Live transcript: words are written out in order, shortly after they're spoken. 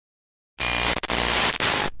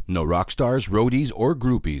No rock stars, roadies, or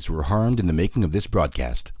groupies were harmed in the making of this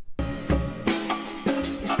broadcast.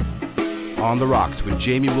 On the Rocks with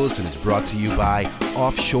Jamie Wilson is brought to you by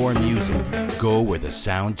Offshore Music. Go where the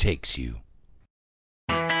sound takes you.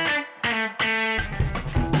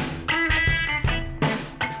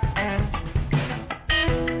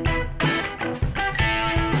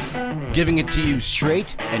 Giving it to you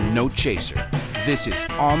straight and no chaser. This is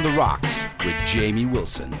On the Rocks with Jamie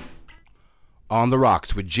Wilson. On the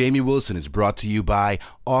Rocks with Jamie Wilson is brought to you by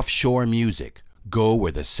Offshore Music. Go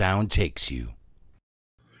where the sound takes you.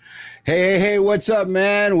 Hey, what's up,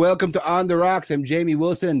 man? Welcome to On the Rocks. I'm Jamie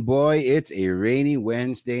Wilson, and boy, it's a rainy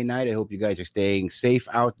Wednesday night. I hope you guys are staying safe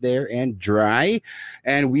out there and dry.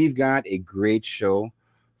 And we've got a great show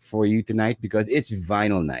for you tonight because it's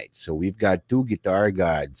vinyl night. So we've got two guitar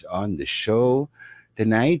gods on the show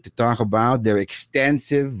tonight to talk about their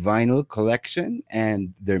extensive vinyl collection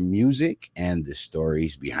and their music and the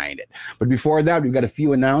stories behind it. But before that, we've got a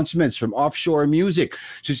few announcements from Offshore Music.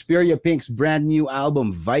 Suspiria Pink's brand new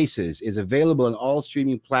album, Vices, is available on all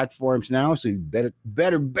streaming platforms now. So you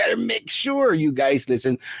better make sure you guys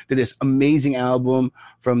listen to this amazing album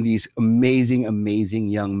from these amazing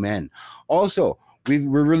young men. Also,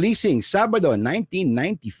 we're releasing Sabado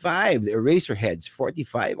 1995, the Eraserheads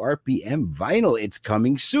 45 RPM vinyl. It's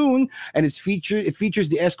coming soon, and it features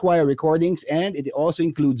the Esquire recordings, and it also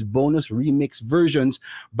includes bonus remix versions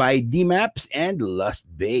by D-Maps and Lust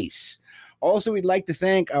Bass. Also, we'd like to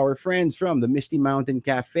thank our friends from the Misty Mountain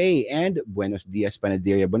Cafe and Buenos Dias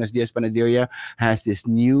Panaderia. Buenos Dias Panaderia has this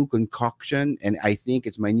new concoction, and I think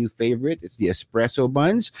it's my new favorite. It's the espresso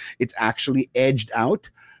buns. It's actually edged out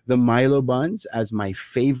the Milo buns as my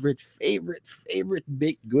favorite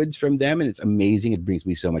baked goods from them, and it's amazing. It brings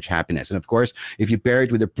me so much happiness. And of course, if you pair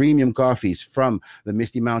it with the premium coffees from the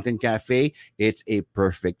Misty Mountain Cafe, it's a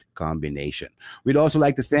perfect combination. We'd also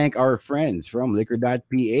like to thank our friends from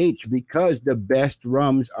Liquor.ph because the best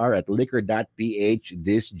rums are at Liquor.ph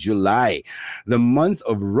this July. The month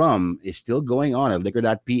of rum is still going on at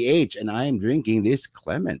Liquor.ph, and I am drinking this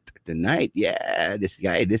Clement tonight. Yeah, this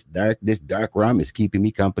dark rum is keeping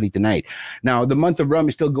me company tonight. Now, the month of rum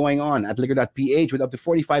is still going on at Liquor.ph with up to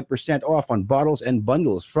 45% off on bottles and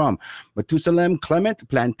bundles from Matusalem, Clement,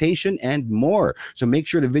 Plantation, and more. So make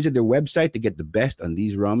sure to visit their website to get the best on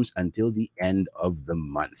these rums until the end of the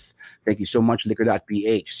month. Thank you so much,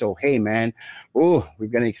 Liquor.ph. So, hey, man,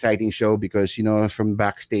 we've got an exciting show because, from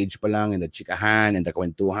backstage pa lang and the chikahan and the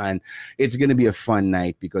kwentuhan, it's going to be a fun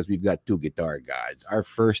night because we've got two guitar gods. Our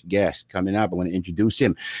first guest coming up, I want to introduce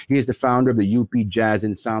him. He is the founder of the UP Jazz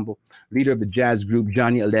Ensemble, leader of the jazz group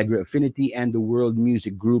Johnny Allegra Affinity and the world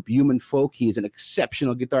music group Human Folk. He is an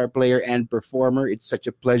exceptional guitar player and performer. It's such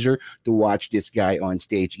a pleasure to watch this guy on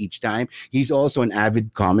stage each time. He's also an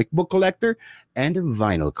avid comic book collector and a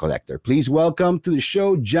vinyl collector. Please welcome to the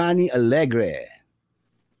show, Johnny Allegra.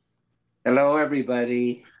 Hello,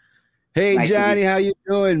 everybody. Hey, nice Johnny, how you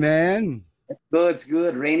doing, man? It's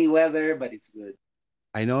good. Rainy weather, but it's good.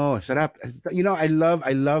 I know, sarap.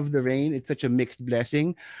 I love the rain. It's such a mixed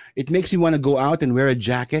blessing. It makes me want to go out and wear a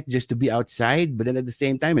jacket just to be outside, but then at the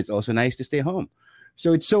same time, it's also nice to stay home.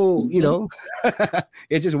 So it's so,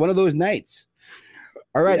 it's just one of those nights.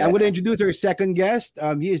 All right, yeah. I'm going to introduce our second guest.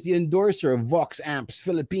 He is the endorser of Vox Amps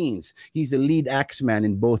Philippines. He's the lead axeman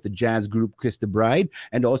in both the jazz group Kiss the Bride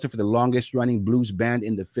and also for the longest-running blues band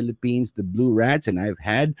in the Philippines, the Blue Rats, and I've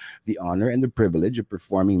had the honor and the privilege of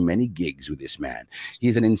performing many gigs with this man.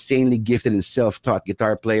 He's an insanely gifted and self-taught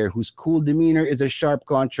guitar player whose cool demeanor is a sharp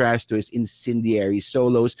contrast to his incendiary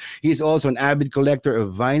solos. He's also an avid collector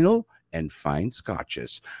of vinyl and fine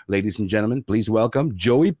scotches. Ladies and gentlemen, please welcome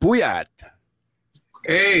Joey Puyat.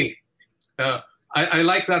 Hey, I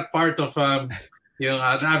like that part of an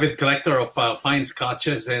avid collector of fine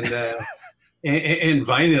scotches and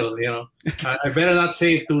vinyl. I better not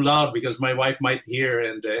say it too loud because my wife might hear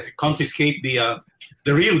and confiscate the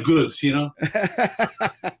real goods. So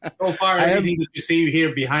far, everything that you see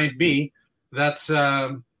here behind me, that's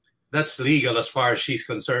legal as far as she's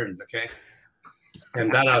concerned. Okay,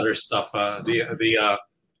 and that other stuff, the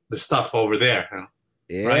stuff over there.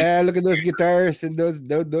 Yeah, right? Look at those guitars and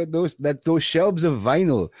those shelves of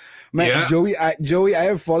vinyl. Man, yeah. Joey, I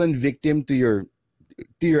have fallen victim to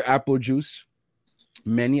your apple juice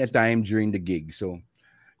many a time during the gig. So,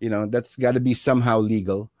 that's got to be somehow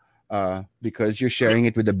legal because you're sharing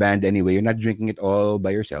it with the band anyway. You're not drinking it all by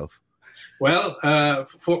yourself. Well,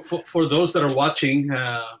 for those that are watching,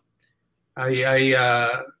 I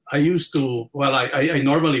used to. Well, I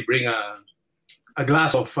normally bring a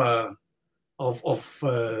glass of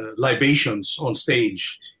libations on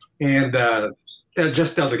stage, and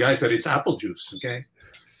just tell the guys that it's apple juice. Okay,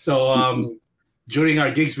 So during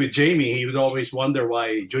our gigs with Jamie, he would always wonder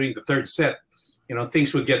why during the third set,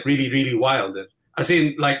 things would get really, really wild. As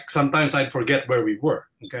in, like, sometimes I'd forget where we were,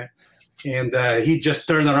 okay? And he'd just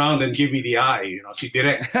turn around and give me the eye, si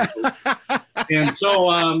direct. And so,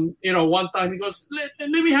 one time he goes, let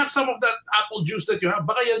me have some of that apple juice that you have.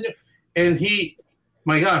 Baka yan yun. And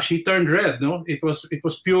my gosh, he turned red, no? It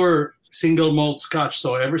was pure single malt scotch.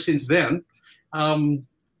 So ever since then,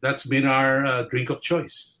 that's been our drink of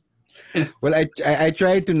choice. Well, I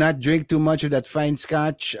try to not drink too much of that fine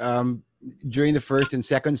scotch during the first and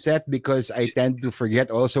second set because I tend to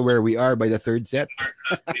forget also where we are by the third set.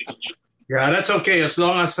 Yeah, that's okay as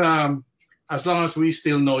long as we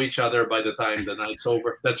still know each other by the time the night's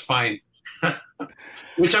over. That's fine.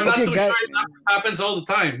 Which I'm not too sure that happens all the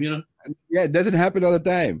time, Yeah, it doesn't happen all the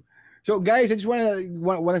time. So, guys, I just want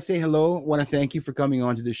to say hello. Want to thank you for coming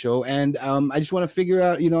on to the show, and I just want to figure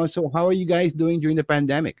out, so how are you guys doing during the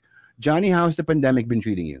pandemic? Johnny, how's the pandemic been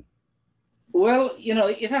treating you? Well,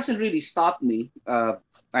 it hasn't really stopped me.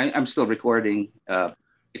 I'm still recording,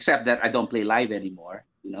 except that I don't play live anymore.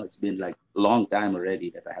 It's been like a long time already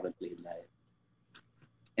that I haven't played live,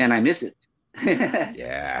 and I miss it.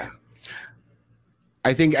 Yeah,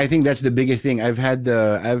 I think that's the biggest thing. I've had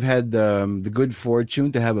the good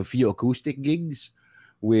fortune to have a few acoustic gigs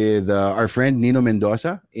with our friend Nino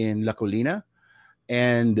Mendoza in La Colina,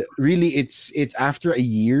 and really, it's after a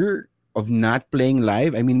year of not playing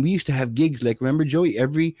live. I mean, we used to have gigs like, remember, Joey,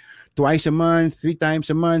 every twice a month, 3 times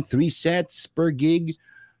a month, 3 sets per gig,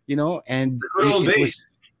 and the good old days.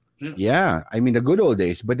 Yeah, I mean, the good old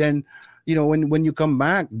days. But then, when you come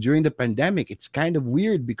back during the pandemic, it's kind of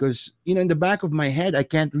weird because, in the back of my head, I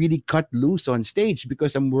can't really cut loose on stage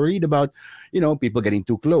because I'm worried about, people getting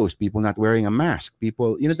too close, people not wearing a mask,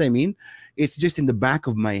 people, you know what I mean? It's just in the back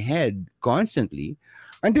of my head constantly.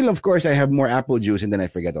 Until, of course, I have more apple juice and then I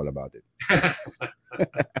forget all about it.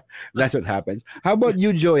 That's what happens. How about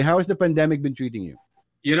you, Joey? How has the pandemic been treating you?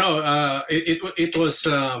 It was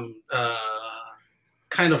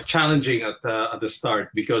kind of challenging at the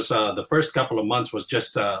start because the first couple of months was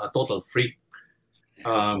just a total freak.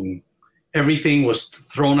 Everything was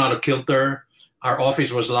thrown out of kilter. Our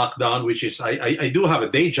office was locked down, which is I do have a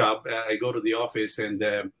day job. I go to the office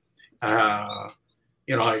and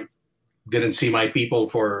I didn't see my people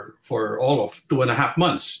for all of 2.5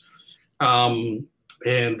 months.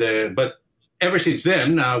 But ever since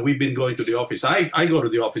then, we've been going to the office. I go to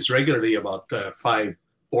the office regularly about 4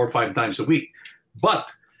 or 5 times a week.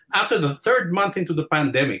 But after the 3rd month into the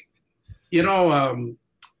pandemic,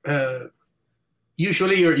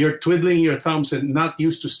 usually you're twiddling your thumbs and not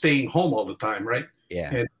used to staying home all the time, right?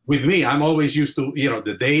 Yeah. And with me, I'm always used to,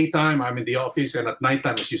 the daytime I'm in the office, and at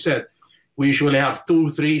nighttime, as you said, we usually have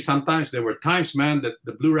 2, 3. Sometimes there were times, man, that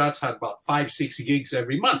the Blue Rats had about 5, 6 gigs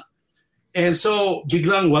every month. And so,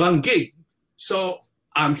 biglang walang gig. So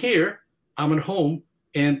I'm here, I'm at home,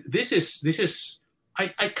 and this is I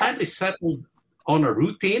kind of settled on a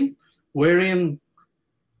routine wherein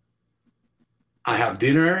I have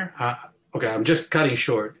dinner. Okay, I'm just cutting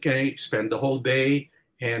short. Okay, spend the whole day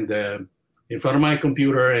and in front of my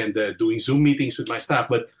computer and doing Zoom meetings with my staff.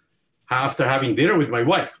 But after having dinner with my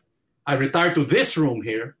wife, I retired to this room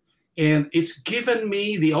here, and it's given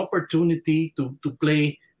me the opportunity to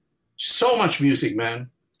play so much music, man.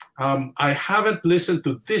 I haven't listened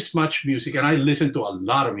to this much music, and I listen to a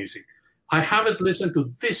lot of music. I haven't listened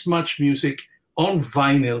to this much music on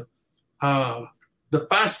vinyl. The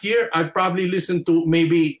past year, I probably listened to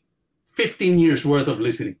maybe 15 years worth of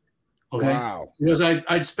listening. Okay, wow. Because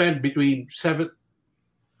I'd spend between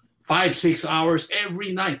 5, 6 hours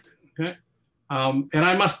every night. Okay. And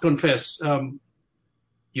I must confess,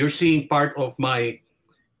 you're seeing part of my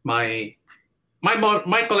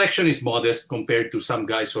collection is modest compared to some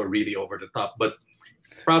guys who are really over the top. But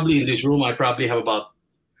probably in this room, I probably have about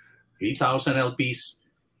 3,000 LPs,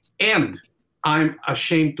 and I'm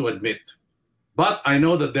ashamed to admit, but I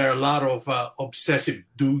know that there are a lot of obsessive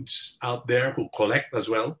dudes out there who collect as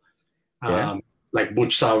well, like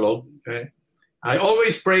Butch Saulo. Okay? I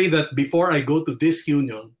always pray that before I go to Disc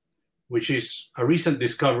Union, which is a recent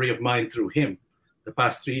discovery of mine through him, the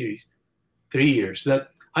past 3 years, that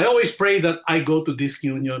I always pray that I go to Disc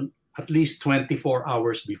Union at least 24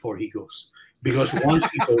 hours before he goes. Because once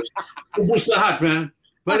he goes, ubus lahat, man.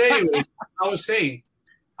 But anyway, I was saying,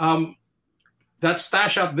 that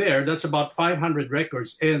stash up there, that's about 500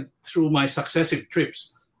 records. And through my successive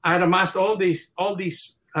trips, I had amassed all these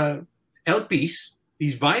LPs,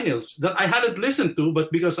 these vinyls that I hadn't listened to,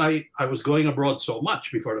 but because I was going abroad so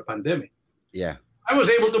much before the pandemic, yeah, I was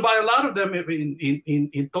able to buy a lot of them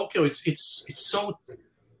in Tokyo. It's so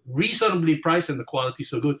reasonably priced and the quality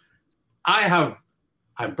so good. I'm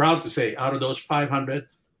proud to say, out of those 500,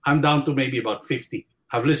 I'm down to maybe about 50.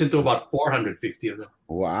 I've listened to about 450 of them.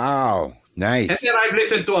 Wow, nice. And then I've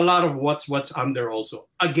listened to a lot of what's under also,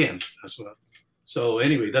 again, as well. So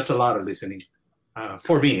anyway, that's a lot of listening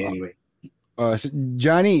for me anyway. So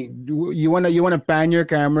Johnny, you wanna pan your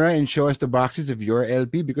camera and show us the boxes of your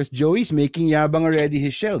LP, because Joey's making yabang already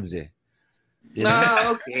his shelves. Okay,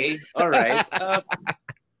 all right.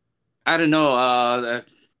 I don't know.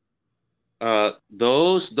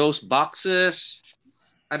 Those boxes.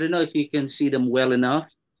 I don't know if you can see them well enough.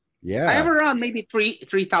 Yeah, I have around maybe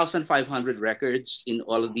 3,500 records in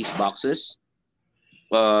all of these boxes.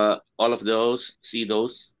 All of those. See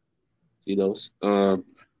those.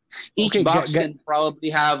 Each box can probably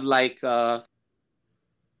have like around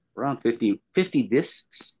 50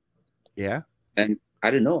 discs. Yeah. And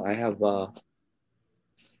I don't know. I have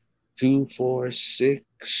 2, 4,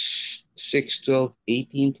 6, 12,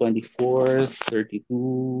 18, 24,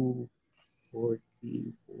 32,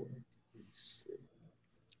 40, 46,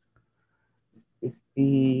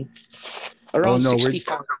 50. Around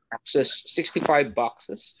 65 boxes. 65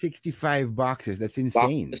 boxes. 65 boxes. That's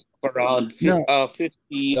insane. Around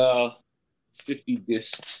 50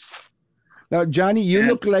 discs. Now, Johnny, you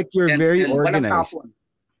look like you're very organized.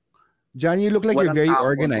 Johnny, you look like you're very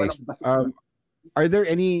organized.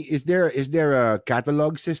 Is there a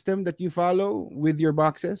catalog system that you follow with your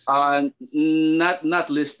boxes? Not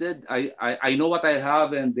listed. I know what I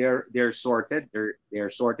have, and they're sorted. They're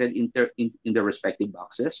sorted in the respective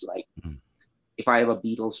boxes. Like if I have a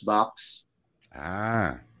Beatles box,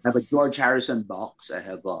 I have a George Harrison box. I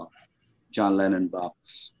have a John Lennon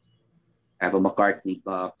box. I have a McCartney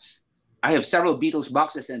box. I have several Beatles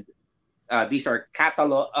boxes, and these are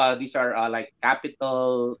catalog. These are like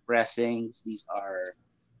Capitol pressings. These are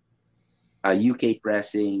UK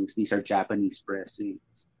pressings. These are Japanese pressings,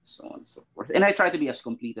 so on and so forth. And I try to be as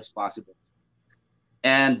complete as possible.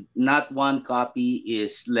 And not one copy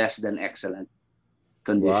is less than excellent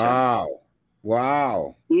condition.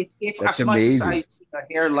 Wow! If that's as amazing. Much as I see a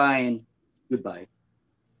hairline, goodbye.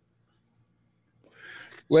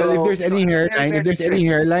 Well, if there's any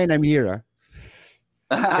hairline, I'm here.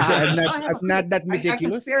 I'm not that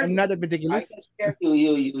meticulous. I'm not that meticulous. I can spare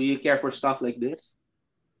you care for stuff like this?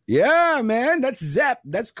 Yeah, man. That's Zap.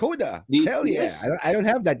 That's Coda. Hell yeah. I don't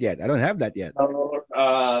have that yet.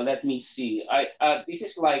 Let me see. This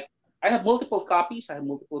is like, I have multiple copies. I have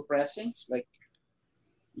multiple pressings. Like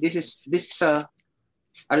this is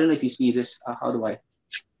I don't know if you see this. How do I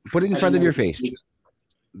put it in front of your face?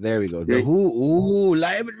 There we go. The Who.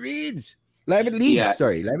 Live at Leeds. Yeah.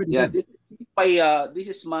 Sorry, Live at Leeds. This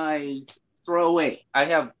is my throwaway. I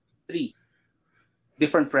have 3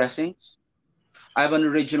 different pressings. I have an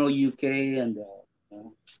original UK and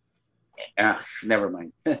never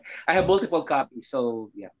mind. I have multiple copies, so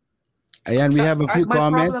yeah. And we have a few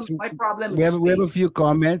comments. My problem we have a few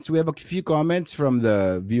comments. We have a few comments from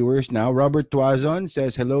the viewers now. Robert Tuazon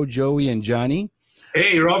says, "Hello, Joey and Johnny."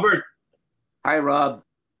 Hey, Robert. Hi, Rob.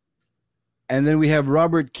 And then we have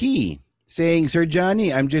Robert Key saying, "Sir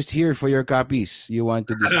Johnny, I'm just here for your copies you want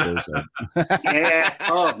to dispose of." Yeah.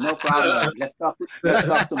 Oh, no problem. Let's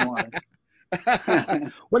talk tomorrow.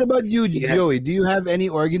 What about you, Joey? Do you have any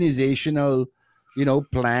organizational,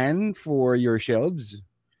 plan for your shelves?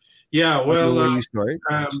 Yeah, well, where you start?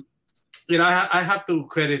 I have to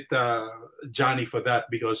credit Johnny for that,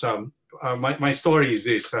 because my story is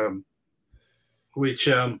this, which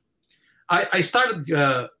I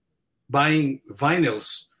started buying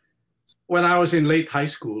vinyls when I was in late high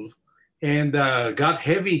school, and got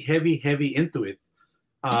heavy into it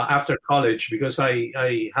after college, because I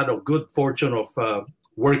had a good fortune of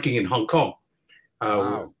working in Hong Kong.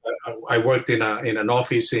 Wow. I worked in an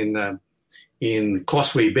office in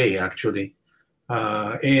Causeway Bay, actually,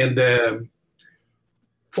 and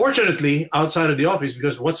fortunately, outside of the office,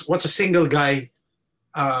 because what's a single guy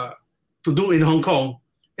to do in Hong Kong?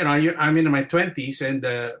 I'm in my 20s, and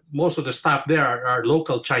most of the staff there are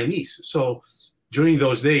local Chinese. So during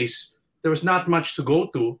those days, there was not much to go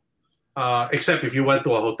to, except if you went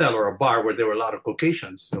to a hotel or a bar where there were a lot of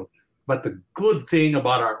Caucasians. So, but the good thing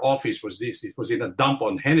about our office was this: it was in a dump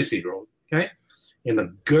on Hennessy Road, okay, in a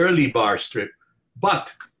girly bar strip.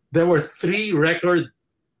 But there were 3 record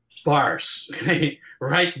bars, okay,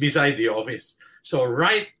 right beside the office. So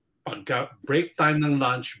right break time ng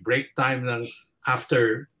lunch, break time ng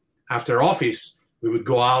after office, we would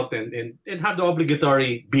go out and have the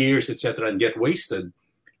obligatory beers, etc., and get wasted.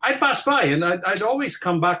 I'd pass by, and I'd always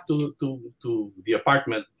come back to the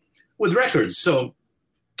apartment with records. So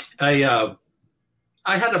I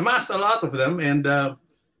had amassed a lot of them, and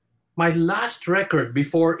my last record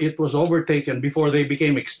before it was overtaken, before they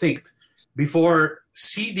became extinct, before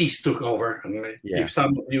CDs took over. Okay? Yeah. If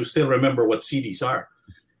some of you still remember what CDs are,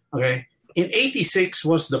 okay. In '86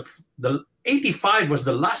 was the 85 was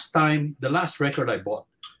the last record I bought.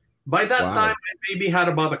 By that time, I maybe had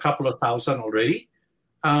about a couple of thousand already.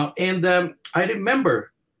 And I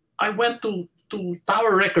remember I went to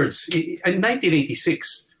Tower Records in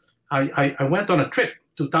 1986. I went on a trip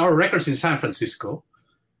to Tower Records in San Francisco.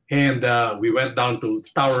 And we went down to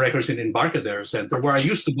Tower Records in Embarcadero Center, where I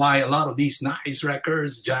used to buy a lot of these nice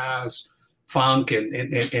records, jazz, funk,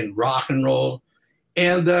 and rock and roll.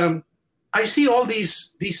 And I see all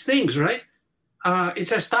these things, right? It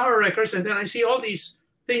says Tower Records, and then I see all these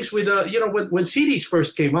things with, when CDs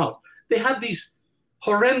first came out, they had these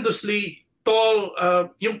horrendously tall,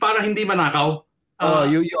 yung para hindi manakaw.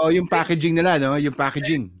 Yung packaging nila, no? Yung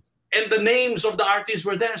packaging. And the names of the artists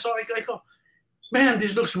were there. So I go, man,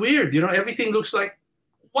 this looks weird. Everything looks like,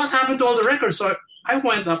 what happened to all the records? So I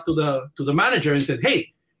went up to the manager and said,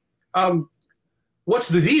 hey, what's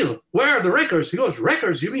the deal? Where are the records? He goes,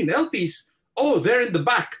 records? You mean LPs? Oh, they're in the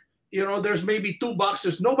back. There's maybe 2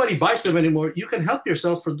 boxes. Nobody buys them anymore. You can help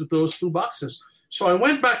yourself for those 2 boxes. So I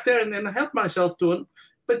went back there and then I helped myself to them.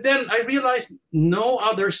 But then I realized no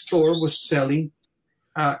other store was selling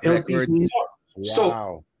LPs anymore. Wow.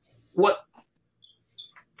 So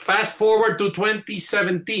fast forward to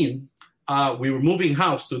 2017, we were moving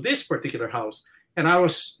house to this particular house. And I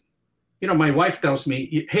was, my wife tells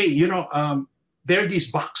me, hey, there are these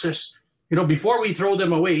boxes, before we throw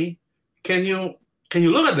them away, can you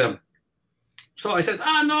look at them? So I said,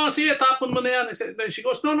 no, sige, tapon mo na yan. She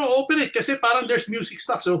goes, no, open it. Kasi parang there's music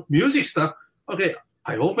stuff. So music stuff. Okay,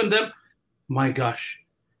 I opened them. My gosh,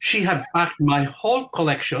 she had packed my whole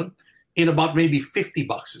collection in about maybe 50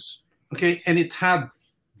 boxes. Okay, and it had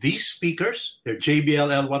these speakers. They're JBL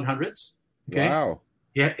L100s. Okay. Wow.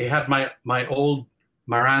 Yeah, it had my old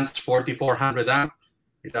Marantz 4400 amp.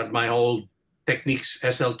 It had my old Technics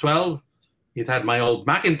SL12. It had my old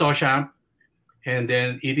Macintosh amp. And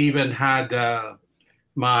then it even had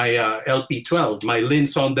my LP12, my Lynn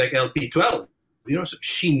Sondek LP12. So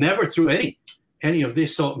she never threw any of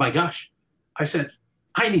this. So my gosh, I said,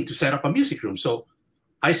 I need to set up a music room. So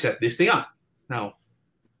I set this thing up. Now,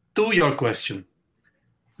 to your question,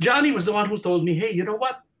 Johnny was the one who told me, hey, you know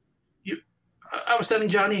what? I was telling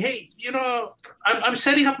Johnny, hey, I'm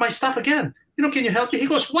setting up my stuff again. Can you help me? He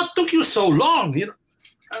goes, what took you so long?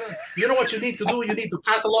 You know what you need to do? You need to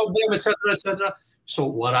catalog them, etc., etc. So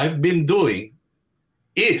what I've been doing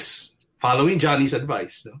is following Johnny's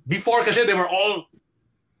advice. Before, kasi they were all,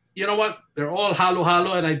 they're all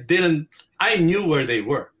halo-halo, and I knew where they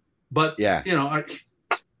were. But,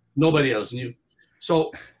 nobody else knew.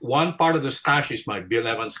 So one part of the stash is my Bill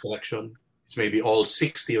Evans collection. It's maybe all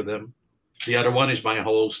 60 of them. The other one is my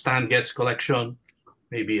whole Stan Getz collection.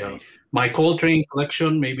 Maybe my Coltrane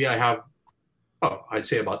collection. Maybe I have, I'd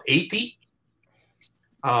say about 80.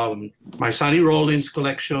 My Sonny Rollins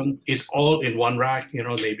collection is all in one rack.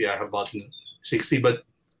 Maybe I have about 60. But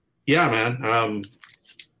yeah, man,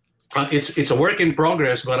 it's a work in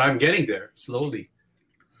progress, but I'm getting there slowly.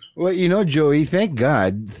 Well, Joey, thank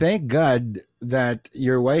God that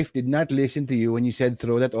your wife did not listen to you when you said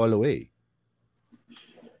throw that all away.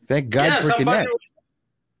 Thank God for Kinet.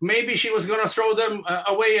 Maybe she was gonna throw them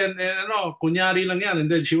away and kunyari lang yan,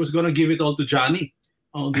 and then she was gonna give it all to Johnny.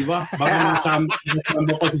 Oh, di ba? Baka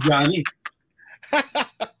masamba pa si Johnny.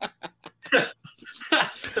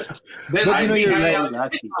 Then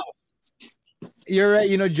you're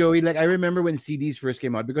right, Joey. Like I remember when CDs first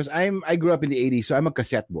came out, because I grew up in the 80s, so I'm a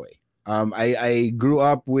cassette boy. I grew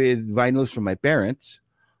up with vinyls from my parents,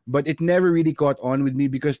 but it never really caught on with me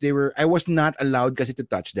because I was not allowed kasi to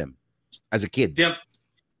touch them as a kid. Yep.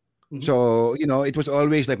 Mm-hmm. So, it was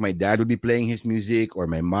always like my dad would be playing his music, or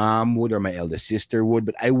my mom would, or my eldest sister would,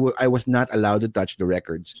 but I was not allowed to touch the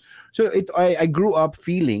records. So I grew up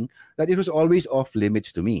feeling that it was always off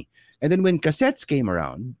limits to me. And then when cassettes came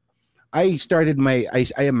around, I started I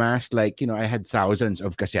amassed I had thousands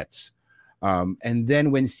of cassettes. And then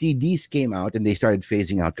when CDs came out and they started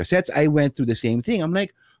phasing out cassettes, I went through the same thing. I'm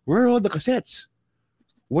like, where are all the cassettes?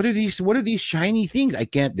 What are these shiny things?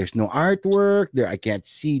 There's no artwork there. I can't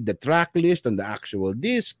see the track list on the actual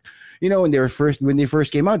disc. When they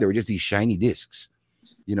first came out, they were just these shiny discs.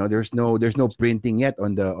 There's no printing yet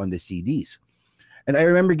on the CDs. And I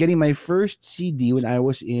remember getting my first CD when I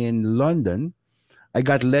was in London. I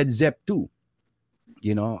got Led Zepp 2,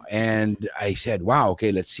 and I said, wow,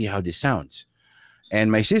 okay, let's see how this sounds. And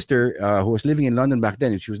my sister, who was living in London back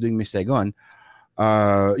then, she was doing Miss Saigon,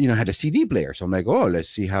 had a CD player. So I'm like, oh, let's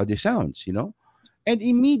see how this sounds, And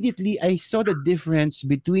immediately I saw the difference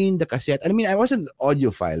between the cassette. I mean, I wasn't an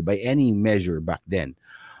audiophile by any measure back then,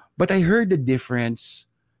 but I heard the difference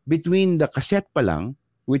between the cassette pa lang,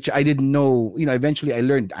 which I didn't know. Eventually I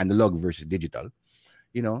learned analog versus digital.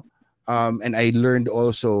 You know, and I learned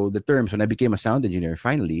also the terms when I became a sound engineer.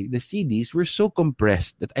 Finally, the CDs were so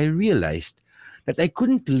compressed that I realized that I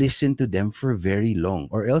couldn't listen to them for very long,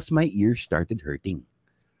 or else my ears started hurting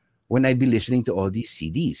when I'd be listening to all these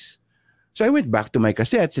CDs. So I went back to my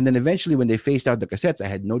cassettes, and then eventually, when they phased out the cassettes, I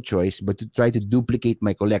had no choice but to try to duplicate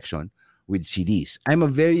my collection with CDs. I'm a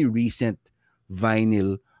very recent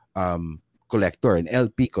vinyl collector, an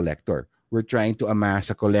LP collector. We're trying to amass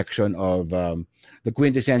a collection of the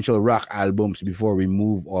quintessential rock albums before we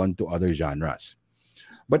move on to other genres.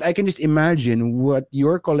 But I can just imagine what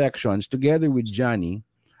your collections, together with Johnny,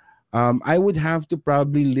 I would have to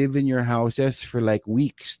probably live in your houses for like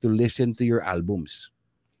weeks to listen to your albums.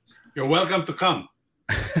 You're welcome to come.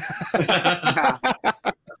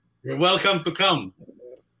 You're welcome to come.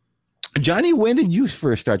 Johnny, when did you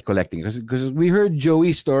first start collecting? Because we heard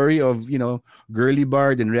Joey's story of, Girly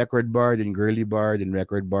Bard and Record Bard and Girly Bard and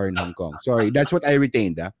Record Bar in Hong Kong. Sorry, that's what I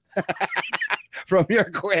retained from your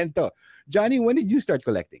cuento. Johnny, when did you start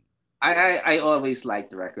collecting? I always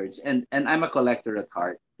liked records, and I'm a collector at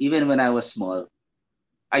heart. Even when I was small,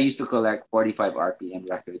 I used to collect 45 RPM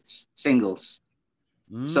records, singles.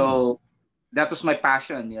 So that was my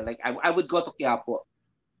passion. Like I would go to Quiapo,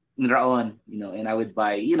 in Raon, and I would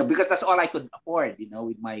buy, because that's all I could afford,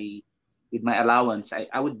 with my allowance.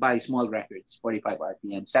 I would buy small records, 45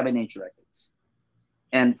 RPM, 7-inch records.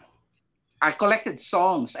 And I collected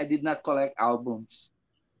songs. I did not collect albums.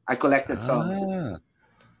 I collected songs.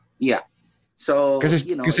 Yeah. So,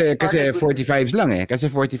 kasi 45s lang eh. Kasi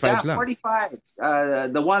 45s lang.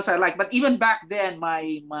 45s. The ones I like. But even back then,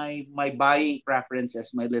 my buying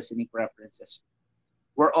preferences, my listening preferences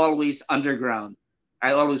were always underground.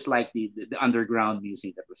 I always liked the underground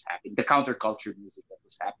music that was happening, the counterculture music that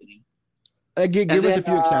was happening. Give us a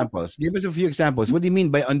few examples. Give us a few examples. What do you mean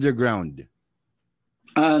by underground?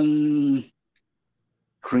 Cream,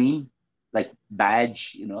 like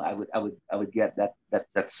Badge. I would get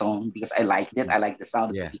that song because I liked it. I liked the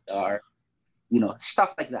sound of the guitar.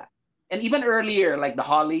 Stuff like that. And even earlier, like the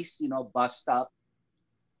Hollies. Bus Stop.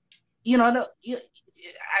 I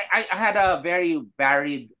had a very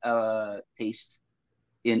varied taste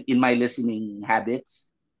in my listening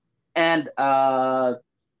habits, and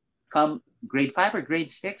come grade 5 or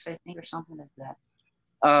grade 6, I think, or something like that.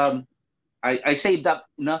 I saved up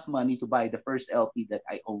enough money to buy the first LP that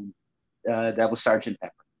I owned. That was Sgt.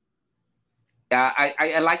 Pepper.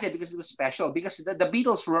 I liked it because it was special, because the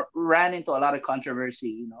Beatles ran into a lot of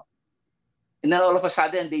controversy, and then all of a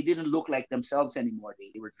sudden they didn't look like themselves anymore.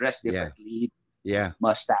 They were dressed differently. Yeah,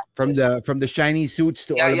 mustache. From the shiny suits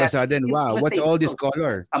to all of a sudden, wow, what's all this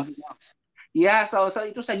color? Something else. Yeah, so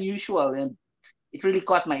it was unusual, and it really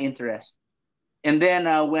caught my interest. And then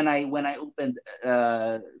when I opened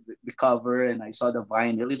the cover and I saw the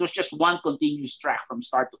vinyl, it was just one continuous track from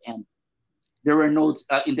start to end. There were no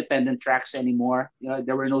independent tracks anymore.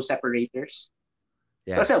 There were no separators.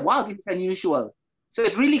 Yeah. So I said, wow, this is unusual. So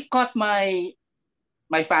it really caught my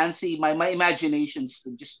fancy, my imaginations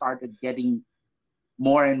just started getting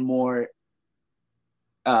more and more,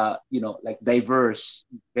 like diverse,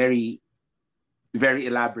 very, very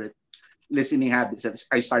elaborate listening habits that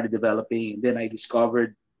I started developing. And then I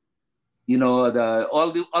discovered,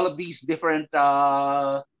 all of these different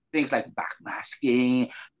things like backmasking,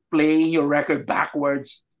 playing your record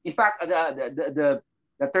backwards. In fact, the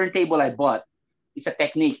turntable I bought, it's a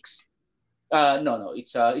Technics.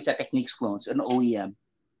 It's a Technics clone, it's an OEM.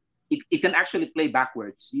 It can actually play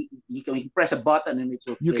backwards. You can press a button and it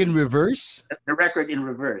will play. You can reverse? The record in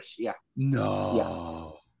reverse, yeah.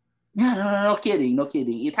 No. Yeah, no kidding.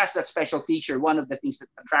 It has that special feature. One of the things that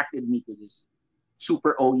attracted me to this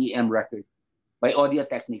super OEM record by Audio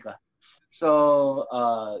Technica. So,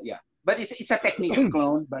 but it's a Technics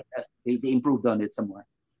clone, but they improved on it some more.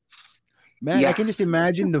 Man, I can just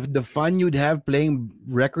imagine the fun you'd have playing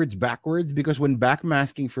records backwards, because when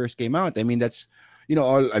backmasking first came out, I mean, that's,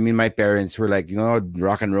 my parents were like,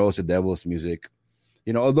 rock and roll's the devil's music.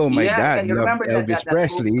 Although my dad loved Elvis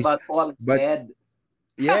Presley, but dead.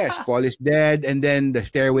 Yes, Paul is Dead, and then the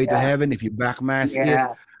Stairway to Heaven, if you backmask it.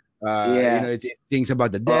 It sings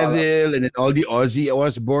about the devil, and then all the Ozzy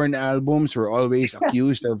Osbourne albums were always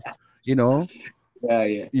accused of, you can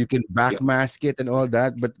backmask it and all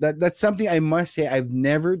that. But that's something I must say I've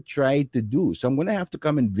never tried to do. So I'm gonna have to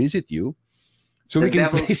come and visit you, so we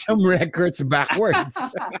can play some records backwards.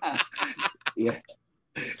 Yeah.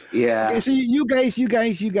 Okay, so you guys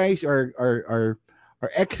are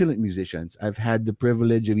are excellent musicians. I've had the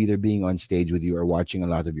privilege of either being on stage with you or watching a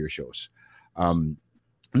lot of your shows. Um,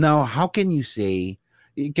 Now, how can you say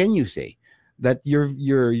that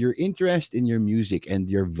your interest in your music and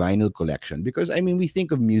your vinyl collection? Because I mean, we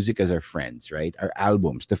think of music as our friends, right? Our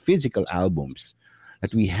albums, the physical albums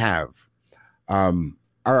that we have,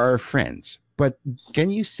 are our friends. But can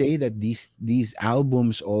you say that these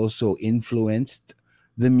albums also influenced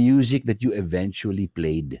the music that you eventually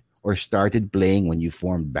played or started playing when you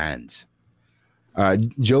formed bands?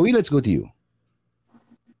 Joey, let's go to you.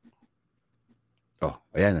 Oh,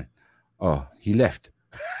 ayan. Oh, he left.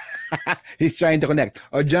 He's trying to connect.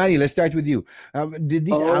 Oh, Johnny, let's start with you. Did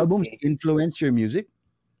these albums Okay. influence your music?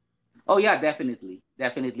 Oh yeah, definitely,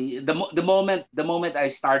 definitely. The moment I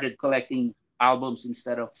started collecting albums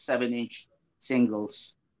instead of 7-inch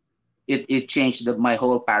singles, it changed my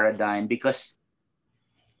whole paradigm, because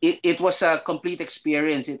it was a complete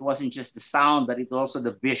experience. It wasn't just the sound, but it also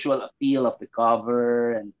the visual appeal of the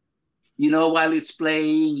cover. And while it's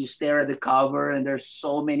playing, you stare at the cover, and there's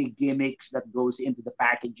so many gimmicks that goes into the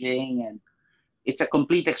packaging, and it's a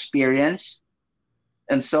complete experience.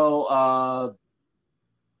 And so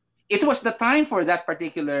it was the time for that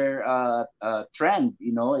particular trend.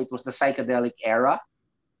 It was the psychedelic era,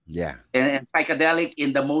 Yeah. and psychedelic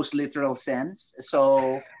in the most literal sense.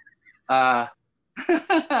 So, uh,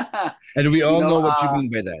 And we you all know, know what you uh,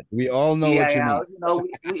 mean by that. We all know yeah, what you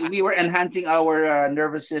yeah, mean. we were enhancing our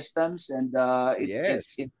nervous systems, and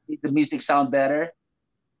Yes. it made the music sound better.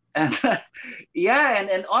 And yeah,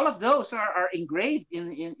 and all of those are engraved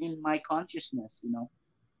in my consciousness.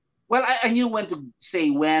 Well, I knew when to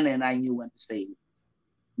say when, and I knew when to say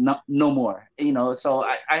no more. So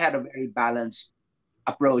I had a very balanced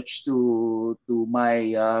approach to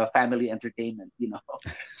my family entertainment.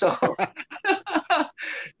 So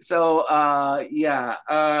yeah,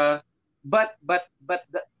 but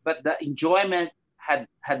the enjoyment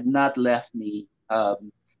had not left me.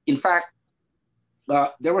 In fact,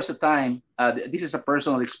 there was a time. This is a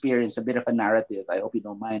personal experience, a bit of a narrative. I hope you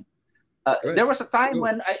don't mind. There Good. was a Let's time go.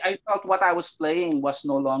 when I felt what I was playing was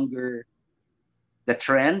no longer the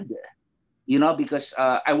trend, because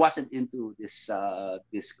I wasn't into this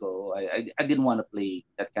disco. I didn't want to play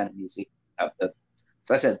that kind of music.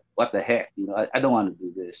 So I said, "What the heck? I don't want to do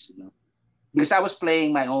this. Because I was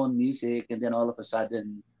playing my own music, and then all of a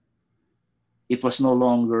sudden, it was no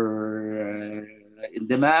longer in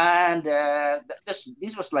demand.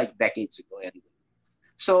 This was like decades ago, anyway.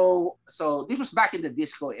 So this was back in the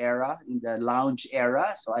disco era, in the lounge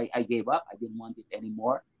era. So I gave up. I didn't want it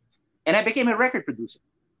anymore, and I became a record producer.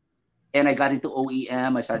 And I got into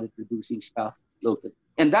OEM. I started producing stuff locally,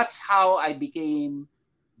 and that's how I became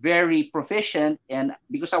very proficient. And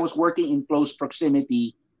because I was working in close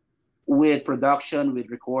proximity with production, with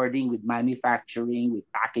recording, with manufacturing, with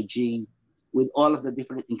packaging, with all of the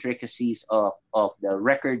different intricacies of the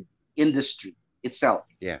record industry itself.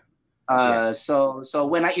 Yeah. Yeah. So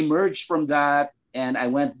when I emerged from that, and I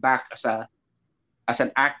went back as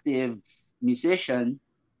an active musician,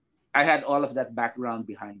 I had all of that background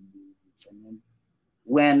behind me. And then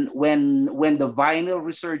when the vinyl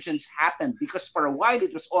resurgence happened, because for a while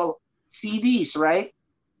it was all CDs, right?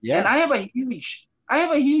 And Yeah. I have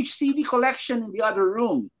a huge CD collection in the other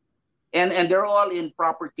room, and they're all in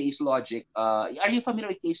proper Case Logic. Are you familiar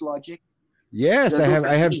with Case Logic? Yes, I Those have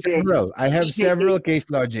are I have DJ several. I have DJ several case.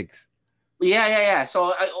 case logics. Yeah, yeah, yeah.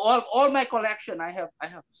 So all my collection, I have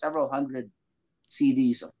several hundred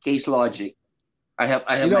CDs of Case Logic. I have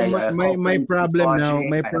my My Hall my Frame Case problem now, Logic.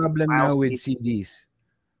 my I have problem now Miles with Davis. CDs.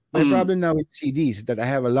 My Mm. problem now with CDs is that I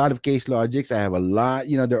have a lot of case logics. I have a lot,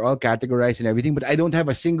 they're all categorized and everything, but I don't have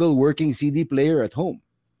a single working CD player at home.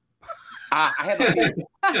 I have a few.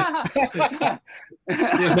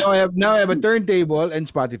 Yeah, Now I have a turntable and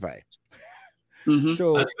Spotify. hmm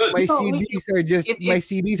So that's good. my No, CDs are just if, my if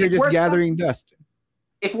CDs are if just worst comes gathering dust.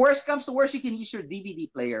 if worst comes to worst, you can use your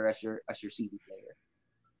DVD player as your CD player.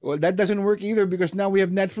 Well, that doesn't work either because now we have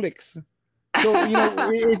Netflix. So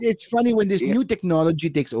it's funny when this Yeah. new technology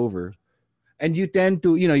takes over, and you tend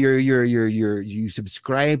to you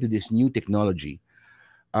subscribe to this new technology.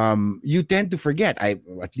 You tend to forget.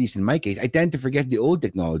 At least in my case, I tend to forget the old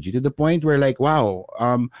technology to the point where, like, wow,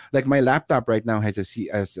 like my laptop right now has a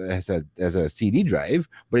CD drive,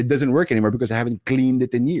 but it doesn't work anymore because I haven't cleaned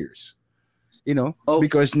it in years. Okay.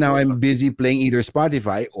 Because now I'm busy playing either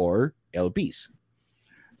Spotify or LPs.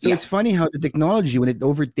 So Yeah. it's funny how the technology, when it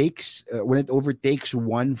overtakes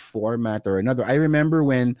one format or another. I remember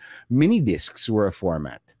when mini discs were a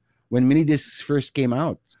format. When mini discs first came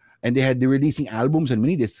out, and they releasing albums on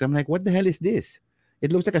mini discs. I'm like, what the hell is this?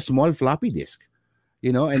 It looks like a small floppy disk.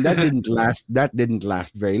 And that didn't last. That didn't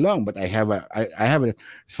last very long. But I have a.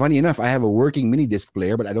 It's funny enough. I have a working mini disc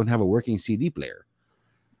player, but I don't have a working CD player.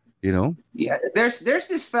 Yeah, there's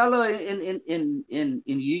this fellow in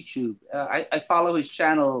YouTube. I follow his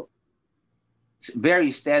channel very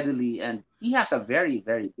steadily, and he has a very,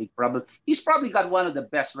 very big problem. He's probably got one of the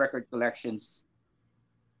best record collections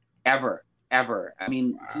ever. I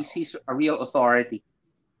mean, Wow. he's a real authority,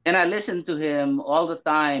 and I listen to him all the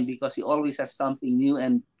time because he always has something new.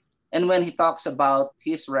 And when he talks about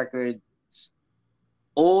his records,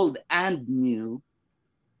 old and new,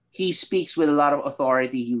 he speaks with a lot of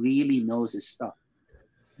authority. He really knows his stuff.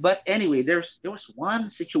 But anyway, there was one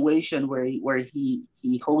situation where he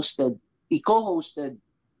co-hosted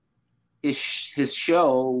his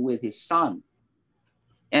show with his son,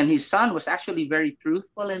 and his son was actually very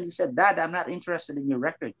truthful, and he said, "Dad, I'm not interested in your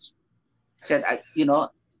records." He said,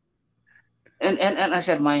 and I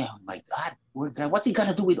said, my God, what's he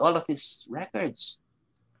gonna do with all of his records?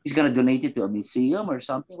 He's gonna donate it to a museum or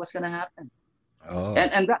something. What's gonna happen? Oh.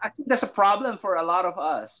 And I think that's a problem for a lot of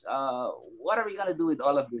us. What are we gonna do with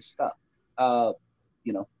all of this stuff?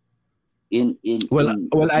 You know,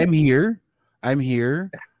 Well, I'm here. I'm here.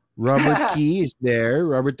 Robert Key is there.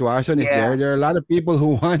 Robert Tuason is yeah. there. There are a lot of people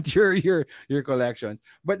who want your collections.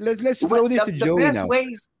 But let's Well, throw this to the Joey best now. way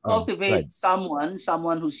is to Oh, cultivate good.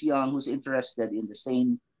 someone who's young, who's interested in the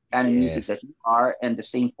same kind of music that Yes. you are and the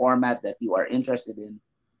same format that you are interested in.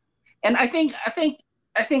 And I think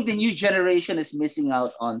the new generation is missing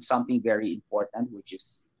out on something very important, which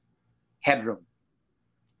is headroom.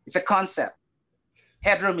 It's a concept.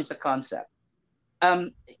 Headroom is a concept.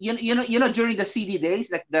 During the CD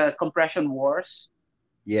days, like the compression wars,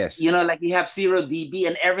 Yes. like you have 0 dB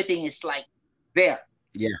and everything is like there,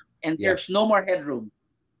 Yeah. and Yeah. there's no more headroom.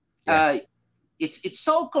 Yeah. Uh, it's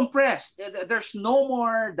so compressed. There's no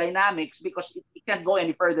more dynamics because it can't go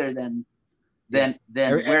any further than Yeah.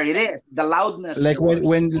 where it is. The loudness Like when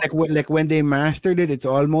wars. when they mastered it, it's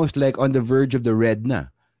almost like on the verge of the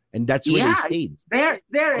Redna, and that's where they Yeah, stayed it's there. It's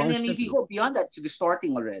there, and then if you constantly. go beyond that, it's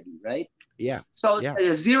distorting already, right? Yeah. So Yeah.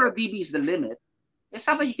 0 dB is the limit. It's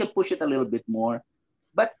something you can push it a little bit more,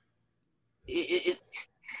 but it,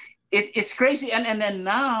 it, it's crazy. And then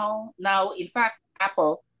now in fact,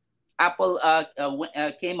 Apple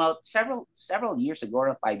came out several years ago,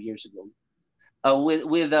 or 5 years ago,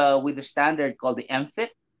 with a standard called the MFIT,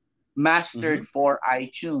 Mm-hmm. mastered for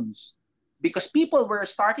iTunes, because people were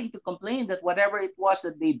starting to complain that whatever it was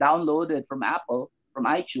that they downloaded from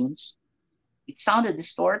iTunes, it sounded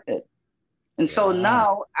distorted. And so Yeah.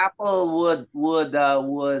 now Apple would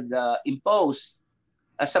impose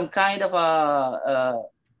some kind of a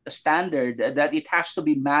standard that it has to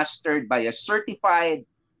be mastered by a certified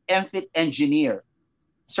Yeah. MFIT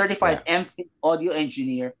audio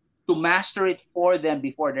engineer to master it for them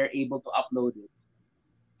before they're able to upload it.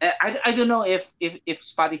 I don't know if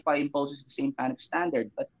Spotify imposes the same kind of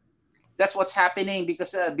standard, but that's what's happening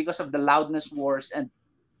because of the loudness wars, and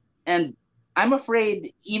I'm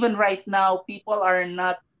afraid even right now people are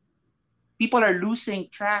losing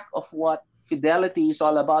track of what fidelity is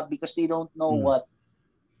all about because they don't know Mm.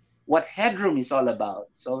 what headroom is all about.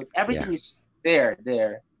 So Yeah. everything is there.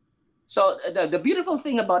 So the beautiful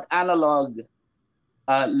thing about analog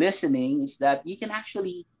listening is that you can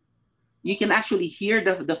actually hear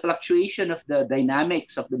the fluctuation of the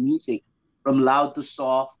dynamics of the music, from loud to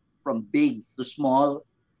soft, from big to small,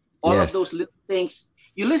 all of those Yes. little things.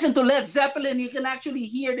 You listen to Led Zeppelin, you can actually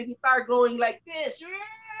hear the guitar going like this.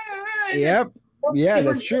 Yep. Yeah,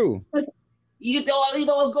 that's Different. true. It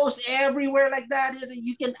all goes everywhere like that.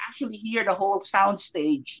 You can actually hear the whole sound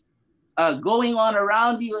stage going on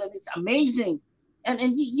around you, and it's amazing. And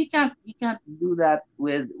you can't do that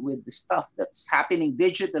with the stuff that's happening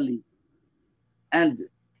digitally. And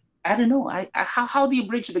I don't know. How do you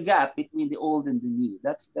bridge the gap between the old and the new?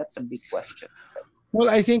 That's a big question. Well,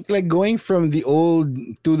 I think like going from the old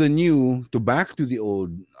to the new to back to the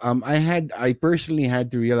old. I personally had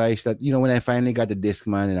to realize that when I finally got the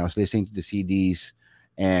Discman and I was listening to the CDs,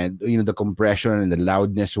 and the compression and the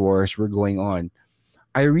loudness wars were going on.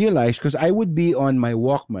 I realized because I would be on my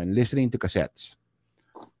Walkman listening to cassettes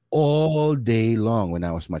all day long when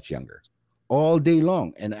I was much younger. All day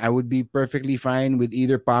long. And I would be perfectly fine with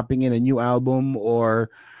either popping in a new album or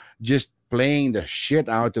just playing the shit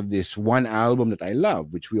out of this one album that I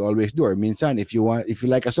love, which we always do. Or minsan, if you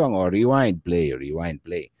like a song, or rewind,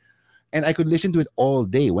 play. And I could listen to it all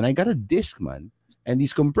day. When I got a Discman and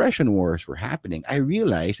these compression wars were happening, I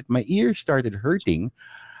realized that my ears started hurting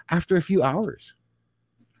after a few hours.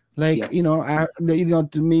 Like, Yeah. maybe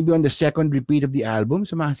on the second repeat of the album,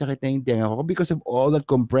 sumasakit na yung tenga ko because of all that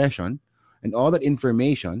compression and all that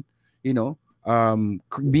information,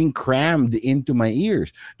 being crammed into my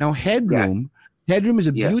ears. Now, Headroom is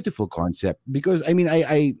a beautiful concept because I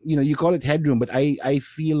you call it Headroom, but I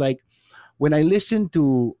feel like when I listen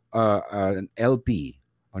to an LP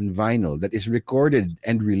on vinyl that is recorded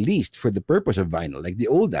and released for the purpose of vinyl, like the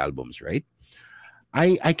old albums, right?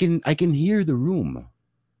 I can hear the room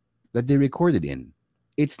that they recorded in.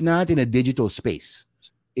 It's not in a digital space.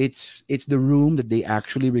 It's the room that they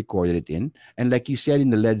actually recorded it in. And like you said, in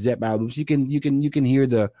the Led Zepp albums, you can hear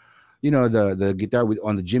the guitar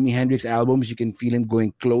on the Jimi Hendrix albums. You can feel him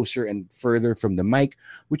going closer and further from the mic,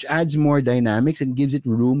 which adds more dynamics and gives it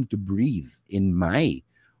room to breathe, in my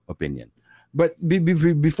opinion. But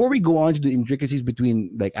before we go on to the intricacies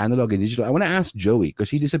between like analog and digital, I want to ask Joey, because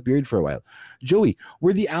he disappeared for a while. Joey,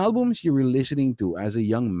 were the albums you were listening to as a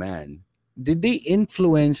young man, did they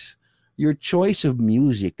influence your choice of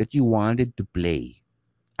music that you wanted to play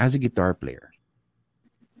as a guitar player?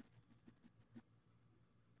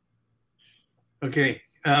 Okay.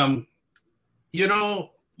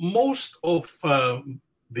 Most of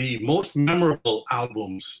the most memorable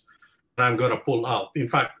albums that I'm going to pull out. In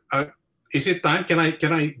fact, is it time? Can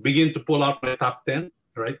I begin to pull out my top 10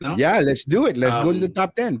 right now? Yeah, let's do it. Let's go to the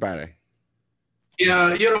top 10, pare.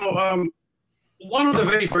 Yeah, one of the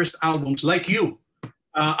very first albums, like you,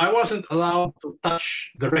 I wasn't allowed to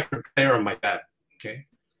touch the record player of my dad, okay,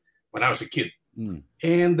 when I was a kid.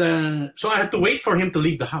 And so I had to wait for him to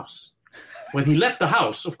leave the house. When he left the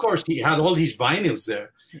house, of course, he had all these vinyls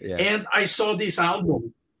there. Yeah. And I saw this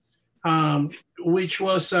album, which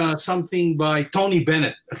was something by Tony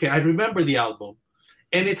Bennett. Okay, I remember the album.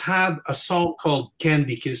 And it had a song called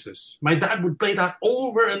Candy Kisses. My dad would play that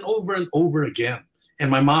over and over and over again.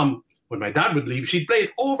 And my mom, when my dad would leave, she'd play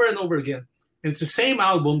it over and over again. And it's the same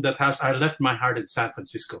album that has I Left My Heart in San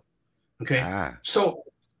Francisco. Okay? So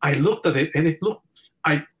I looked at it, and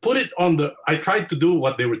I put it on I tried to do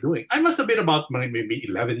what they were doing. I must have been about maybe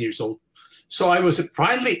 11 years old. So I was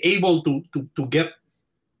finally able to get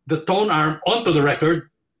the tone arm onto the record,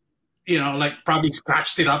 like probably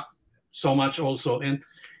scratched it up so much also. And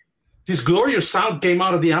this glorious sound came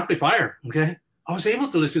out of the amplifier, okay? I was able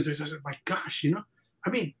to listen to it. I said, my gosh,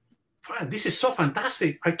 this is so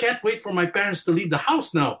fantastic. I can't wait for my parents to leave the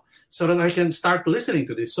house now so that I can start listening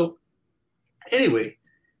to this. So anyway,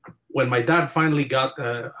 when my dad finally got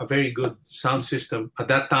a very good sound system at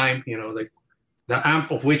that time, like the amp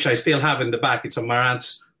of which I still have in the back, it's a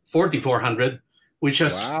Marantz 4400, which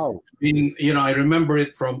has been, I remember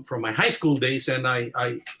it from my high school days, and I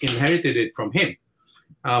inherited it from him.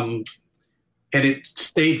 And it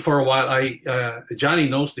stayed for a while. Johnny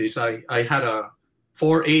knows this. I had a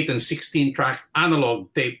 4, 8, and 16 track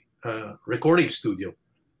analog tape recording studio.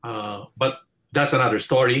 But that's another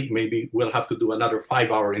story. Maybe we'll have to do another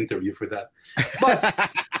 5-hour interview for that. But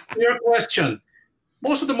your question,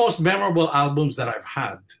 most of the most memorable albums that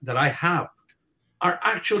I have, are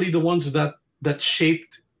actually the ones that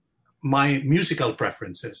shaped my musical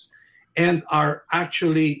preferences and are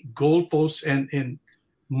actually goalposts and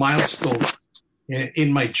milestones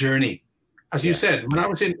in my journey. As you said, when I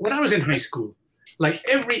was in high school, like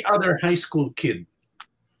every other high school kid,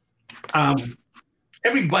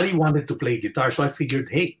 everybody wanted to play guitar. So I figured,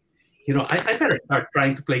 hey, I better start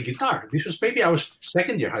trying to play guitar. This was maybe I was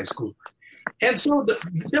second year high school. And so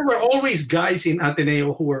there were always guys in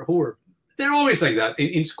Ateneo who were they're always like that.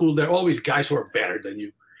 In school, there are always guys who are better than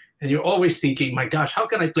you. And you're always thinking, my gosh, how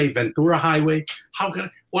can I play Ventura Highway? How can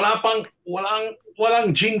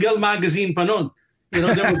walang jingle magazine pa nun. There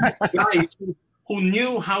were guys who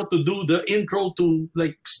knew how to do the intro to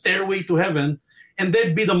like Stairway to Heaven. And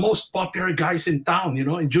they'd be the most popular guys in town,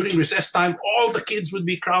 and during recess time, all the kids would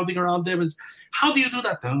be crowding around them. And how do you do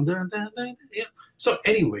that? Dun, dun, dun, dun. Yeah. So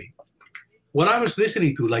anyway, what I was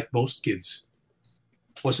listening to, like most kids,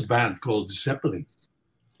 was a band called Zeppelin.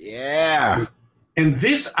 Yeah. And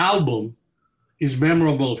this album is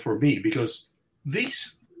memorable for me because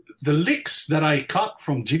the licks that I caught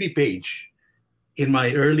from Jimmy Page in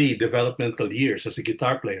my early developmental years as a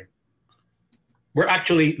guitar player were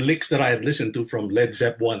actually licks that I had listened to from Led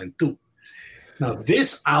Zepp 1 and 2. Now,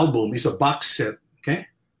 this album is a box set, okay?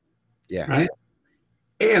 Yeah. Right?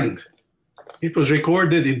 And it was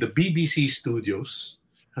recorded in the BBC studios,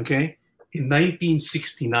 okay, in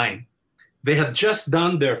 1969. They had just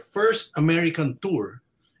done their first American tour,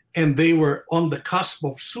 and they were on the cusp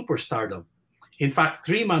of superstardom. In fact,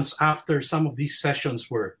 3 months after some of these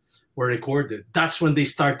sessions were recorded, that's when they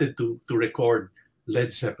started to record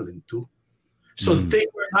Led Zeppelin 2. So they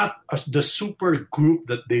were not the super group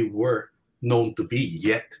that they were known to be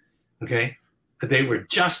yet, okay? they were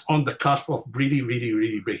just on the cusp of really, really,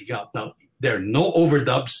 really breaking out. Now, there are no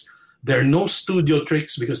overdubs. There are no studio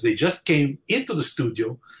tricks because they just came into the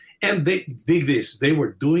studio and they dig this. They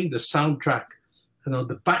were doing the soundtrack,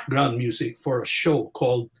 the background music for a show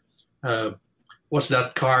called, what's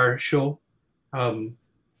that car show? The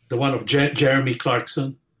one of Jeremy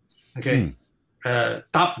Clarkson. Okay.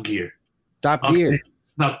 Top Gear. Top Gear.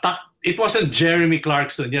 Now, it wasn't Jeremy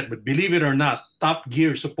Clarkson yet, but believe it or not, Top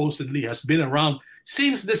Gear supposedly has been around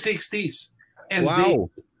since the 60s. And wow.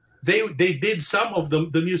 They did some of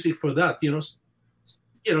the music for that.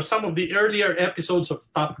 Some of the earlier episodes of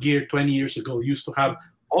Top Gear 20 years ago used to have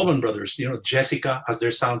Allman Brothers, Jessica as their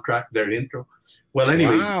soundtrack, their intro. Well,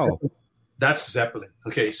 anyways, wow. That's Zeppelin.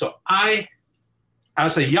 Okay, so I,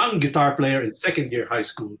 as a young guitar player in second year high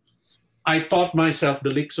school, I taught myself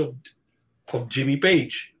the licks of Jimmy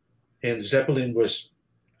Page, and Zeppelin was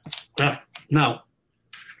now,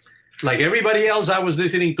 like everybody else, I was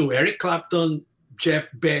listening to Eric Clapton, Jeff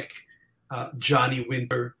Beck, Johnny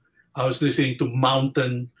Winter. I was listening to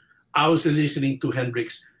Mountain. I was listening to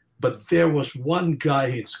Hendrix. But there was one guy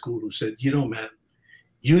in school who said, man,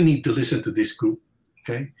 you need to listen to this group,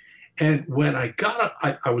 okay? And when I got up,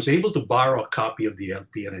 I was able to borrow a copy of the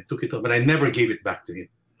LP, and I took it up, but I never gave it back to him,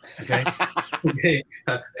 okay? Okay.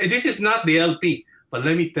 This is not the LP, but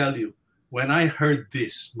let me tell you, when I heard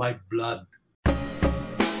this, my blood.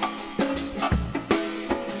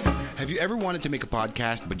 Have you ever wanted to make a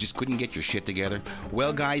podcast but just couldn't get your shit together?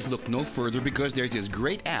 Well, guys, look no further because there's this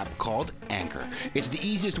great app called Anchor. It's the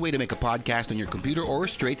easiest way to make a podcast on your computer or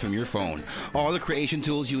straight from your phone. All the creation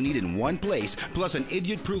tools you need in one place, plus an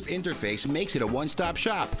idiot-proof interface makes it a one-stop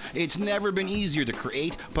shop. It's never been easier to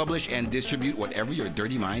create, publish, and distribute whatever your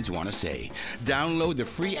dirty minds want to say. Download the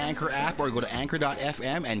free Anchor app or go to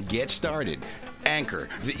anchor.fm and get started. Anchor,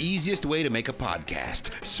 the easiest way to make a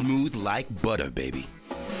podcast. Smooth like butter, baby.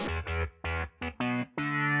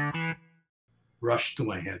 Rushed to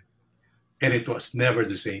my head, and it was never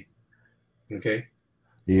the same. Okay,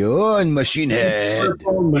 Yun, Machine Head.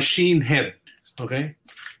 Machine Head. Okay,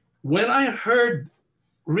 when I heard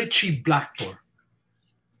Ritchie Blackmore,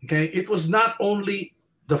 okay, it was not only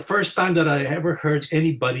the first time that I ever heard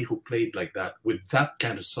anybody who played like that with that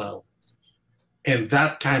kind of sound and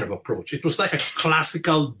that kind of approach. It was like a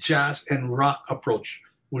classical jazz and rock approach,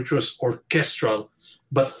 which was orchestral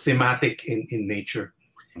but thematic in nature.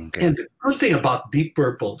 Okay. And the good thing about Deep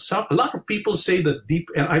Purple, a lot of people say that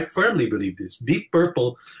and I firmly believe this, Deep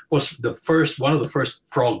Purple was one of the first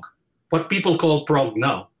prog, what people call prog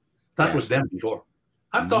now. That was them before.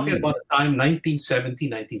 I'm talking about the time 1970,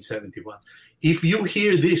 1971. If you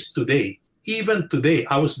hear this today, even today,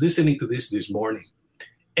 I was listening to this morning,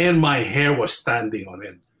 and my hair was standing on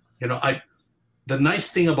end. The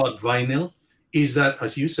nice thing about vinyl is that,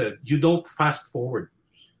 as you said, you don't fast forward.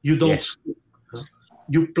 You don't skip.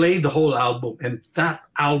 You play the whole album, and that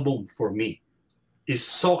album for me is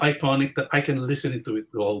so iconic that I can listen to it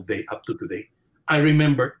all day up to today. I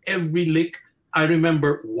remember every lick. I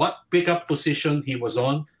remember what pickup position he was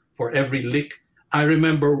on for every lick. I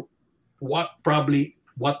remember what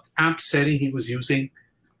amp setting he was using.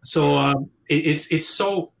 So it's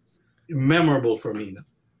so memorable for me.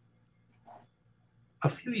 A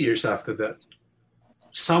few years after that,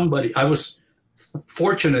 I was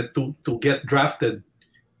fortunate to get drafted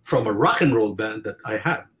from a rock and roll band that I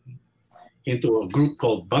had into a group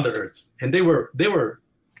called Mother Earth. And they were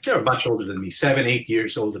much older than me, 7-8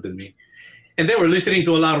 years older than me. And they were listening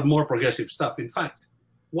to a lot of more progressive stuff. In fact,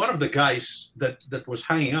 one of the guys that was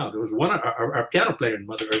hanging out, there was our piano player in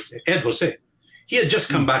Mother Earth, Ed Jose. He had just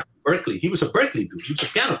come back to Berkeley. He was a Berkeley dude. He was a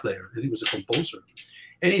piano player, and he was a composer.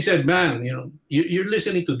 And he said, man, you're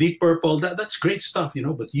listening to Deep Purple. That's great stuff,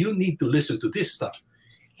 but you need to listen to this stuff.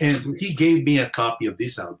 And he gave me a copy of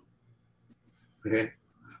this album. Okay?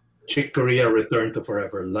 Chick Corea, Return to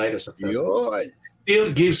Forever, Light as a Feather.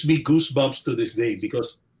 Still gives me goosebumps to this day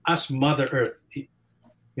because as Mother Earth,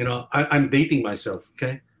 I'm dating myself,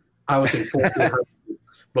 okay? I was in fourth year high school,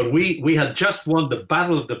 but we had just won the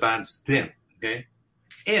Battle of the Bands then, okay?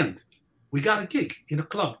 And we got a gig in a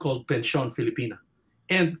club called Pension Filipina.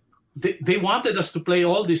 And they wanted us to play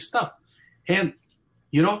all this stuff. And,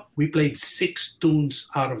 we played 6 tunes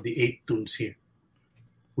out of the 8 tunes here.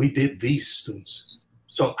 We did these tunes.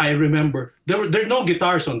 So I remember, there are no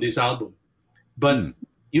guitars on this album, but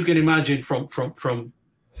you can imagine from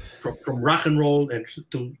rock and roll and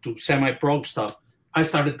to semi-prog stuff, I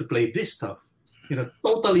started to play this stuff,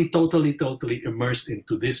 totally immersed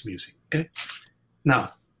into this music. Okay,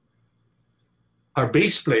 now our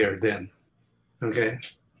bass player then, okay,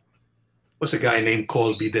 was a guy named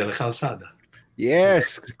Colby Del Calzada.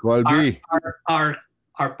 Yes, Colby. Our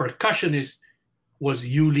percussionist was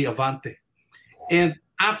Yuli Avante. And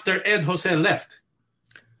after Ed Jose left,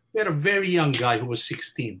 we had a very young guy who was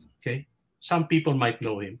 16. Okay. Some people might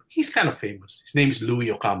know him. He's kind of famous. His name is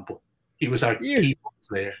Louis Ocampo. He was our keyboard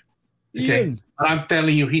player. Okay. But I'm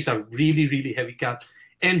telling you, he's a really, really heavy cat.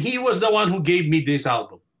 And he was the one who gave me this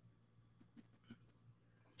album.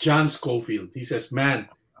 John Scofield. He says, man,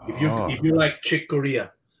 if you like Chick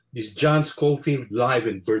Corea, this John Scofield live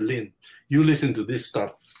in Berlin, you listen to this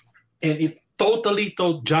stuff. And it totally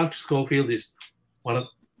John Scofield is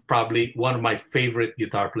probably one of my favorite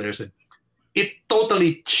guitar players. And it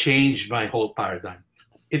totally changed my whole paradigm.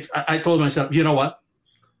 I told myself, you know what?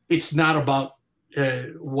 It's not about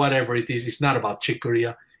whatever it is. It's not about Chick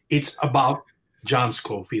Corea. It's about John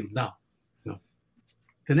Scofield now.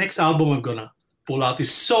 The next album I'm going to pull out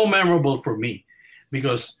is so memorable for me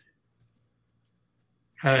because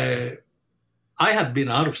I had been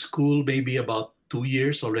out of school maybe about 2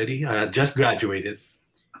 years already. I had just graduated.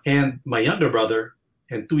 And my younger brother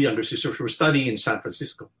and 2 younger sisters were studying in San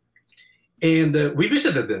Francisco. And we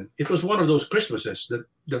visited them. It was one of those Christmases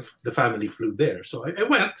that the family flew there. So I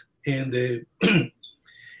went, and and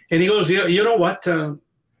he goes, you know what?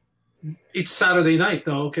 It's Saturday night.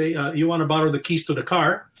 Okay, you want to borrow the keys to the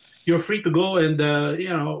car? You're free to go and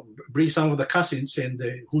bring some of the cousins and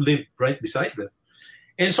who live right beside them.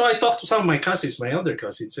 And so I talked to some of my cousins, my elder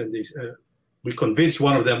cousins, and we convinced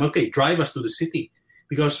one of them, okay, drive us to the city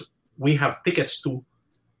because we have tickets to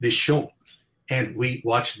this show, and we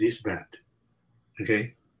watched this band.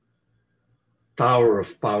 Okay, Tower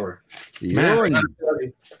of Power. Man,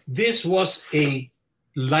 this was a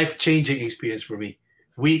life-changing experience for me.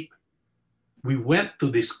 We went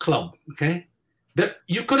to this club. Okay, that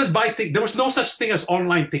you couldn't buy tickets. There was no such thing as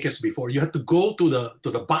online tickets before. You had to go to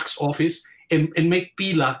the box office and make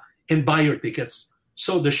pila and buy your tickets.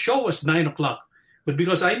 So the show was 9 o'clock. But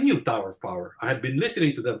because I knew Tower of Power, I had been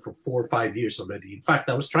listening to them for 4 or 5 years already. In fact,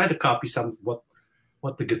 I was trying to copy some of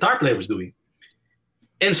what the guitar player was doing.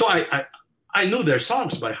 And so I knew their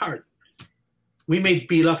songs by heart. We made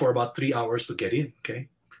pila for about 3 hours to get in, okay?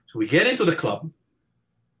 So we get into the club,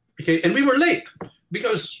 okay? And we were late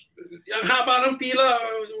because ang haba ng pila,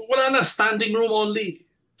 wala na, standing room only.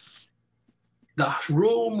 The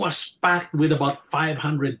room was packed with about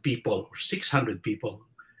 500 people or 600 people.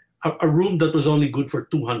 A room that was only good for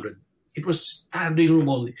 200. It was standing room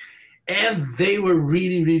only. And they were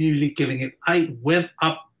really, really, really killing it. I went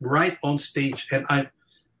up right on stage and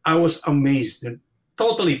I was amazed and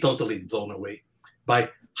totally, totally blown away by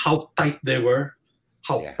how tight they were,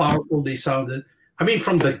 how powerful they sounded. I mean,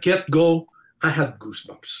 from the get-go, I had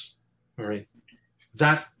goosebumps. All right.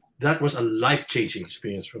 That was a life-changing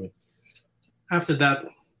experience for me. After that,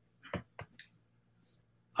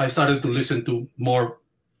 I started to listen to more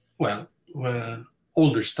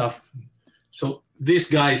older stuff. So this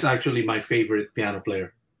guy is actually my favorite piano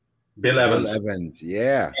player, Bill Evans. Bill Evans,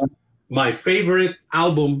 yeah. And my favorite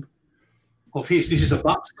album of his, this is a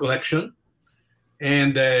box collection,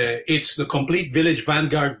 and it's the Complete Village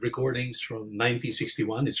Vanguard recordings from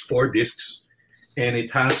 1961. It's 4 discs, and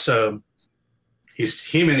it has him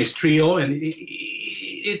and his trio, and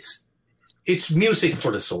it's music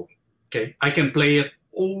for the soul. Okay, I can play it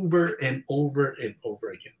over and over and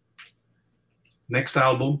over again. Next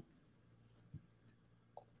album,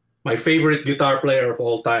 my favorite guitar player of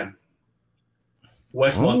all time,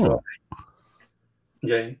 Wes Montgomery.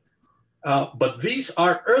 Okay, but these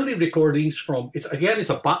are early recordings from. It's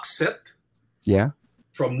a box set. Yeah.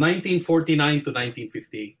 From 1949 to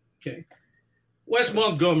 1958. Okay, Wes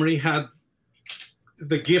Montgomery had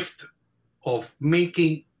the gift of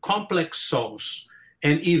making complex songs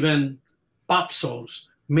and even pop songs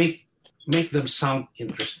make them sound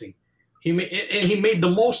interesting. He made the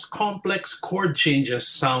most complex chord changes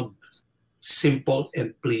sound simple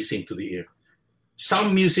and pleasing to the ear.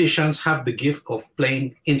 Some musicians have the gift of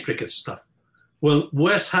playing intricate stuff. Well,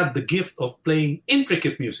 Wes had the gift of playing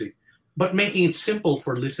intricate music, but making it simple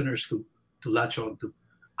for listeners to latch on to.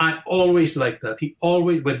 I always like that.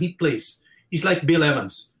 When he plays, he's like Bill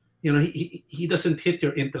Evans. You know, he doesn't hit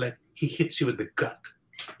your intellect. He hits you with the gut.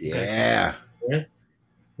 Yeah. Okay?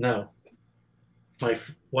 Now,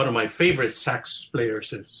 one of my favorite sax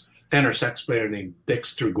players is tenor sax player named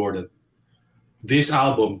Dexter Gordon. This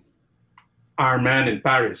album, Our Man in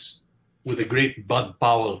Paris, with the great Bud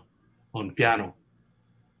Powell on piano.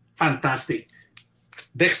 Fantastic.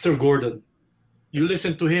 Dexter Gordon, you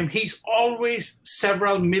listen to him, he's always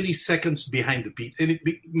several milliseconds behind the beat, and it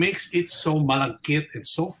makes it so malagkit and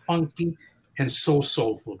so funky and so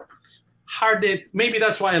soulful. Maybe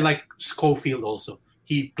that's why I like Scofield also.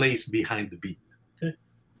 he plays behind the beat. Okay?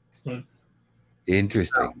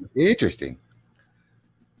 Interesting.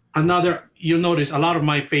 You notice a lot of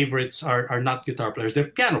my favorites are not guitar players,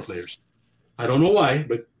 they're piano players. I don't know why,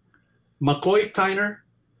 but McCoy Tyner,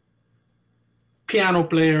 piano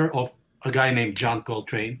player of a guy named John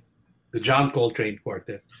Coltrane, the John Coltrane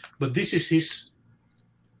Quartet. But this is his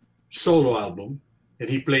solo album, and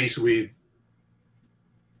he plays with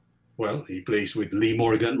Lee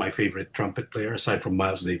Morgan, my favorite trumpet player, aside from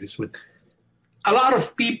Miles Davis. But a lot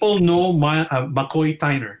of people know McCoy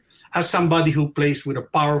Tyner as somebody who plays with a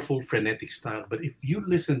powerful, frenetic style. But if you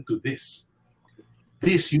listen to this,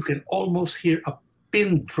 you can almost hear a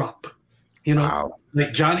pin drop. Wow.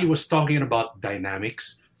 Like Johnny was talking about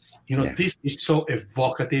dynamics. This is so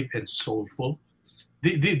evocative and soulful.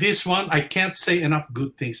 This one, I can't say enough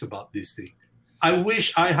good things about this thing. I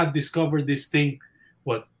wish I had discovered this thing.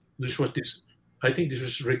 I think this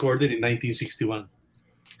was recorded in 1961.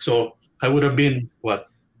 So I would have been,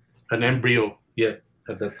 an embryo yet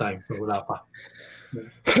at that time. So wala pa.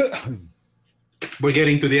 We're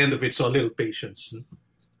getting to the end of it, so a little patience.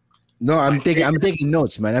 No, I'm taking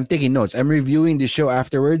notes, man. I'm taking notes. I'm reviewing the show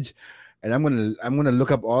afterwards, and I'm gonna look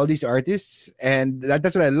up all these artists, and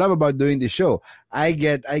that's what I love about doing the show. I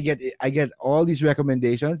get all these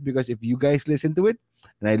recommendations because if you guys listen to it,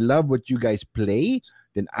 and I love what you guys play,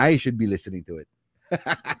 then I should be listening to it.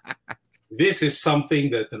 This is something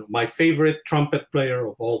that my favorite trumpet player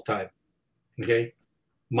of all time. Okay,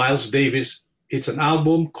 Miles Davis. It's an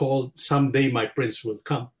album called "Someday My Prince Will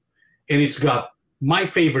Come," and it's got my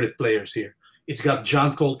favorite players here. It's got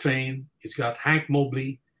John Coltrane, it's got Hank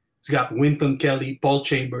Mobley, it's got Wynton Kelly, Paul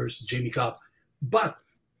Chambers, Jimmy Cobb. But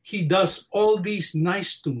he does all these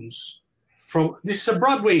nice tunes this is a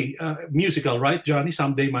Broadway musical, right, Johnny?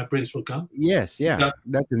 Someday My Prince Will Come. Yes, yeah.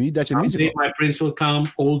 That's a musical. Someday My Prince Will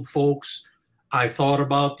Come, Old Folks, I Thought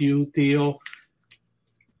About You, Theo.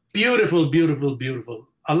 Beautiful, beautiful, beautiful.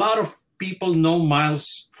 A lot of people know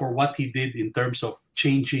Miles for what he did in terms of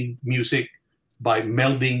changing music by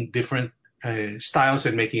melding different styles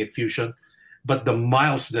and making it fusion. But the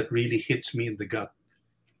Miles that really hits me in the gut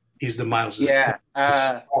is the Miles. Yeah.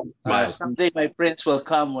 Someday My Prince Will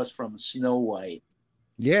Come was from Snow White.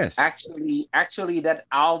 Yes. Actually, that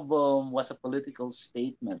album was a political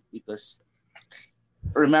statement because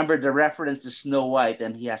remember the reference to Snow White,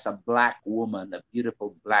 and he has a black woman, a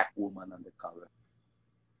beautiful black woman on the cover.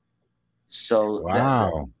 So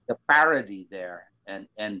the parody there and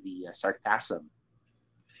the sarcasm.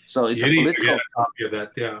 So it's a political copy of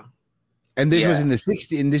that, yeah. And this was in the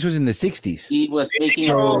 60s. And this was in the 60s. He was making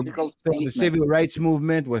a political statement. The civil rights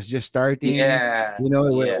movement was just starting. Yeah.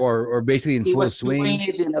 Or basically in full swing. He was doing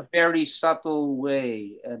it in a very subtle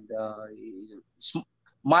way, and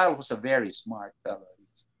Miles was a very smart fellow.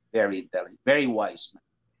 He's very intelligent, very wise man.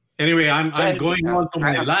 Anyway, I'm going on to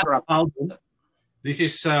my last album. This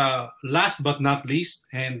is last but not least,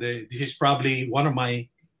 and this is probably one of my.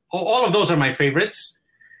 All of those are my favorites,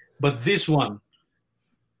 but this one,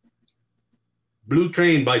 Blue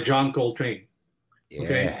Train by John Coltrane. Yeah.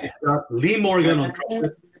 Okay, it's got Lee Morgan on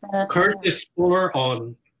trumpet, Curtis Fuller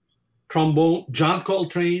on trombone, John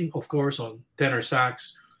Coltrane, of course, on tenor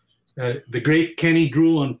sax, the great Kenny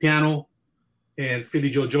Drew on piano, and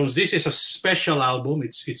Philly Joe Jones. This is a special album.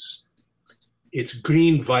 It's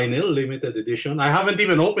green vinyl, limited edition. I haven't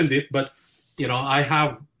even opened it, but I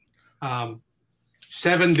have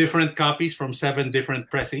 7 different copies from 7 different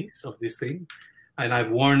pressings of this thing, and I've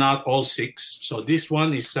worn out all 6. So this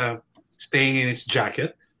one is staying in its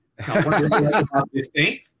jacket. Now, what do I like about this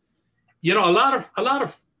thing? A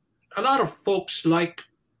lot of folks like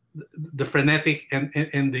the frenetic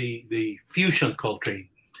and the fusion Coltrane,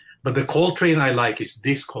 but the Coltrane I like is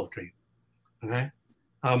this Coltrane. Okay.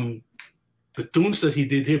 The tunes that he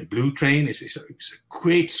did here, Blue Train, is a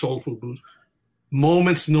great soulful blues.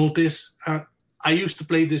 Moment's Notice. I used to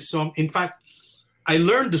play this song. In fact, I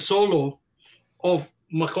learned the solo of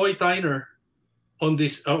McCoy Tyner on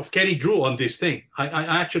this, of Kenny Drew on this thing. I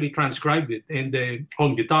actually transcribed it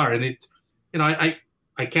on guitar, and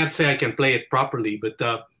I can't say I can play it properly, but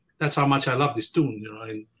that's how much I love this tune.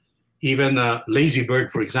 And even Lazy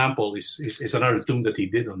Bird, for example, is another tune that he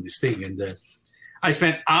did on this thing, and. I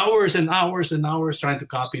spent hours and hours and hours trying to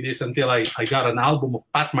copy this until I got an album of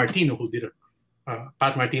Pat Martino, who did it.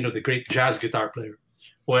 Pat Martino, the great jazz guitar player,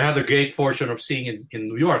 who I had the great fortune of seeing in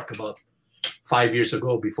New York about 5 years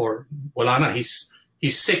ago. Before he's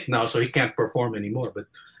sick now, so he can't perform anymore. But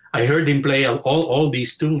I heard him play all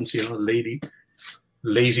these tunes,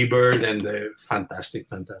 Lazy Bird, and fantastic.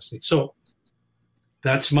 So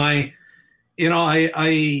that's my I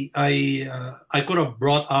could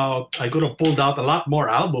have pulled out a lot more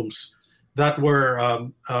albums that were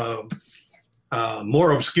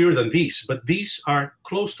more obscure than these, but these are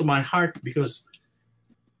close to my heart because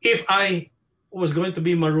if I was going to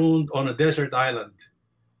be marooned on a desert island,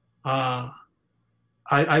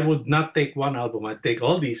 I would not take one album. I'd take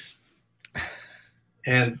all these,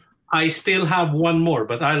 and I still have one more,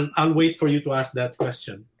 but I'll wait for you to ask that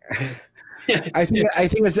question. I think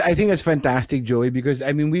that's fantastic, Joey, because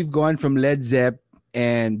I mean we've gone from Led Zepp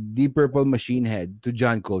and Deep Purple, Machine Head to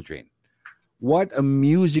John Coltrane. What a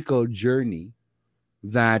musical journey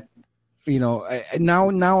that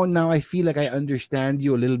now I feel like I understand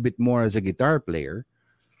you a little bit more as a guitar player,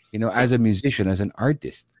 as a musician, as an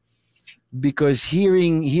artist, because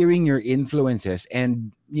hearing your influences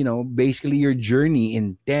and basically your journey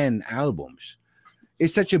in 10 albums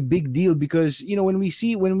is such a big deal because when we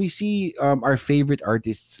see our favorite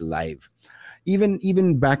artists live,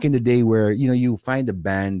 even back in the day where you find a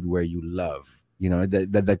band where you love,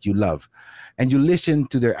 that you love, and you listen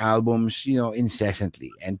to their albums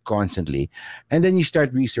incessantly and constantly, and then you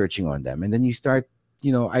start researching on them, and then you start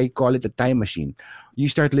I call it a time machine. You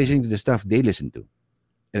start listening to the stuff they listen to,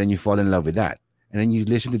 and then you fall in love with that, and then you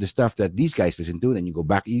listen to the stuff that these guys listen to, and then you go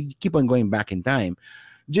back, you keep on going back in time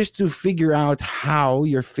just to figure out how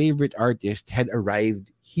your favorite artist had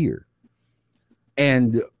arrived here.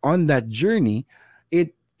 And on that journey,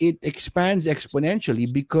 it expands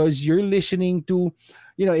exponentially because you're listening to,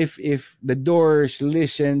 if the Doors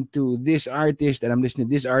listen to this artist and I'm listening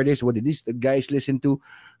to this artist, what did the guys listen to?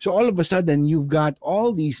 So all of a sudden you've got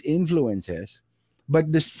all these influences,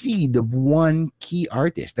 but the seed of one key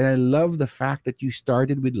artist. And I love the fact that you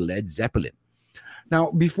started with Led Zeppelin. Now,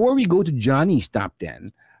 before we go to Johnny's top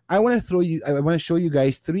 10, I want to show you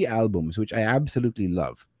guys 3 albums which I absolutely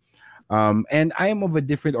love. And I am of a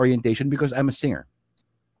different orientation because I'm a singer.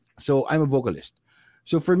 So I'm a vocalist.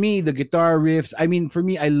 So for me, the guitar riffs, I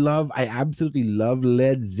absolutely love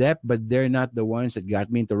Led Zepp, but they're not the ones that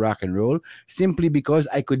got me into rock and roll simply because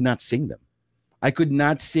I could not sing them. I could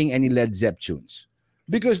not sing any Led Zepp tunes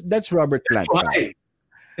because that's Robert Plant.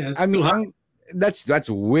 That's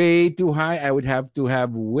way too high. I would have to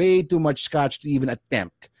have way too much scotch to even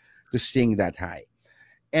attempt to sing that high.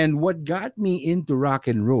 And what got me into rock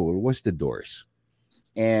and roll was the Doors.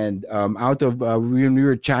 And when we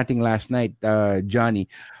were chatting last night, Johnny,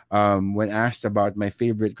 when asked about my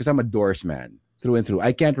favorite, because I'm a Doors man through and through.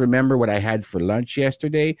 I can't remember what I had for lunch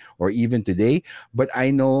yesterday or even today, but I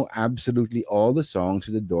know absolutely all the songs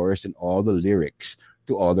of the Doors and all the lyrics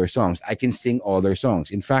to all their songs. I can sing all their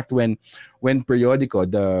songs. In fact, when Periodico,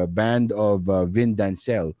 the band of Vin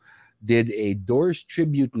Dancel, did a Doors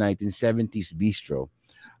tribute night in 70s Bistro,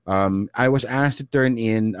 I was asked to turn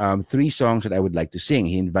in 3 songs that I would like to sing.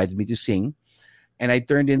 He invited me to sing, and I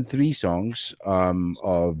turned in 3 songs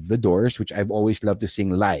of the Doors, which I've always loved to sing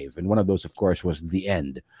live. And one of those, of course, was The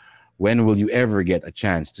End. When will you ever get a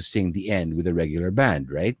chance to sing The End with a regular band,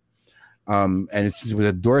 right? And since it was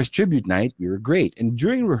a Doors tribute night, we were great. And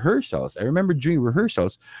during rehearsals, I remember Vin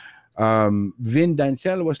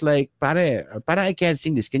Dancel was like, Pare, I can't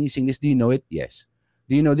sing this. Can you sing this? Do you know it? Yes.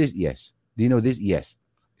 Do you know this? Yes. Do you know this? Yes.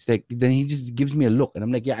 It's like, then he just gives me a look, and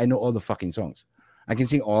I'm like, yeah, I know all the fucking songs. I can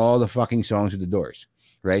sing all the fucking songs of the Doors,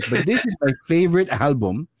 right? But this is my favorite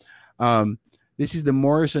album. This is the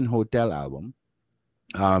Morrison Hotel album.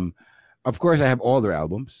 Of course, I have all their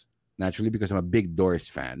albums, naturally, because I'm a big Doors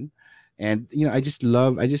fan. And I just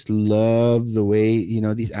love the way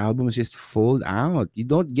these albums just fold out. You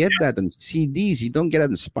don't get that on CDs. You don't get that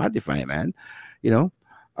on Spotify, man.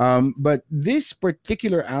 But this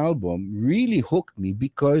particular album really hooked me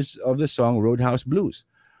because of the song Roadhouse Blues,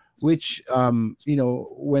 which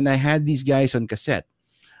when I had these guys on cassette,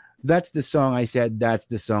 that's the song I said, that's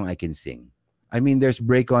the song I can sing. I mean, there's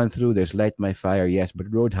Break On Through, there's Light My Fire, yes,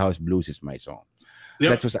 but Roadhouse Blues is my song.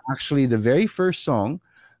 Yep. That was actually the very first song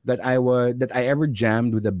that I ever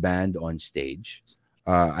jammed with a band on stage.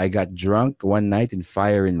 I got drunk one night in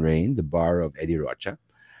Fire and Rain, the bar of Eddie Rocha.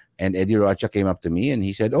 And Eddie Rocha came up to me and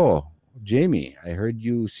he said, "Oh, Jamie, I heard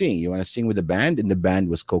you sing. You want to sing with the band?" And the band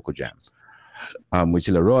was Coco Jam, with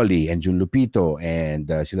Sila Rolly and Jun Lupito and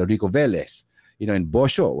Sila Rico Velez, and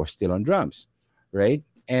Bosho was still on drums, right?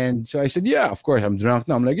 And so I said, "Yeah, of course, I'm drunk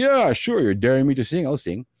now." I'm like, "Yeah, sure, you're daring me to sing, I'll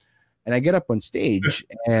sing." And I get up on stage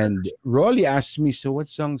and Rolly asks me, "So what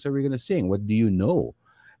songs are we going to sing? What do you know?"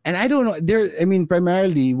 And I don't know.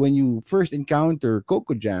 Primarily when you first encounter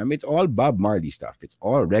Coco Jam, it's all Bob Marley stuff. It's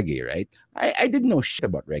all reggae, right? I didn't know shit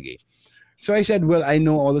about reggae. So I said, "Well, I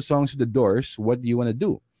know all the songs of the Doors. What do you want to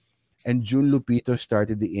do?" And Jun Lupito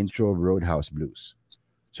started the intro of Roadhouse Blues.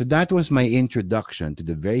 So that was my introduction to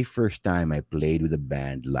the very first time I played with a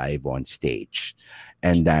band live on stage.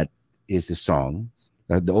 And that is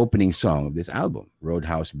the opening song of this album,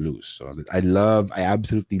 Roadhouse Blues. So I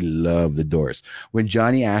absolutely love The Doors. When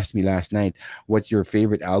Johnny asked me last night what your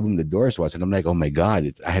favorite album The Doors was, and I'm like, oh my God,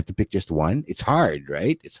 I have to pick just one. It's hard,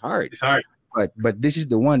 right? It's hard. It's hard. But this is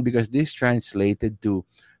the one because this translated to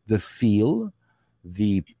the feel,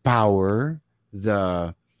 the power,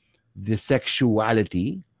 the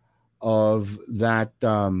sexuality of that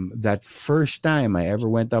first time I ever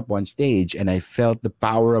went up on stage and I felt the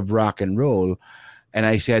power of rock and roll, and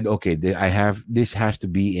I said, okay, this has to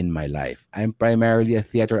be in my life. I'm primarily a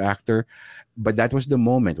theater actor, but that was the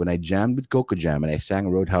moment when I jammed with Coco Jam and I sang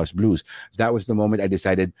Roadhouse Blues. That was the moment I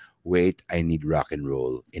decided, wait, I need rock and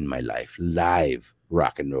roll in my life, live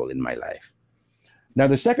rock and roll in my life. Now,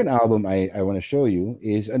 the second album I want to show you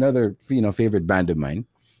is another favorite band of mine.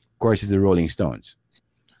 Of course, is the Rolling Stones.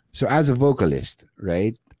 So as a vocalist,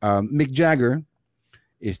 right, Mick Jagger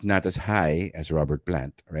is not as high as Robert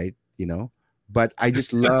Plant, right? But I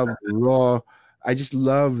just love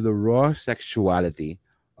the raw sexuality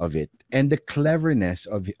of it and the cleverness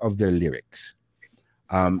of their lyrics.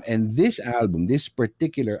 And this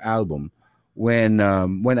particular album, when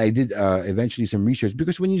I did eventually some research,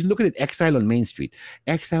 because when you look at it, Exile on Main Street,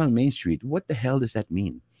 what the hell does that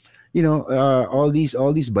mean? All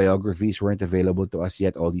these biographies weren't available to us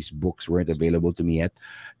yet. All these books weren't available to me yet.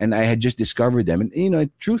 And I had just discovered them. And,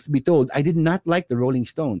 truth be told, I did not like the Rolling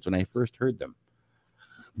Stones when I first heard them.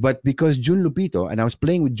 But because Jun Lupito, and I was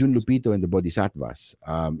playing with Jun Lupito and the Bodhisattvas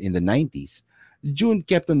in the 90s, Jun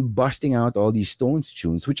kept on busting out all these Stones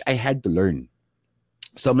tunes, which I had to learn.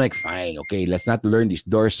 So I'm like, fine, okay, let's not learn these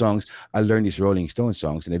Doors songs. I'll learn these Rolling Stones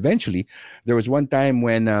songs. And eventually, there was one time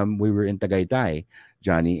when we were in Tagaytay,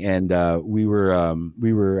 Johnny, and we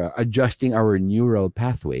were adjusting our neural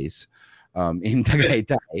pathways in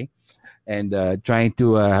Tagaytay and trying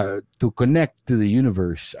to connect to the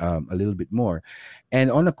universe a little bit more. And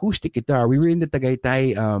on acoustic guitar, we were in the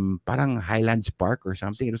Tagaytay parang Highlands Park or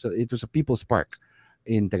something. It was a People's Park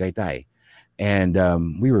in Tagaytay. And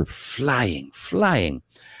we were flying.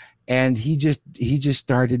 And he just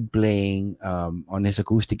started playing on his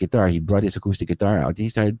acoustic guitar. He brought his acoustic guitar out. He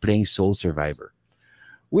started playing Soul Survivor,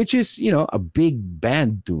 which is, a big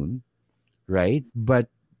band tune, right? But,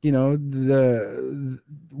 when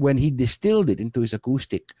he distilled it into his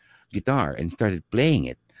acoustic guitar and started playing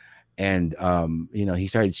it, and, he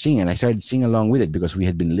started singing, and I started singing along with it because we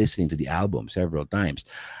had been listening to the album several times.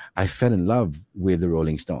 I fell in love with the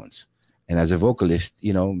Rolling Stones. And as a vocalist,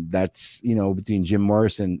 that's, between Jim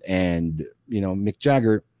Morrison and, Mick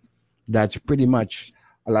Jagger, that's pretty much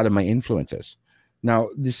a lot of my influences. Now,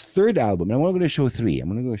 this third album, and I'm only going to show three.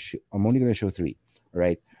 I'm only going to show three. All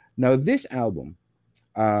right. Now, this album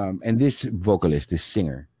and this vocalist, this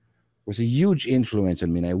singer, was a huge influence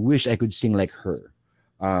on me. And I wish I could sing like her.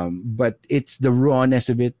 But it's the rawness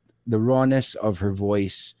of it, the rawness of her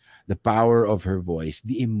voice, the power of her voice,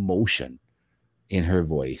 the emotion in her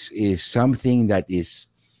voice is something that is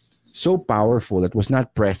so powerful that was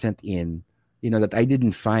not present in, that I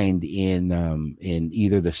didn't find in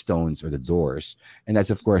either the Stones or the Doors. And that's,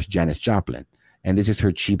 of course, Janis Joplin. And this is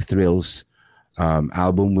her Cheap Thrills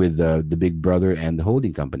album with the Big Brother and the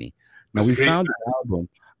Holding Company. Now, we found this album.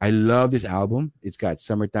 I love this album. It's got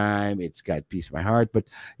Summertime. It's got Peace of My Heart. But,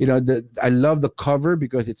 I love the cover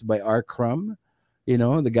because it's by R. Crumb.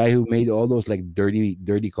 The guy who made all those like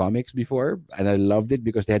dirty comics before. And I loved it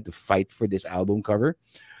because they had to fight for this album cover.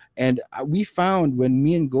 And we found when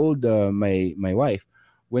me and Gold, my wife,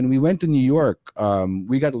 when we went to New York,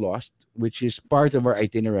 we got lost, which is part of our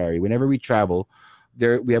itinerary. Whenever we travel,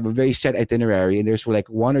 we have a very set itinerary, and there's for like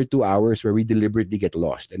 1 or 2 hours where we deliberately get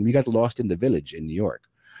lost. And we got lost in the Village in New York.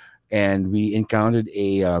 And we encountered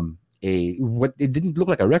what it didn't look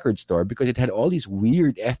like a record store because it had all these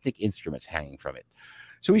weird ethnic instruments hanging from it.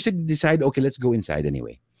 So we decided, okay, let's go inside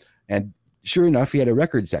anyway. And sure enough, he had a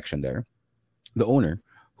record section there, the owner,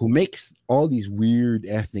 who makes all these weird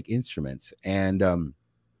ethnic instruments. And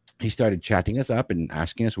he started chatting us up and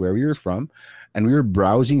asking us where we were from. And we were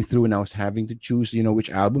browsing through, and I was having to choose, which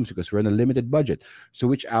albums, because we're on a limited budget. So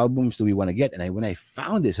which albums do we want to get? And when I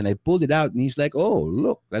found this and I pulled it out, and he's like, oh,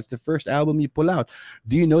 look, that's the first album you pull out.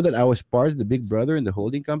 Do you know that I was part of the Big Brother and the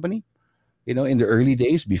Holding Company, in the early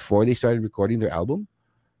days before they started recording their album?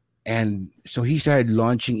 And so he started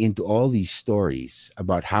launching into all these stories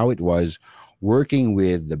about how it was working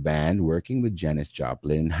with the band, working with Janis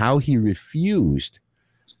Joplin, and how he refused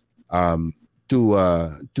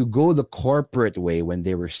to go the corporate way when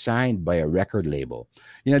they were signed by a record label.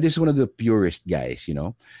 This is one of the purest guys.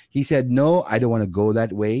 He said, no, I don't want to go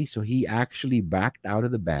that way. So he actually backed out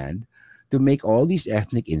of the band to make all these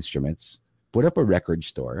ethnic instruments, put up a record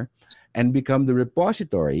store, and become the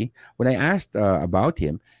repository. When I asked about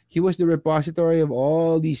him, he was the repository of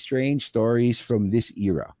all these strange stories from this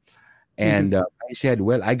era. And I said,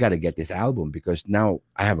 well, I got to get this album because now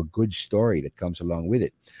I have a good story that comes along with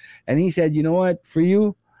it. And he said, you know what, for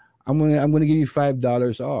you, I'm gonna give you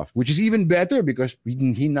 $5 off, which is even better because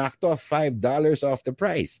he knocked off $5 off the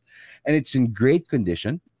price. And it's in great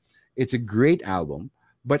condition. It's a great album.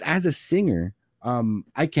 But as a singer,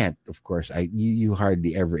 I can't, of course, you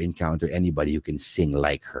hardly ever encounter anybody who can sing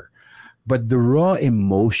like her. But the raw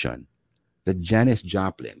emotion that Janis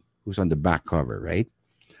Joplin, who's on the back cover, right?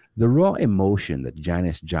 The raw emotion that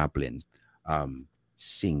Janis Joplin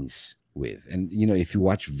sings with. And, if you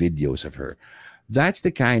watch videos of her, that's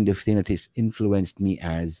the kind of thing that has influenced me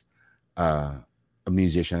as a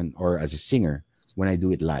musician or as a singer when I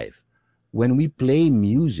do it live. When we play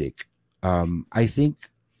music, I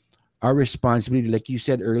think our responsibility, like you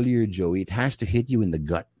said earlier, Joey, it has to hit you in the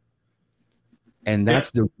gut. And that's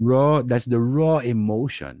the raw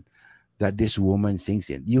emotion that this woman sings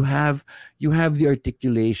in. You have the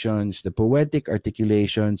articulations, the poetic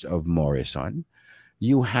articulations of Morrison.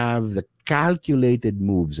 You have the calculated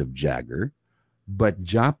moves of Jagger, but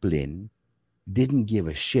Joplin didn't give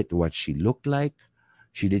a shit what she looked like.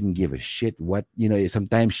 She didn't give a shit what,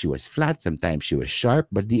 sometimes she was flat, sometimes she was sharp,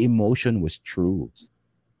 but the emotion was true.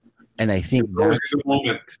 And I think that's the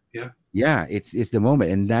moment. Yeah. Yeah, it's the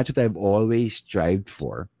moment. And that's what I've always strived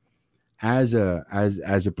for as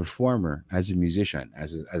a performer, as a musician,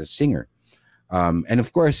 as a singer. And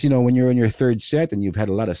of course, when you're in your third set and you've had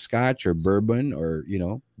a lot of scotch or bourbon or,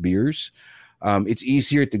 beers, it's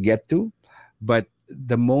easier to get to. But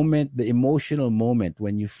the emotional moment,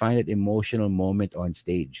 when you find that emotional moment on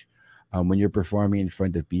stage, when you're performing in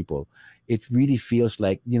front of people, it really feels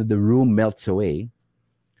like, the room melts away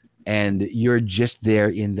and you're just there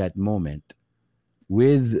in that moment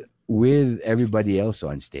with everybody else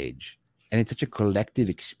on stage. And it's such a collective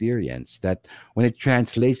experience that when it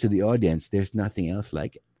translates to the audience, there's nothing else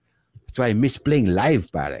like it. That's why I miss playing live,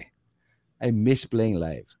 pare. I miss playing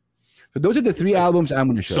live. So those are the 3 albums I'm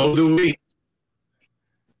going to show. So do we.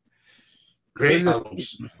 Great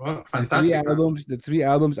albums. Wow, fantastic. The 3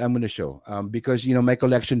 albums I'm going to show. Because, my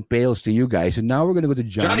collection pales to you guys. So now we're going to go to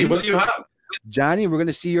Johnny. Johnny, what do you have? Johnny, we're going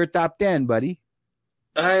to see your top 10, buddy.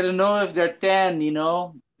 I don't know if they're 10,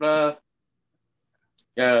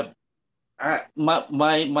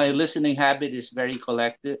 my listening habit is very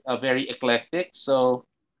very eclectic. So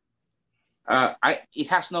it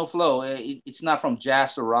has no flow. It's not from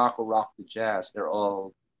jazz to rock or rock to jazz. They're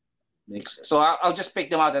all mixed. So I'll just pick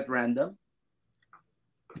them out at random.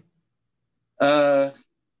 But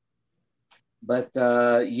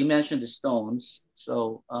you mentioned the Stones.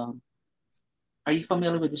 So are you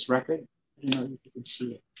familiar with this record? I don't know if you can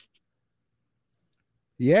see it.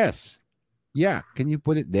 Yes. Yeah. Can you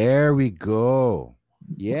put it? There we go.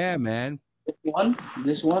 Yeah, man.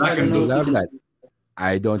 This one. I can love that.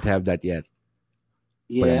 I don't have that yet.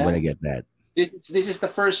 Yeah. But I'm going to get that. This is the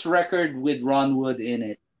first record with Ron Wood in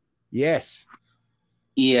it. Yes.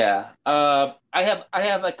 Yeah. I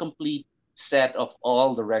have a complete set of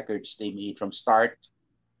all the records they made from start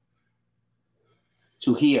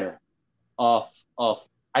to here.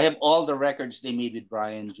 I have all the records they made with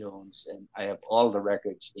Brian Jones, and I have all the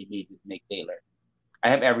records they made with Mick Taylor. I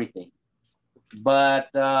have everything. But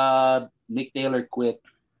Mick Taylor quit,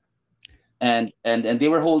 and they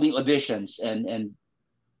were holding auditions, and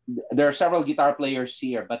there are several guitar players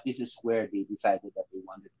here, but this is where they decided that they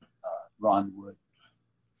wanted Ron Wood.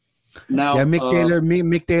 Now, yeah,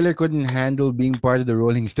 Mick Taylor couldn't handle being part of the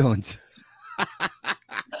Rolling Stones.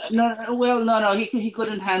 No. He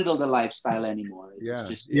couldn't handle the lifestyle anymore.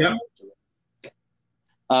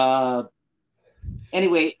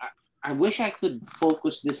 Anyway, I wish I could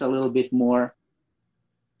focus this a little bit more.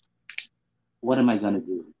 What am I gonna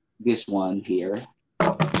do? This one here.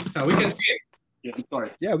 Now we can see it.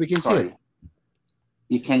 Yeah, we can see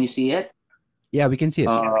it. Can you see it? Yeah, we can see it.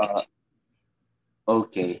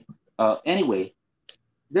 Okay. Anyway,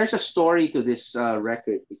 there's a story to this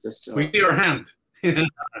record because with your hand.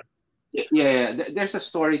 Yeah. There's a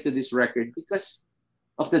story to this record because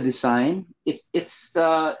of the design. It's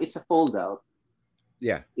a fold out.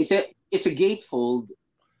 Yeah. It's a gatefold.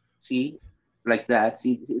 See, like that.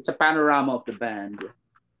 See, it's a panorama of the band.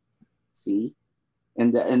 See,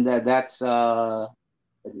 and that's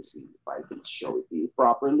let me see if I can show it to you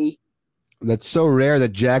properly. That's so rare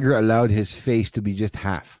that Jagger allowed his face to be just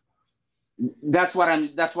half. That's what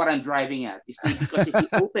I'm driving at. You see, because if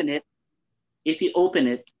you open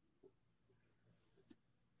it,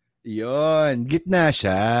 Yon, gitna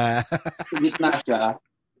siya. gitna siya.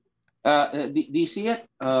 Do you see it?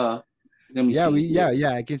 Let me see.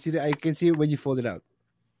 Yeah. I can see that. I can see it when you fold it out.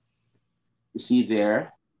 You see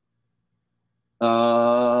there.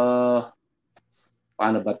 Paano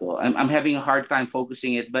ba to? I'm having a hard time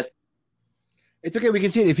focusing it, but it's okay. We can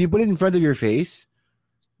see it if you put it in front of your face.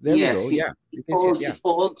 There we go. Yeah, you can see it. Yeah. It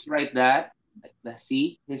folds right that.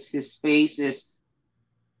 See, his face is.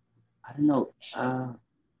 I don't know.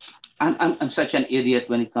 I'm such an idiot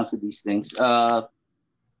when it comes to these things.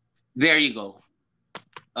 There you go.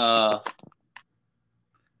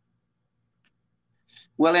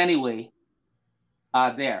 Well, anyway,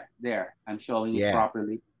 there. I'm showing it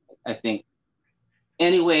properly, I think.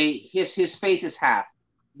 Anyway, his face is half.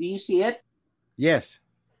 Do you see it? Yes.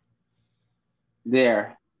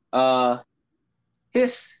 There.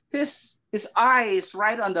 His eye is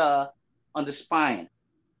right on the spine.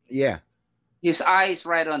 Yeah. His eye is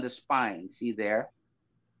right on the spine. See there?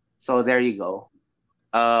 So there you go.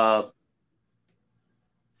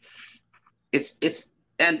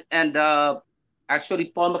 Actually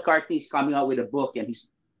Paul McCartney is coming out with a book, and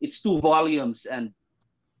it's 2 volumes, and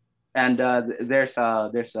there's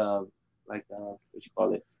a like what you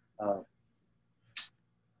call it?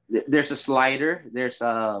 There's a slider. There's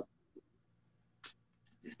a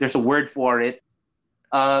word for it.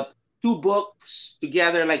 2 books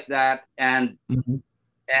together like that, and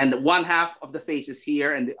one half of the face is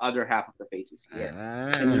here, and the other half of the face is here.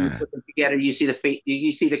 And when you put them together, you see the face.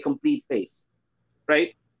 You see the complete face,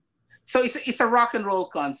 right? So it's a rock and roll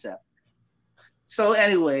concept. So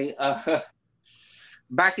anyway,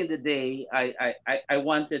 back in the day, I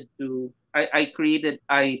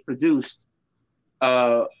produced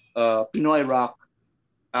a Pinoy rock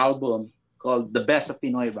album called The Best of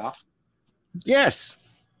Pinoy Rock. Yes.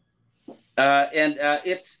 And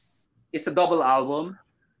it's a double album.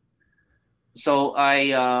 So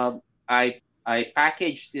I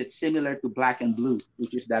packaged it similar to Black and Blue,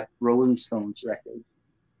 which is that Rolling Stones record.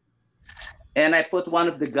 And I put one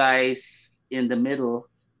of the guys in the middle.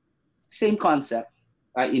 Same concept.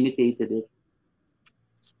 I imitated it.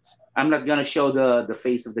 I'm not gonna show the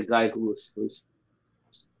face of the guy whose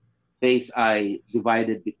face I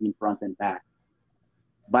divided between front and back.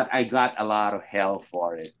 But I got a lot of hell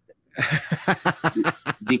for it.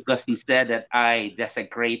 Because he said that I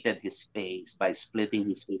desecrated his face by splitting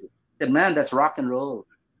his face. I said, man, that's rock and roll.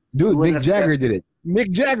 Dude, Mick Jagger did it.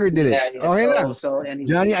 Mick Jagger did it. Yeah. Okay, so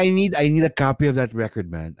anyway. Johnny, I need a copy of that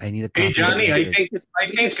record, man. I need a copy. Hey, Johnny, I think this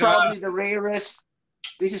is probably the rarest.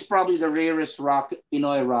 This is probably the rarest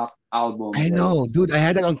Pinoy rock album. I know, dude. I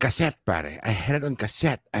had it on cassette, pare. I had it on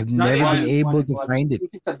cassette. I've never been able to find it.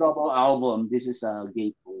 This is a double album. This is a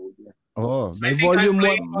gatefold. Oh, my volume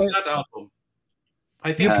 1. That album.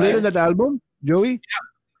 I think you played on that album, Joey?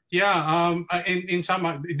 Yeah. In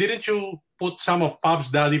some, didn't you put some of Pop's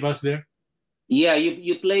Daddy Bus there? Yeah,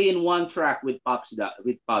 you play in one track with Pop's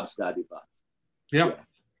Daddy Bus. Yep.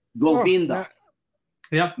 Govinda.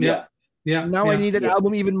 Yeah. Now I need that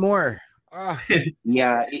album even more.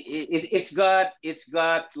 Yeah, it's got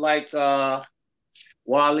like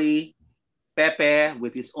Wally, Pepe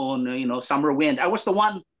with his own Summer Wind. I was the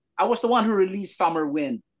one who released Summer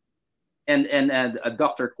Wind, and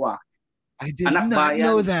Dr. Quack. I did not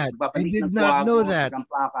know that.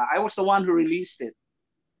 I was the one who released it.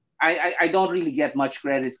 I don't really get much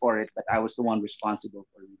credit for it, but I was the one responsible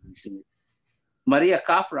for releasing it. Maria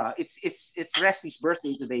Cafra. It's Resley's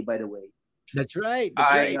birthday today, by the way. That's right.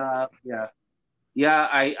 I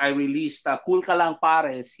released Cool Ka Lang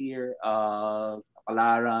Pares here,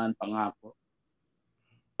 Kapalaran, Pangako.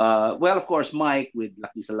 Well, of course, Mike with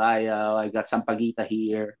Lucky Salaya. I got Sampaguita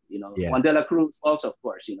here, Juan de la Cruz also, of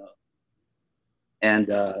course, and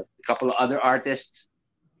a couple of other artists.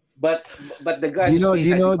 But the guy,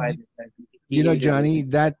 Johnny,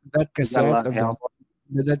 that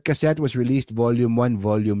cassette was released volume 1,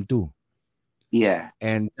 volume 2. Yeah.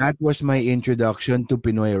 And that was my introduction to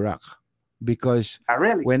Pinoy rock. Because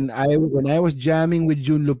really? when I was jamming with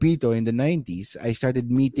Jun Lupito in the 90s, I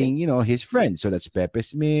started meeting, his friends. So that's Pepe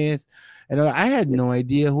Smith. And I had no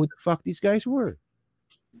idea who the fuck these guys were.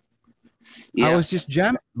 Yeah. I was just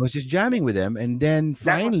jamming with them, and then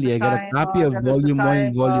finally I got a copy of volume 1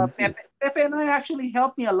 and volume 2. Pepe and I actually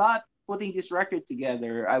helped me a lot putting this record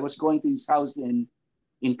together. I was going to his house in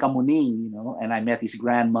Kamuning, and I met his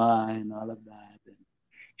grandma and all of that, and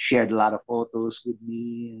shared a lot of photos with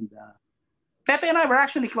me, and Pepe and I were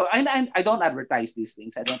actually close. I don't advertise these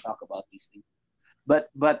things. I don't talk about these things. But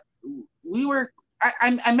we were.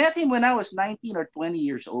 I met him when I was 19 or 20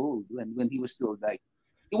 years old. When he was still like,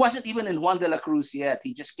 he wasn't even in Juan de la Cruz yet.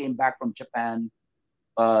 He just came back from Japan,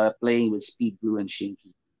 playing with Speed Blue and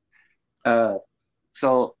Shinky.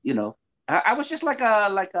 So I was just like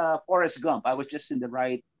a Forrest Gump. I was just in the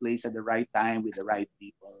right place at the right time with the right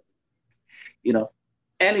people.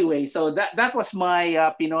 Anyway, so that was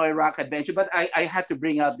my Pinoy rock adventure. But I had to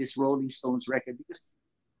bring out this Rolling Stones record because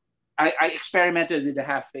I experimented with the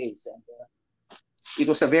half face, and it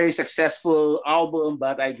was a very successful album.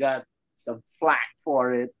 But I got some flack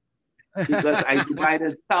for it because I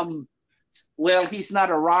divided some. Well, he's not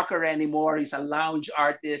a rocker anymore. He's a lounge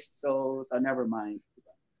artist. So never mind.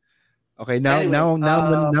 Okay, now Anyway, now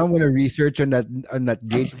I'm gonna research on that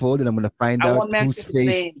gatefold, and I'm gonna find I out won't mention his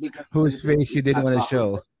name because whose face you didn't want to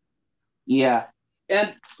show. Yeah,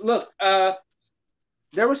 and look,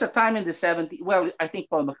 there was a time in the '70s. Well, I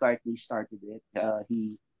think Paul McCartney started it.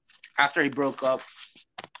 After he broke up,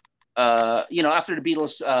 after the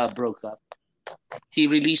Beatles broke up, he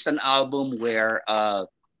released an album where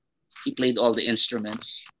he played all the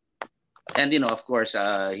instruments. And of course,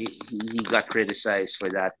 he got criticized for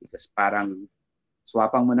that because parang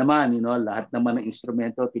swapang mo naman, lahat naman ng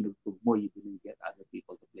instrumento tinugtog mo, you didn't get other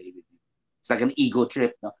people to play with you. It's like an ego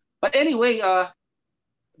trip, no? But anyway,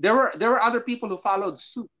 there were other people who followed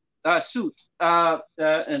suit.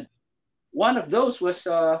 And one of those was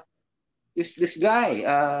this guy.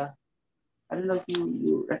 I don't know if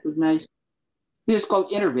you recognize. He is called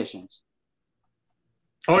Innervisions.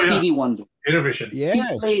 Oh yeah, Stevie Wonder. Innervision.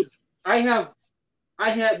 Yes. I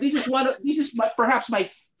have. This is perhaps my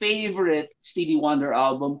favorite Stevie Wonder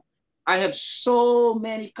album. I have so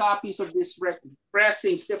many copies of this record,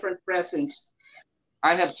 different pressings.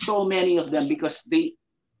 I have so many of them because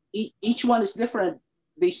each one is different.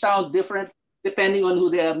 They sound different depending on who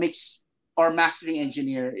the mix or mastering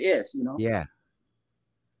engineer is. Yeah.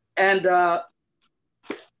 And no,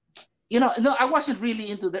 I wasn't really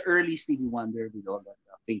into the early Stevie Wonder with all the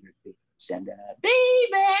fingertips and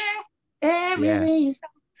baby, everything is.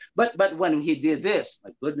 But when he did this,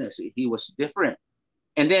 my goodness, he was different.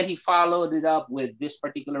 And then he followed it up with this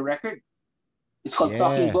particular record. It's called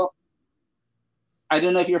Talking Book. I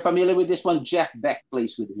don't know if you're familiar with this one. Jeff Beck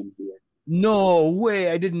plays with him here. No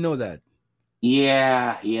way! I didn't know that.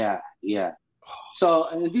 Yeah. So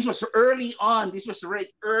and this was early on. This was right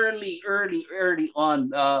early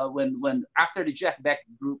on when after the Jeff Beck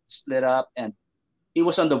group split up and he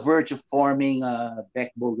was on the verge of forming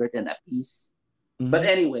Beck, Bogert, and Appice. Mm-hmm. But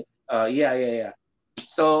anyway, yeah.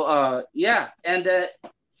 So and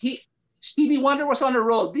Stevie Wonder was on a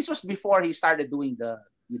roll. This was before he started doing the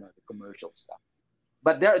the commercial stuff.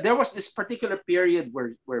 But there was this particular period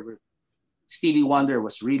where Stevie Wonder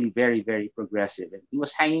was really very, very progressive, and he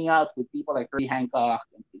was hanging out with people like Herbie Hancock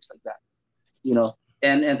and things like that,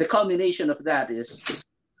 And the culmination of that is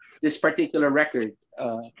this particular record.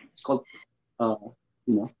 It's called,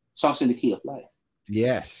 "Songs in the Key of Life."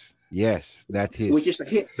 Yes, that is. Which is a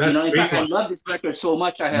hit. That's in fact, I love this record so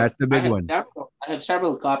much. That's the big one. I have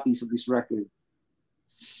several copies of this record.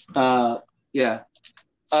 Yeah.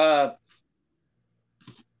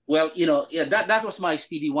 Well, that was my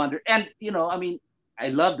Stevie Wonder. And, I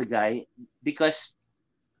love the guy because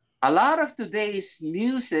a lot of today's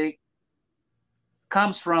music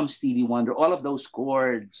comes from Stevie Wonder. All of those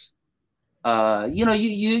chords.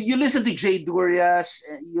 You listen to Jay Durias,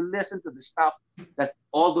 you listen to the stuff that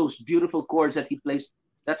all those beautiful chords that he plays.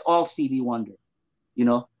 That's all Stevie Wonder.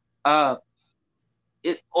 All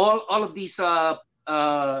of these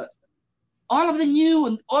all of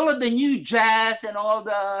the new jazz and all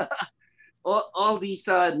the all these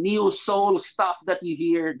neo soul stuff that you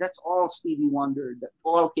hear, that's all Stevie Wonder. That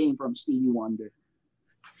all came from Stevie Wonder.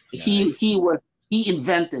 Nice. He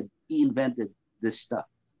invented this stuff.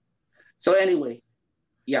 So anyway,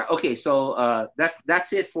 yeah, okay. So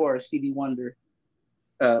that's it for Stevie Wonder.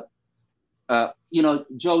 Joey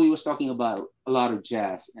was talking about a lot of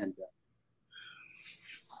jazz, and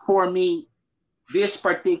for me, this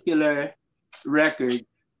particular record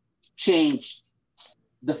changed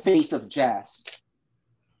the face of jazz.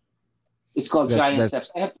 It's called Giant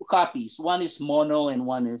Steps. I have two copies. One is mono and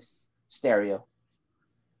one is stereo.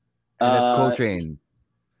 And that's Coltrane.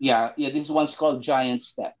 Yeah. This one's called Giant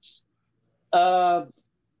Steps.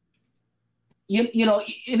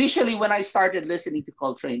 Initially when I started listening to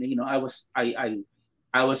Coltrane, I was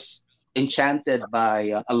enchanted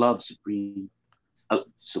by A Love Supreme.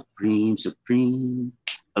 Supreme,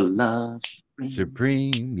 a love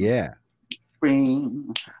supreme, yeah.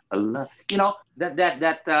 spring, you know,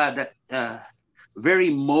 very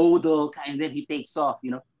modal kind. Then he takes off.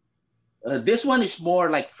 You know, this one is more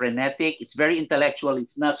like frenetic. It's very intellectual.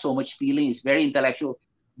 It's not so much feeling. It's very intellectual.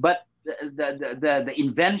 But the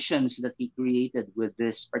inventions that he created with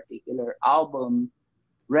this particular album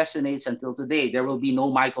resonates until today. There will be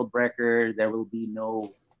no Michael Brecker. There will be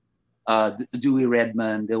no Dewey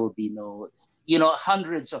Redman. There will be no, you know,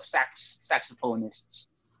 hundreds of saxophonists.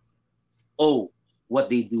 Oh, what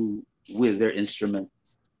they do with their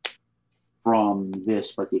instruments from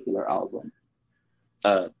this particular album.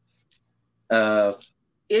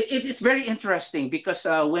 It's very interesting because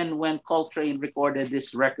when Coltrane recorded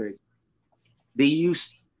this record, they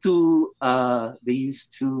used two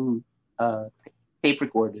tape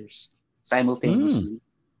recorders simultaneously.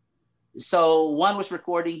 So one was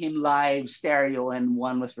recording him live stereo, and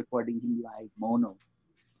one was recording him live mono.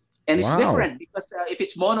 And it's different because if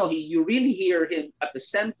it's mono, you really hear him at the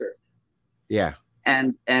center. Yeah.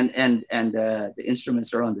 And the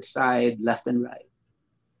instruments are on the side, left and right.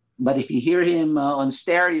 But if you hear him on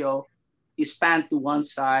stereo, he's panned to one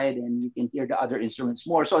side, and you can hear the other instruments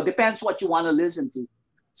more. So it depends what you want to listen to.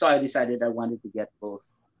 So I decided I wanted to get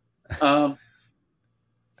both.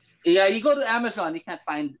 Yeah, you go to Amazon, you can't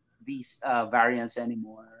find these variants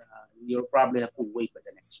anymore. You'll probably have to wait for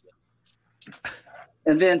the next one.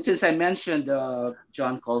 And then since I mentioned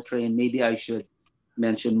John Coltrane, maybe I should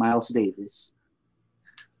mention Miles Davis.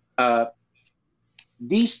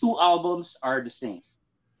 These two albums are the same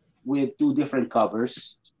with two different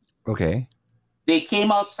covers. Okay. They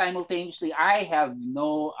came out simultaneously. I have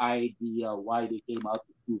no idea why they came out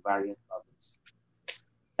with two variant covers.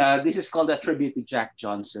 This is called a tribute to Jack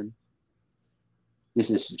Johnson. This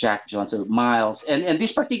is Jack Johnson, Miles. And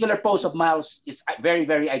this particular pose of Miles is very,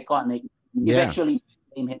 very iconic. Yeah. Eventually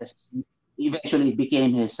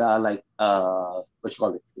became his what you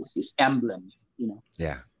call it? His emblem, you know.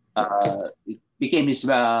 Yeah. It became his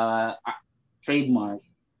trademark.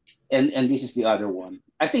 And this is the other one.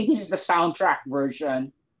 I think this is the soundtrack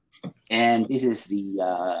version, and this is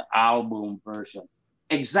the album version.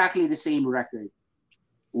 Exactly the same record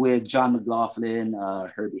with John McLaughlin,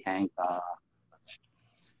 Herbie Hancock.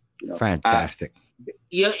 You know, fantastic.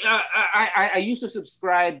 I used to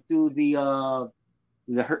subscribe to the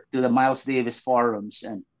Miles Davis forums,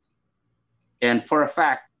 and for a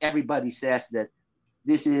fact, everybody says that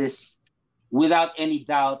this is, without any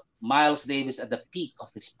doubt, Miles Davis at the peak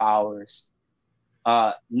of his powers.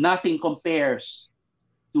 Nothing compares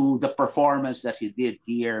to the performance that he did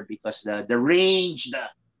here, because the range,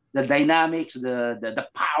 the dynamics, the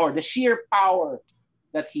power, the sheer power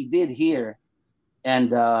that he did here.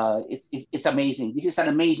 And it's amazing. This is an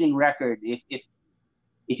amazing record. If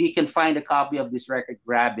you can find a copy of this record,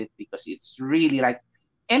 grab it, because it's really like,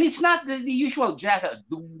 and it's not the usual jazz.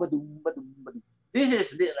 Doomba, doomba, doomba.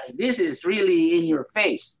 This is really in your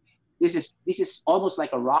face. This is almost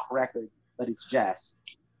like a rock record, but it's jazz.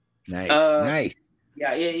 Nice, nice.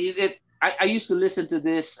 Yeah, I used to listen to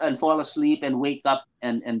this and fall asleep and wake up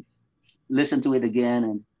and listen to it again,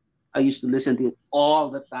 and I used to listen to it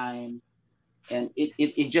all the time. And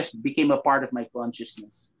it just became a part of my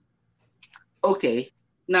consciousness. Okay,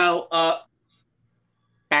 now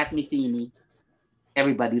Pat Metheny.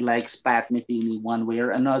 Everybody likes Pat Metheny one way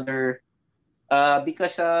or another,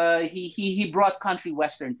 because he brought country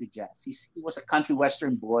western to jazz. He was a country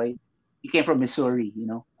western boy. He came from Missouri, you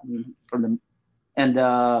know. I mean,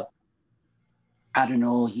 I don't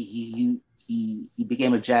know. He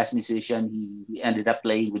became a jazz musician. He ended up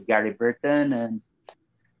playing with Gary Burton,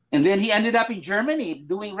 and then he ended up in Germany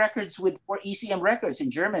doing records for ECM Records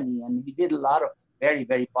in Germany, and he did a lot of very,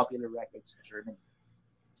 very popular records in Germany.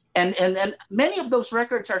 And many of those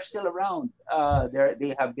records are still around.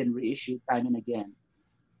 They have been reissued time and again.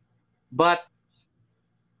 But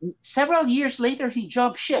several years later, he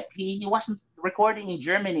jumped ship. He wasn't recording in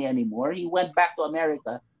Germany anymore. He went back to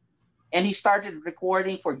America, and he started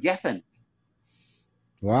recording for Geffen.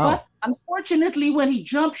 Wow. But unfortunately, when he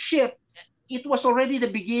jumped ship, it was already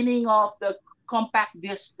the beginning of the compact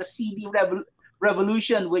disc, the CD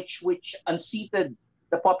revolution, which unseated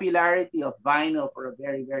the popularity of vinyl for a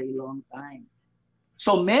very, very long time.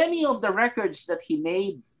 So many of the records that he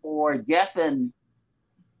made for Geffen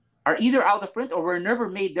are either out of print or were never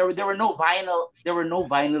made. There were no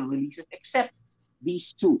vinyl releases except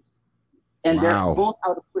these two, and they're both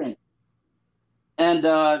out of print. And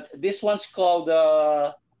this one's called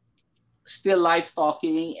Still Life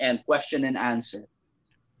Talking and Question and Answer.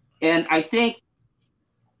 And I think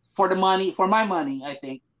for my money, I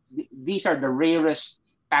think these are the rarest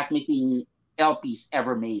Pat Metheny LPs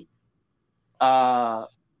ever made.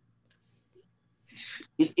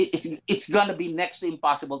 it's gonna be next to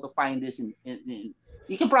impossible to find this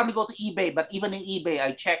you can probably go to eBay, but even in eBay,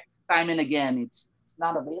 I checked time and again, it's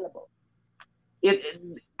not available.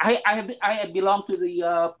 I belong to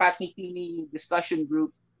the Pat Metheny discussion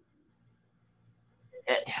group.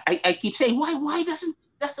 I keep saying why doesn't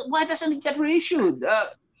it get reissued?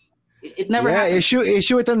 It never happens.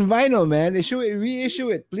 issue it on vinyl, man. Reissue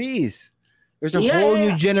it, please. There's a whole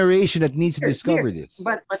new generation that needs to discover this.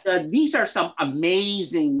 But these are some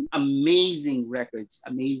amazing records.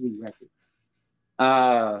 Amazing records.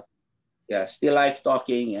 Still Life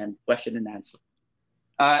Talking and Question and Answer.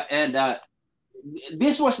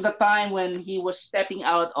 This was the time when he was stepping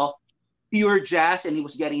out of pure jazz and he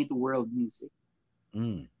was getting into world music.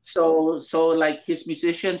 So like his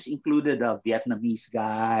musicians included a Vietnamese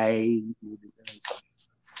guy,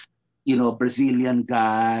 Brazilian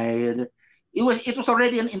guy. It was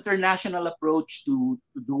already an international approach to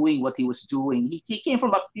doing what he was doing. He came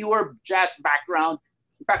from a pure jazz background.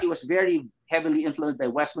 In fact, he was very heavily influenced by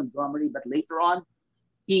Wes Montgomery, but later on,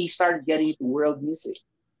 he started getting into world music.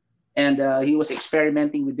 And he was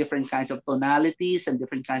experimenting with different kinds of tonalities and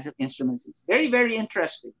different kinds of instruments. It's very, very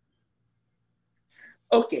interesting.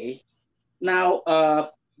 Okay, now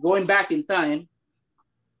going back in time,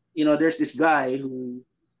 there's this guy who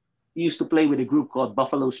used to play with a group called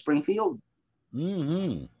Buffalo Springfield.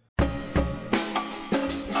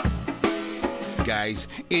 Guys,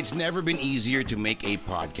 it's never been easier to make a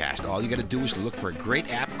podcast. All you got to do is look for a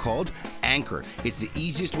great app called Anchor. It's the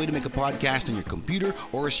easiest way to make a podcast on your computer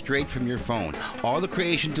or straight from your phone. All the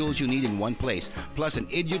creation tools you need in one place, plus an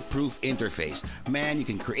idiot-proof interface. Man, you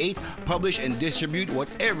can create, publish, and distribute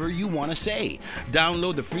whatever you want to say.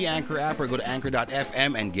 Download the free Anchor app or go to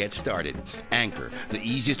anchor.fm and get started. Anchor, the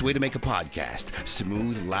easiest way to make a podcast.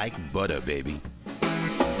 Smooth like butter, baby.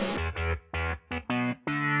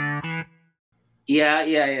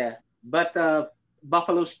 Yeah. But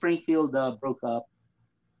Buffalo Springfield broke up,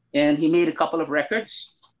 and he made a couple of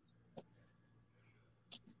records.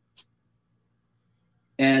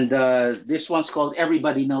 And this one's called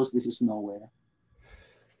Everybody Knows This Is Nowhere.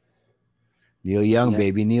 Neil Young,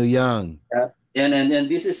 baby, Neil Young. Yeah. And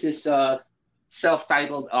this is his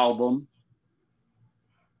self-titled album.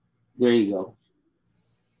 There you go.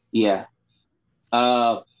 Yeah.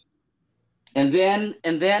 And then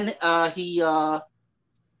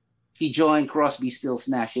he joined Crosby, Stills,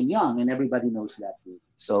 Nash and Young, and everybody knows that group.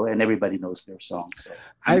 So, and everybody knows their songs. So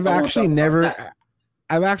I've actually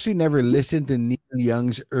never listened to Neil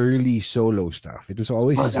Young's early solo stuff. It was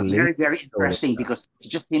always his late very, very interesting because it's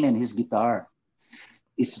just him and his guitar.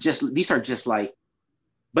 It's just these are just like,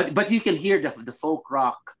 but you can hear the folk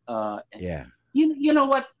rock. Yeah. You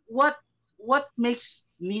know what makes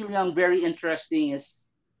Neil Young very interesting is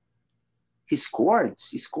his chords.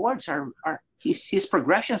 His chords are his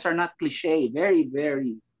progressions are not cliche. Very,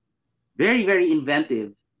 very, very, very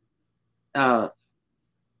inventive.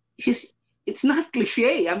 It's not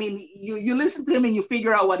cliche. I mean, you listen to him and you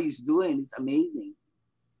figure out what he's doing. It's amazing.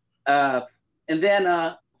 And then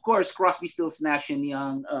of course Crosby, Stills, Nash and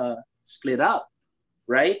Young split up,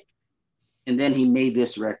 right? And then he made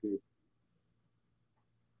this record.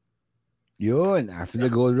 Yun, after the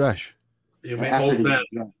gold rush. You may hold that.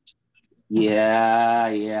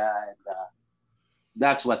 Yeah.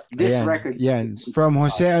 That's what this record. Yeah, from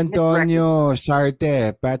Jose Antonio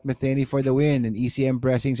Sarte, Pat Metheny for the win, and ECM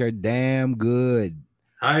pressings are damn good.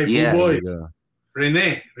 Hi, boy.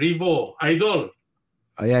 Rene, Rivo, Idol.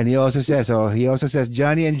 Oh yeah, and he also says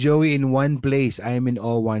Johnny and Joey in one place. I am in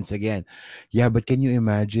awe once again. Yeah, but can you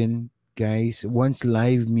imagine, guys, once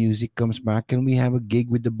live music comes back, can we have a gig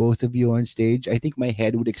with the both of you on stage? I think my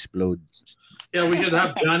head would explode. Yeah, we should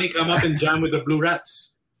have Johnny come up and jam with the Blue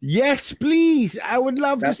Rats. Yes, please. I would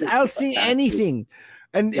love to. I'll sing anything.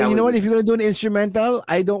 And you know what? If you're gonna do an instrumental,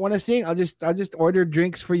 I don't want to sing. I'll just order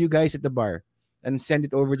drinks for you guys at the bar and send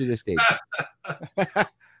it over to the stage.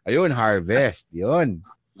 Ayun, Harvest. Yun.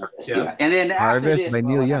 Yeah. And then Harvest after this, by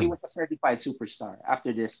Neil Young. He was a certified superstar.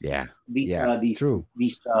 After this, true.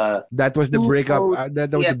 That was the breakup.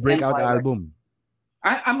 That was the breakout album.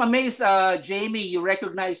 I'm amazed, Jamie. You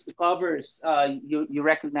recognize the covers. You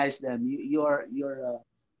recognize them.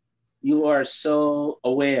 You are so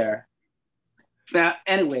aware. Now,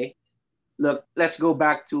 anyway, look. Let's go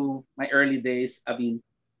back to my early days. I mean,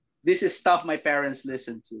 this is stuff my parents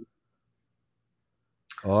listened to.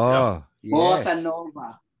 Oh, yes. Bossa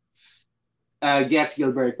Nova. Gets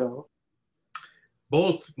Gilberto.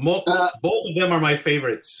 Both of them are my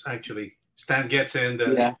favorites, actually. Stan Getz and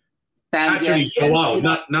actually, Joao,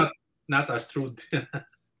 not Astrud.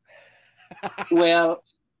 Well,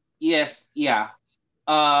 yes, yeah.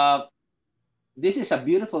 this is a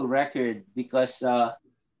beautiful record because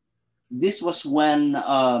this was when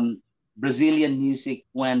Brazilian music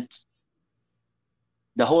went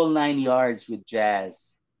the whole 9 yards with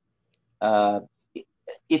jazz.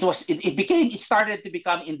 It started to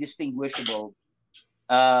become indistinguishable.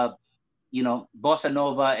 Bossa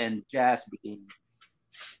nova and jazz became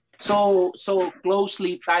so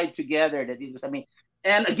closely tied together that it was.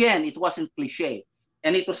 And again, it wasn't cliche,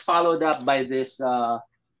 and it was followed up by this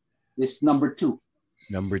number two.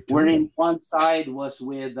 Number two, wherein one side was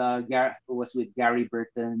with Gary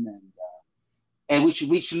Burton, and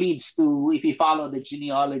which leads to, if you follow the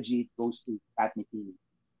genealogy, it goes to Pat Metheny.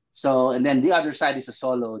 So, and then the other side is a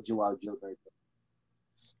solo, Joao Gilberto.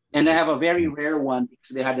 And they have a very rare one because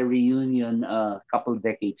they had a reunion a couple of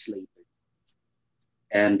decades later.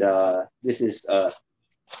 And this is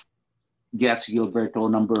Gets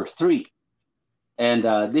Gilberto number 3. And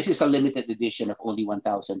this is a limited edition of only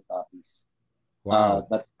 1,000 copies. Wow!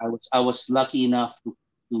 But I was lucky enough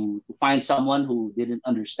to find someone who didn't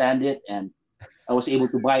understand it, and I was able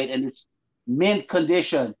to buy it, and it's mint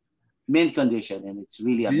condition, and it's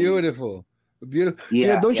really amazing. Beautiful.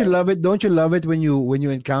 Yeah, don't you love it? Don't you love it when you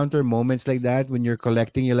encounter moments like that when you're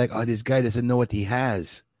collecting? You're like, oh, this guy doesn't know what he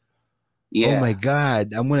has. Yeah. Oh my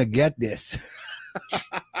God, I'm gonna get this.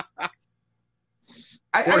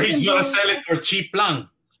 Or he's gonna sell it for cheap lang.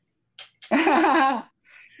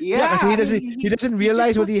 Yeah, because he doesn't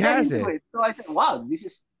realize what he has. So I said, wow, this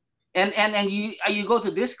is, and you go to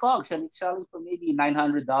Discogs and it's selling for maybe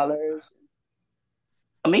 $900.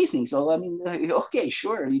 Amazing. So okay,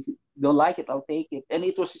 sure. If you don't like it, I'll take it. And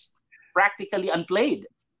it was practically unplayed.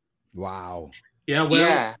 Wow. Yeah.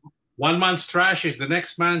 Well, one man's trash is the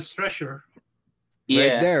next man's treasure.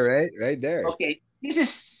 Yeah. Right there. Okay. This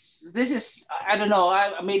is. I don't know.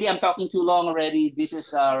 Maybe I'm talking too long already. This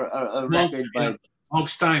is a record by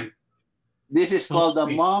Monk's Time. This is called the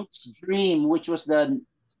Monk's Dream, which was the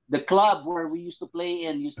club where we used to play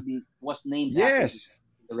in. Was named after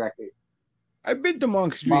the record. I've been to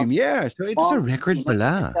Monk's Dream, yeah. So it's a record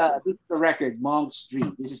pala. This is the record, Monk's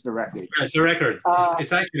Dream. This is the record. Yeah, it's a record.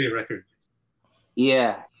 It's actually a record.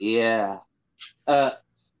 Yeah.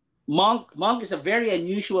 Monk is a very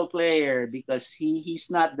unusual player because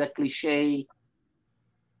he's not the cliche.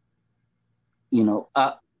 You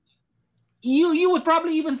would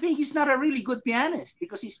probably even think he's not a really good pianist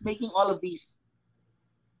because he's making all of these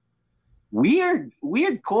weird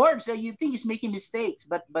chords that you think he's making mistakes,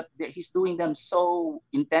 but he's doing them so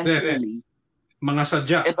intentionally. Mga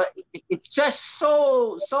sadya. But it's just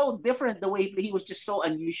so different the way he was just so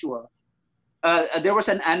unusual. There was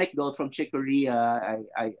an anecdote from Chick Corea.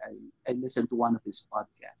 I listened to one of his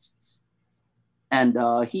podcasts, and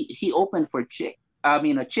he opened for Chick.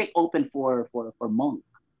 Chick opened for Monk,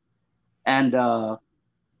 and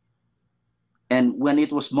when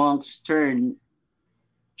it was Monk's turn,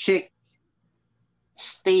 Chick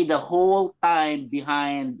stayed the whole time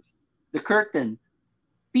behind the curtain,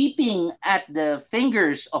 peeping at the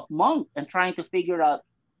fingers of Monk and trying to figure out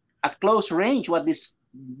at close range what this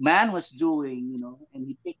man was doing, and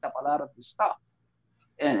he picked up a lot of the stuff.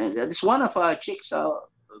 And it's one of Chick's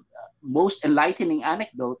most enlightening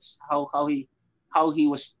anecdotes, how he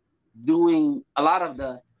was doing a lot of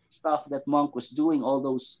the stuff that Monk was doing, all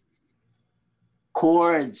those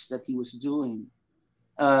chords that he was doing.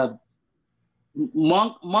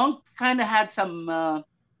 Monk kind of had some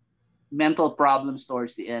mental problems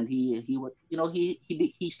towards the end. He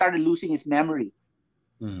started losing his memory,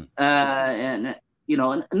 and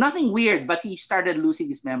nothing weird, but he started losing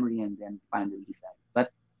his memory, and then finally he died.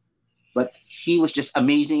 But he was just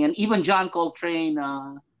amazing, and even John Coltrane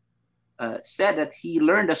said that he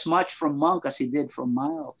learned as much from Monk as he did from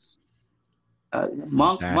Miles.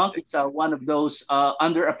 Monk is one of those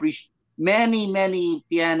underappreciated. Many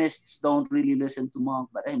pianists don't really listen to Monk,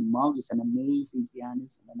 but Monk is an amazing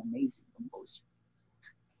pianist and an amazing composer.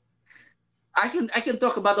 I can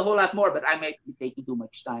talk about a whole lot more, but I might be taking too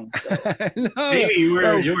much time. So. Maybe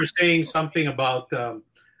you were saying something about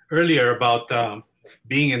earlier about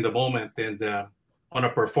being in the moment and on a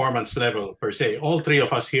performance level per se. All three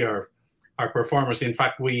of us here are performers. In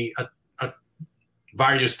fact, we at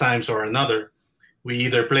various times or another, we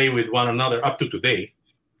either play with one another up to today.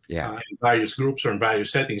 Yeah, in various groups or in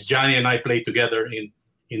various settings. Johnny and I play together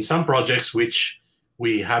in some projects, which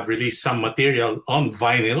we have released some material on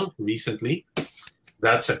vinyl recently.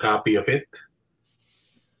 That's a copy of it.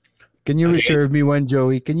 Can you reserve me one,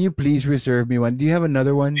 Joey? Can you please reserve me one? Do you have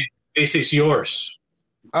another one? This is yours.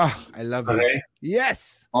 Oh, I love it.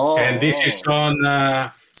 Yes. Oh, and this is on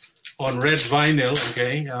red vinyl.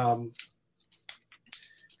 Okay.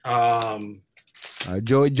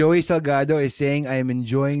 Joey Salgado is saying, I am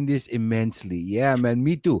enjoying this immensely. Yeah, man,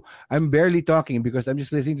 me too. I'm barely talking because I'm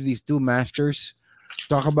just listening to these two masters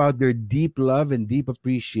talk about their deep love and deep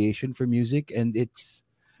appreciation for music, and it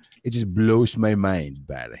just blows my mind,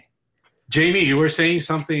 Barry. Jamie, you were saying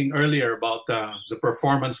something earlier about the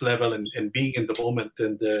performance level and being in the moment,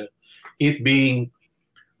 and it being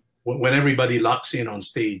when everybody locks in on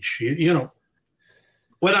stage. You know,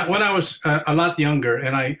 when I was a lot younger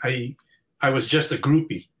and I was just a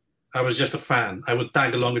groupie, I was just a fan, I would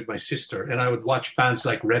tag along with my sister and I would watch bands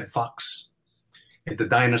like Red Fox and the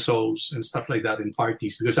Dinosaurs and stuff like that in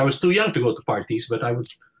parties because I was too young to go to parties, but I would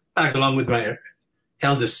tag along with my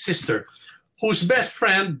eldest sister, whose best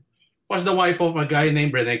friend was the wife of a guy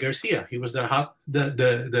named Rene Garcia. He was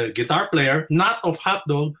the guitar player, not of Hot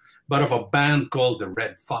Dog, but of a band called the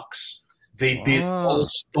Red Fox. They did all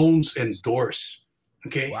Stones and Doors.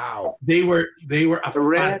 Okay. Wow. They were a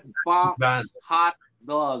Red Fox band. Hot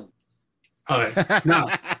Dog. Okay. Now,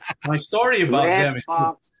 my story about them is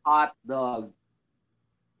Fox Hot Dog.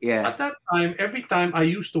 Yeah. At that time, every time I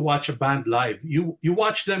used to watch a band live, you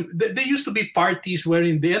watch them. There used to be parties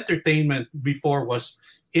wherein the entertainment before was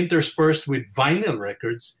interspersed with vinyl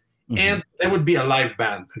records, and there would be a live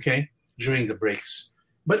band, okay, during the breaks.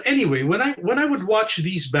 But anyway, when I would watch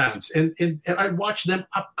these bands and I watch them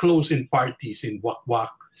up close in parties in Wak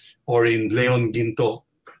Wak or in Leon Ginto,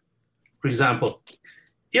 for example,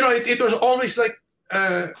 you know, it was always like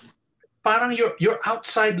parang you're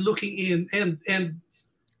outside looking in and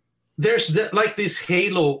there's like this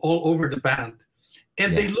halo all over the band,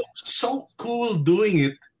 and they look so cool doing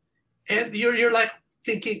it, and you're like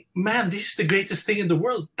thinking, man, this is the greatest thing in the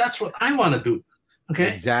world. That's what I want to do.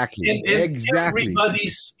 Okay. Exactly. And exactly.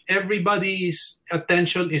 Everybody's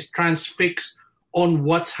attention is transfixed on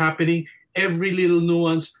what's happening. Every little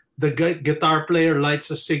nuance. The guitar player lights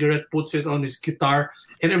a cigarette, puts it on his guitar,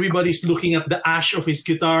 and everybody's looking at the ash of his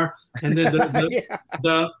guitar. And then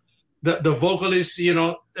the vocalist, you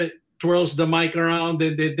know, twirls the mic around,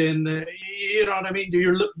 and then you know what I mean.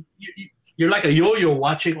 You're like a yo-yo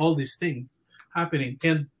watching all this thing happening,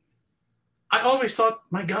 and I always thought,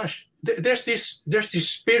 my gosh, there's this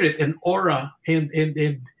spirit and aura and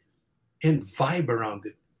vibe around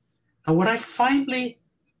it. And when I finally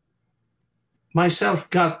myself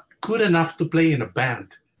got good enough to play in a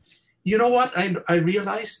band, you know what I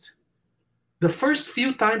realized? The first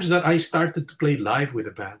few times that I started to play live with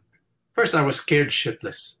a band, first I was scared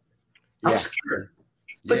shitless. I was scared.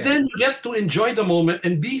 But then you get to enjoy the moment,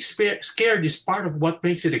 and being scared is part of what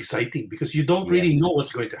makes it exciting because you don't really know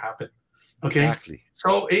what's going to happen. Okay. Exactly.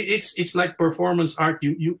 So it's like performance art.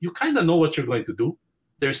 You kind of know what you're going to do.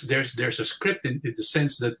 There's a script in the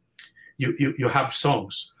sense that you have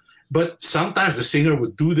songs, but sometimes the singer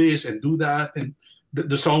would do this and do that, and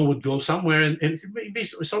the song would go somewhere, and it would be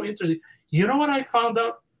so interesting. You know what I found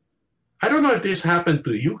out? I don't know if this happened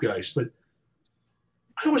to you guys, but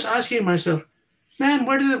I was asking myself, man,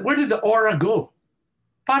 where did the aura go?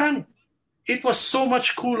 Parang it was so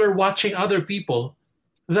much cooler watching other people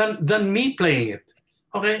than me playing it.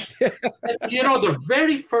 Okay. And, you know, the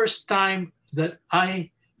very first time that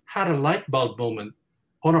I had a light bulb moment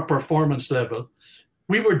on a performance level,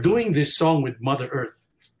 we were doing this song with Mother Earth.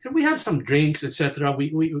 And we had some drinks, etc.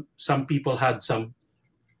 We some people had some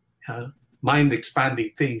mind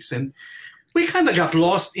expanding things, and we kind of got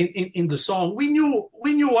lost in the song. We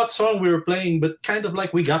knew what song we were playing, but kind of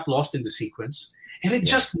like we got lost in the sequence. And it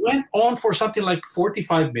just went on for something like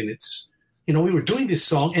 45 minutes. You know, we were doing this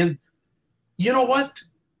song, and you know what?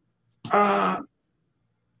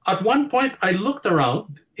 At one point, I looked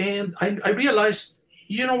around and I realized,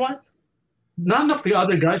 you know what? None of the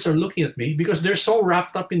other guys are looking at me because they're so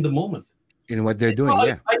wrapped up in the moment. In what they're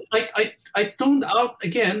doing, I tuned out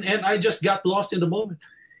again, and I just got lost in the moment.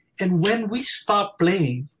 And when we stopped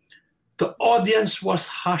playing, the audience was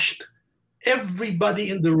hushed. Everybody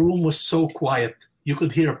in the room was so quiet. You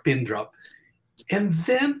could hear a pin drop. And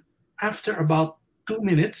then after about 2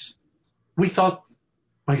 minutes, we thought,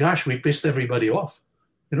 my gosh, we pissed everybody off.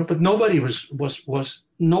 You know, but nobody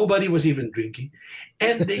nobody was even drinking.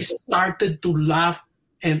 And they started to laugh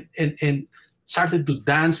and started to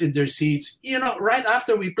dance in their seats, you know, right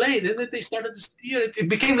after we played. And then they started to, you know, it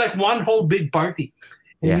became like one whole big party.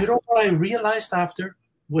 And you know what I realized after,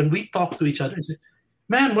 when we talked to each other, I said,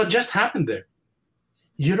 man, what just happened there?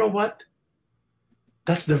 You know what?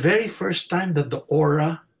 That's the very first time that the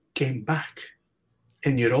aura came back.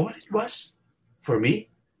 And you know what it was? For me,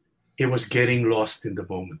 it was getting lost in the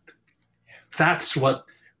moment. That's what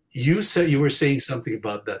you said. You were saying something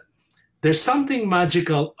about that. There's something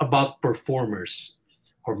magical about performers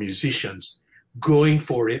or musicians going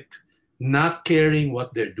for it, not caring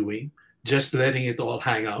what they're doing, just letting it all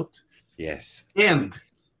hang out. Yes. And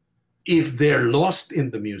if they're lost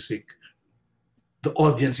in the music, the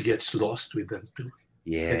audience gets lost with them too.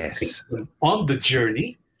 Yes. It takes them on the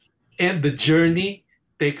journey, and the journey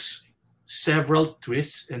takes several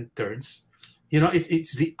twists and turns.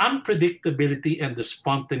 It's the unpredictability and the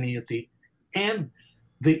spontaneity and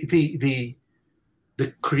the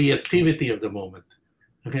creativity of the moment.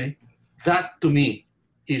 Okay, that to me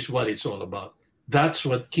is what it's all about. That's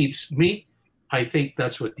what keeps me. I think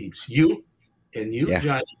that's what keeps you and you,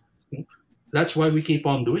 Johnny. That's why we keep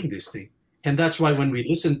on doing this thing. And that's why when we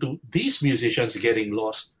listen to these musicians getting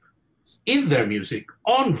lost in their music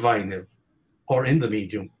on vinyl or in the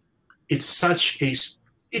medium, it's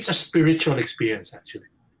a spiritual experience, actually.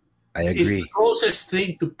 I agree. It's the closest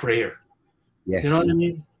thing to prayer. Yes. You know what I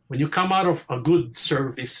mean? When you come out of a good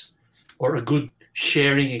service or a good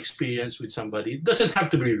sharing experience with somebody, it doesn't have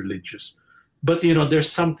to be religious, but there's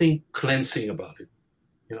something cleansing about it.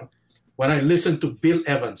 When I listen to Bill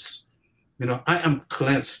Evans, I am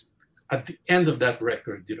cleansed at the end of that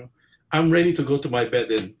record. I'm ready to go to my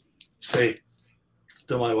bed and say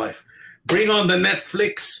to my wife, bring on the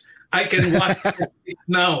Netflix. I can watch it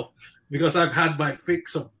now because I've had my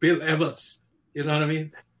fix of Bill Evans. You know what I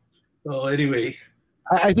mean? So anyway,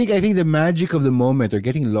 I think the magic of the moment, or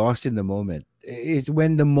getting lost in the moment, is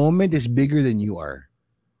when the moment is bigger than you are.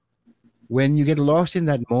 When you get lost in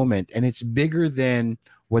that moment and it's bigger than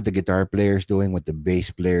what the guitar player is doing, what the bass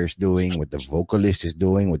player is doing, what the vocalist is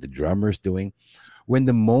doing, what the drummer is doing. When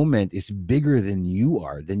the moment is bigger than you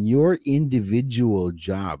are, than your individual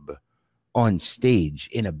job on stage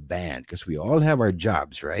in a band, because we all have our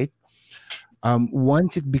jobs, right?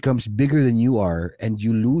 Once it becomes bigger than you are and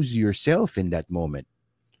you lose yourself in that moment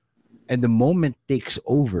and the moment takes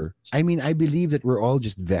over, I believe that we're all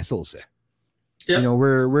just vessels. Yep.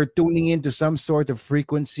 We're tuning into some sort of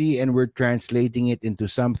frequency and we're translating it into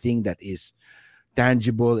something that is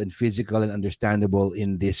tangible and physical and understandable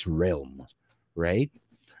in this realm, right?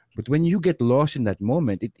 But when you get lost in that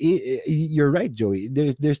moment, you're right, Joey.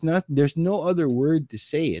 There's no other word to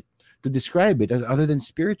say it, to describe it, other than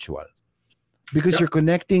spiritual, because you're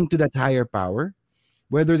connecting to that higher power,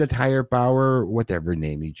 whether that higher power, whatever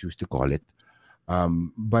name you choose to call it,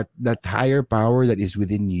 but that higher power that is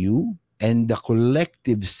within you and the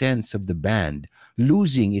collective sense of the band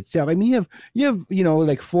losing itself. You have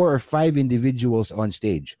like 4 or 5 individuals on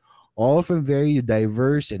stage, all from very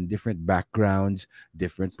diverse and different backgrounds,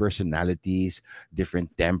 different personalities,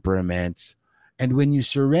 different temperaments. And when you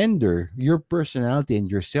surrender your personality and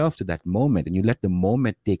yourself to that moment and you let the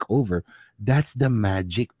moment take over, that's the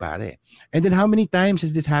magic, pare. And then how many times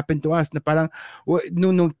has this happened to us na parang,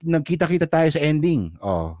 nung nagkita-kita tayo sa ending,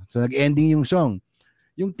 so nag-ending yung song,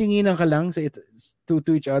 yung tinginan ka lang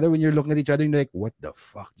to each other when you're looking at each other, you're like, what the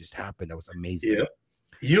fuck just happened? That was amazing. Yeah.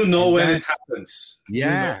 When it happens.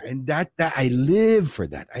 Yeah. And that I live for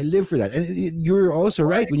that. And you're also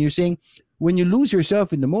right when you're saying, when you lose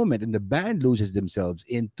yourself in the moment and the band loses themselves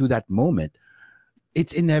into that moment,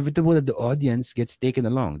 it's inevitable that the audience gets taken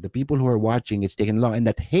along. The people who are watching gets taken along. And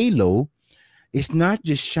that halo is not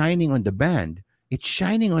just shining on the band, it's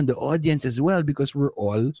shining on the audience as well, because we're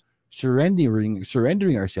all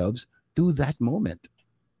surrendering ourselves to that moment.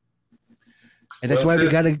 And that's why we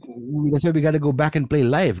gotta go back and play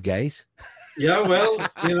live, guys. Yeah, well,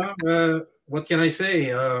 what can I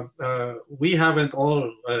say? We haven't all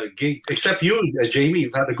gigged, except you, Jamie.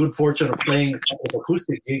 You've had the good fortune of playing a couple of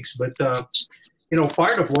acoustic gigs, but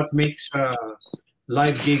part of what makes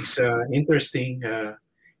live gigs interesting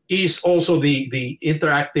is also the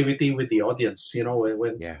interactivity with the audience.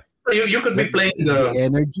 When you could be playing the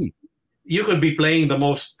energy. You could be playing the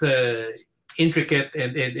most intricate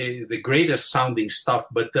and the greatest sounding stuff,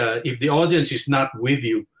 but if the audience is not with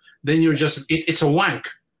you, then you're just it's a wank.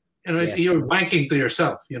 You're wanking to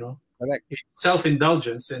yourself. Correct. It's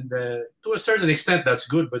self-indulgence, and to a certain extent, that's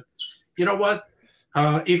good. But you know what?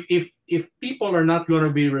 If people are not going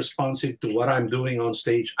to be responsive to what I'm doing on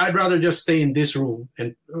stage, I'd rather just stay in this room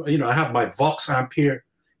and I have my Vox amp here,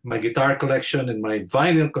 my guitar collection and my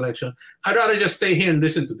vinyl collection. I'd rather just stay here and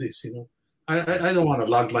listen to this. I don't want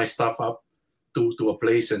to lug my stuff up to a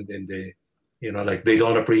place and they like they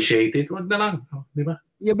don't appreciate it. Wag na lang, diba?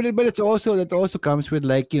 Yeah, but that also comes with,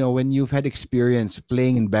 like, when you've had experience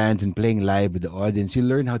playing in bands and playing live with the audience, you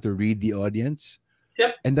learn how to read the audience.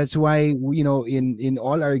 Yep. And that's why in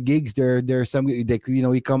all our gigs there are some, like,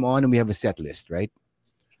 we come on and we have a set list, right?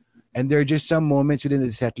 And there are just some moments within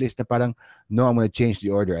the set list that parang, no, I'm going to change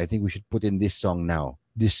the order. I think we should put in this song now.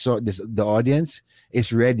 The audience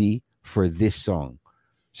is ready for this song.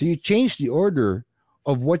 So you change the order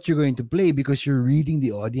of what you're going to play because you're reading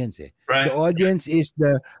the audience. Eh. Right. The audience is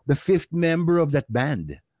the fifth member of that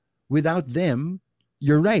band. Without them,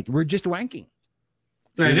 you're right. We're just wanking.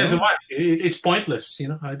 It's pointless.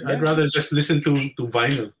 I'd rather just listen to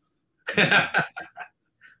vinyl,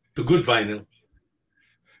 to good vinyl.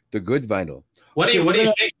 The good vinyl. What do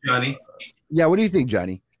you think, Johnny? Yeah, what do you think,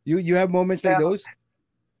 Johnny? You have moments like those?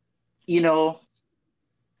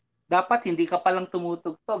 Dapat hindi ka palang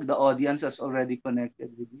tumutugtog. The audience has already connected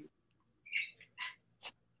with you.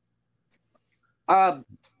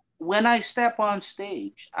 When I step on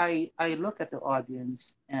stage, I look at the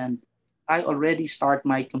audience and I already start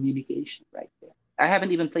my communication right there. I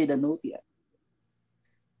haven't even played a note yet.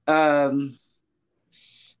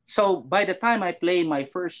 So by the time I play my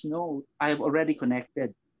first note, I've already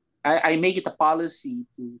connected. I make it a policy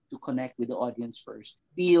to connect with the audience first.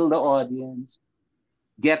 Feel the audience,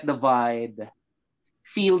 get the vibe,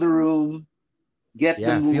 feel the room, get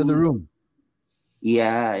the mood. Feel the room.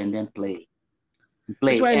 Yeah, and then play.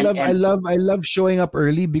 That's why I love showing up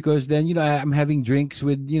early, because then I'm having drinks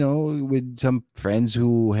with with some friends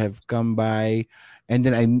who have come by, and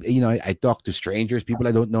then I talk to strangers, people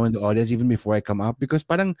I don't know in the audience even before I come up, because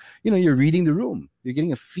parang you're reading the room, you're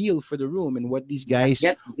getting a feel for the room and what these guys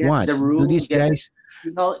get want. The room, do these guys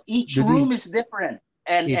each room is different,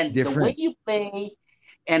 and different. The way you play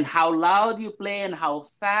and how loud you play and how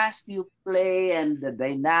fast you play and the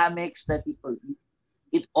dynamics that people.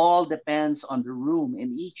 It all depends on the room,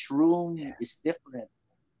 and each room is different.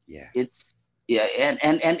 Yeah. And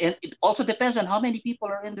it also depends on how many people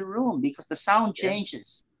are in the room, because the sound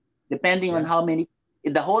changes depending on how many.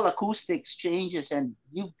 The whole acoustics changes, and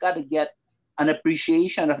you've got to get an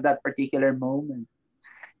appreciation of that particular moment.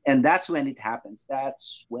 And that's when it happens.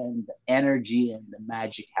 That's when the energy and the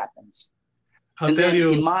magic happens. I'll tell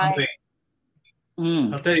you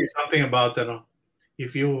something about that.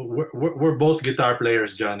 If we're both guitar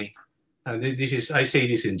players, Johnny, and I say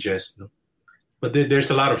this in jest, no? But there's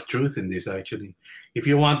a lot of truth in this actually. If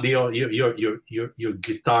you want your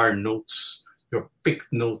guitar notes, your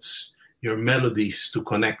picked notes, your melodies to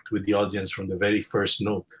connect with the audience from the very first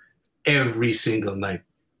note, every single night,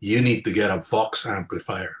 you need to get a Vox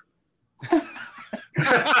amplifier.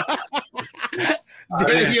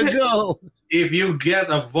 There you go. If you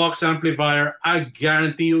get a Vox amplifier, I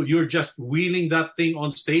guarantee you're just wheeling that thing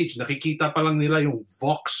on stage. Nakikita pa lang nila yung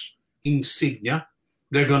Vox insignia.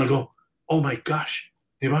 They're gonna go, oh my gosh,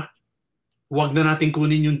 di ba? Huwag na natin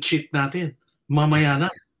kunin yung cheat natin. Mamaya na,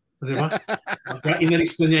 di ba?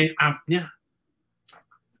 Inalis na niya yung amp niya.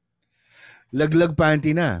 Laglag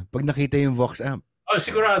panty na pag nakita yung Vox amp. Oh,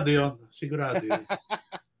 sigurado yun.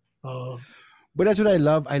 But that's what I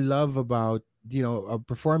love. I love about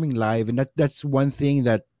performing live, and that's one thing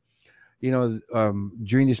that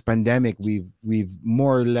during this pandemic we've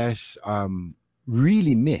more or less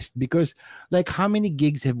really missed, because like how many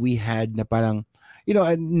gigs have we had na parang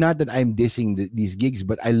not that I'm dissing these gigs,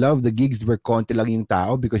 but I love the gigs where konti lang yung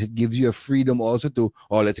tao, because it gives you a freedom also to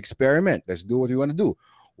let's experiment, let's do what we want to do.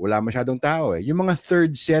 Wala masyadong tao eh. Yung mga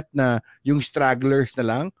third set na yung stragglers na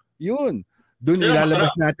lang, yun. Doon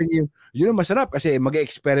ilalabas natin yun masarap kasi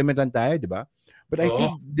mag-experiment lang tayo, di ba? But I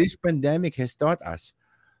think this pandemic has taught us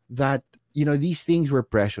that, these things were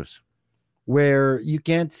precious. Where you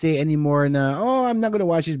can't say anymore na, I'm not going to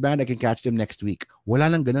watch this band, I can catch them next week. Wala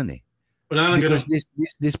nang ganun eh. Because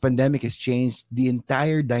this pandemic has changed the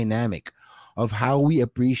entire dynamic of how we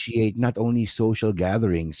appreciate not only social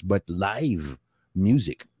gatherings, but live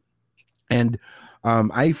music. And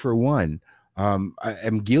I, for one, I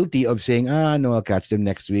am guilty of saying, no, I'll catch them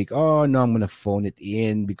next week. Oh, no, I'm going to phone it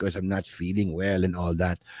in because I'm not feeling well and all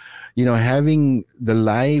that. Having the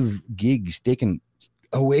live gigs taken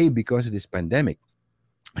away because of this pandemic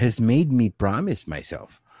has made me promise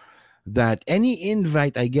myself that any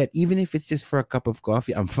invite I get, even if it's just for a cup of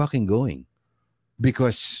coffee, I'm fucking going.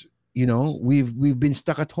 Because, we've been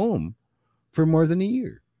stuck at home for more than a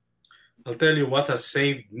year. I'll tell you what has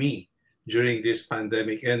saved me during this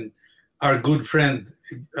pandemic, and our good friend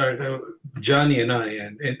Johnny and I,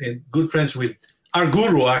 and good friends with our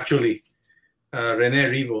guru actually, Rene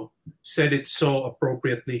Rivo, said it so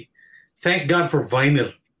appropriately. Thank God for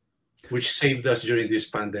vinyl, which saved us during this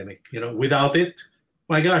pandemic. Without it,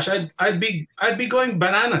 my gosh, I'd be going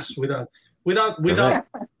bananas without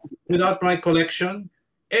my collection.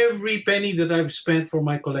 Every penny that I've spent for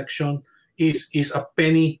my collection is a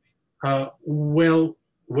penny well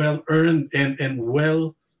earned and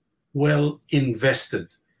well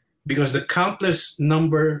invested, because the countless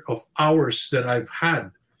number of hours that I've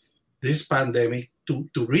had this pandemic to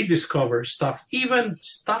rediscover stuff, even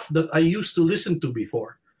stuff that I used to listen to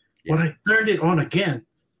before, when I turned it on again,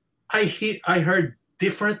 I heard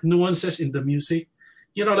different nuances in the music.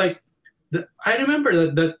 You know, like I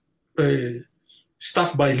remember that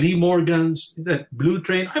stuff by Lee Morgan's, that Blue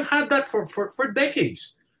Train. I've had that for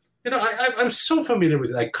decades. You know, I'm so familiar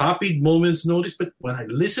with it. I copied Moments Notice, but when I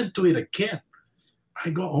listen to it again,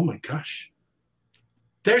 I go, oh my gosh.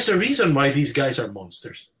 There's a reason why these guys are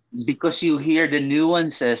monsters. Because you hear the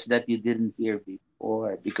nuances that you didn't hear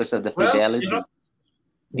before, because of the fidelity. You know,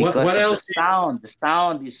 because what of else? The sound. The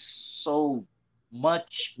sound is so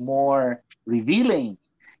much more revealing.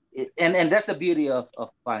 And that's the beauty of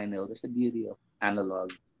vinyl. That's the beauty of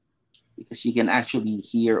analog. Because you can actually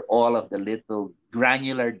hear all of the little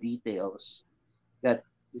granular details that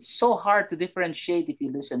it's so hard to differentiate if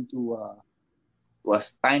you listen to a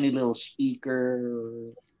tiny little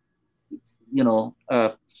speaker. It's,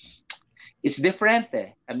 it's different.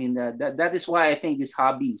 I mean, that is why I think this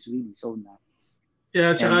hobby is really so nice.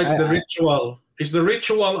 Yeah, it's the ritual. It's the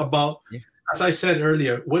ritual about, as I said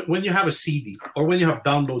earlier, when you have a CD or when you have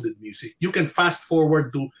downloaded music, you can fast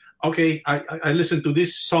forward to, okay, I listened to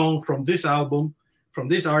this song from this album, from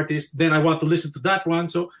this artist, then I want to listen to that one.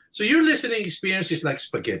 So your listening experience is like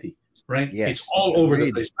spaghetti, right? Yes. It's all over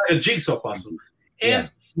the place, like a jigsaw puzzle. And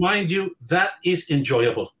mind you, that is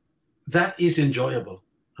enjoyable. That is enjoyable.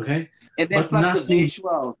 Okay? And then plus the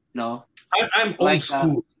visual, I'm old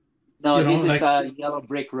school. This is a Yellow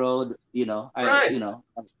Brick Road, Right.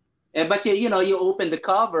 But you open the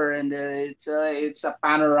cover and it's a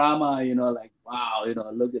panorama, like wow,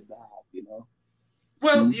 look at that,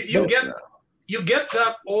 Well, you get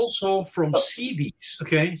that also from CDs,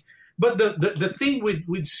 okay? But the thing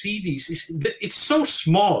with CDs is it's so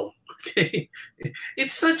small, okay?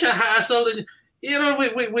 It's such a hassle, and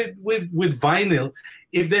with vinyl,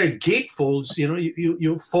 if they're gatefolds,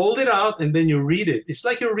 you fold it out and then you read it. It's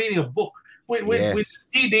like you're reading a book. With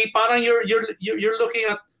CD, parang you're looking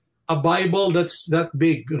at a Bible that's that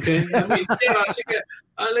big, okay? I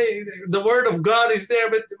mean, the Word of God is there,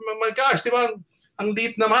 but my gosh, di ba, ang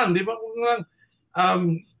liit naman, di ba?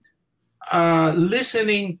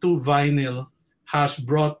 Listening to vinyl has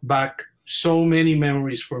brought back so many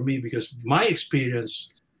memories for me, because my experience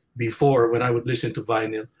before, when I would listen to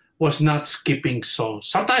vinyl, was not skipping songs.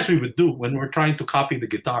 Sometimes we would do when we're trying to copy the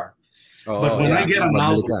guitar. But when I get an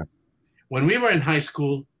album, when we were in high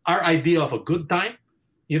school, our idea of a good time,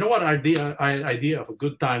 you know what our idea of a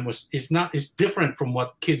good time was, is different from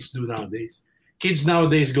what kids do nowadays. Kids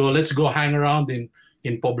nowadays go, let's go hang around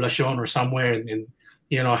in Poblacion or somewhere and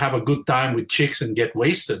have a good time with chicks and get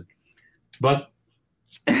wasted. But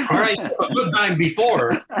our idea of a good time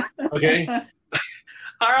before, okay?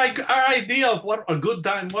 Our idea of what a good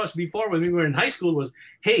time was before, when we were in high school, was,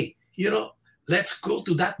 hey, let's go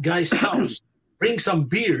to that guy's house, bring some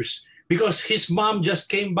beers, because his mom just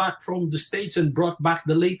came back from the States and brought back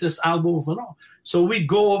the latest album of So we'd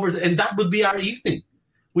go over, and that would be our evening.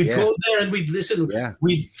 We'd go there and we'd listen. Yeah.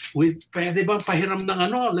 We'd pwede bang pahiram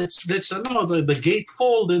ng let's the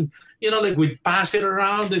gatefold, and like we'd pass it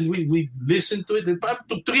around and we'd listen to it. And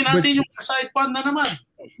tugtugin natin yung side one na naman.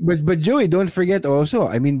 But Joey, don't forget also,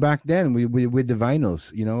 I mean, back then with the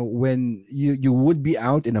vinyls, when you would be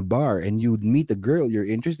out in a bar and you'd meet a girl you're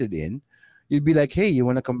interested in, you'd be like, hey, you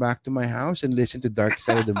want to come back to my house and listen to Dark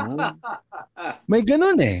Side of the Moon? May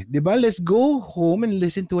ganon eh. Diba? Let's go home and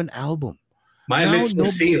listen to an album. My lips are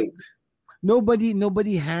sealed.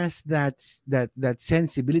 Nobody has that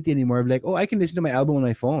sensibility anymore of like, oh, I can listen to my album on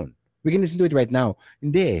my phone. We can listen to it right now.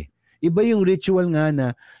 Hindi eh. Iba yung ritual nga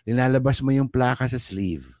na nilalabas mo yung plaka sa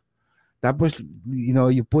sleeve. Tapos,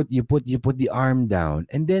 you put the arm down.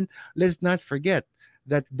 And then, let's not forget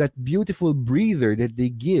that beautiful breather that they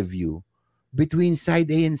give you between side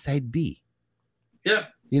A and side B. Yeah.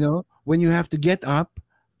 When you have to get up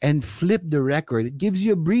and flip the record, it gives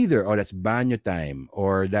you a breather. Oh, that's banyo time.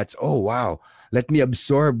 Or that's, oh, wow, let me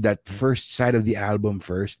absorb that first side of the album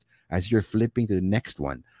first as you're flipping to the next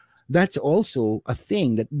one. That's also a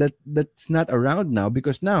thing that's not around now,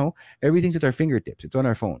 because now everything's at our fingertips. It's on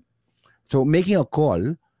our phone. So making a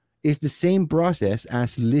call is the same process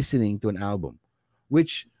as listening to an album,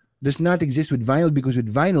 which does not exist with vinyl, because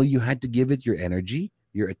with vinyl, you had to give it your energy,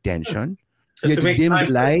 your attention. You had to dim the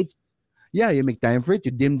lights. Yeah, you make time for it.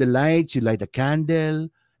 You dim the lights, you light a candle,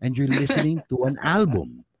 and you're listening to an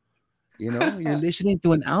album. You're listening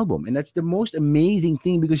to an album. And that's the most amazing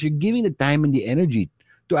thing, because you're giving the time and the energy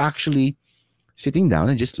to actually sitting down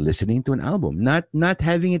and just listening to an album, not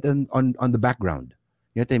having it on the background.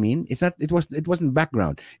 You know what I mean? It wasn't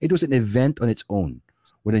background. It was an event on its own.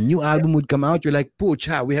 When a new album would come out, you're like, Pooch,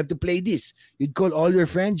 we have to play this. You'd call all your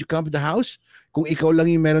friends, you come to the house. Kung ikaw lang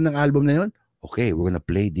yung meron ng album na yun, okay, we're gonna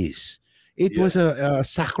play this. It was a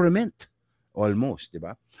sacrament, almost,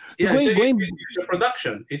 diba? So yeah, it's a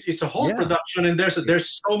production. It's a whole production, and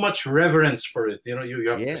there's so much reverence for it. You know, you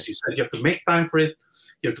have, as you said, you have to make time for it.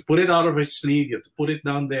 You have to put it out of its sleeve. You have to put it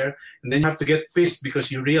down there, and then you have to get pissed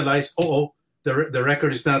because you realize, the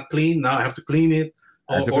record is not clean. Now I have to clean it.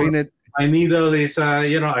 I have to clean it. My needle is, I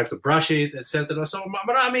have to brush it, etc. So,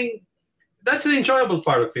 but I mean, that's the enjoyable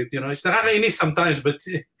part of it. You know, it's nakakainis sometimes, but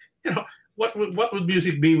what would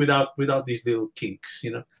music be without these little kinks?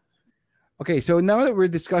 You know. Okay, so now that we're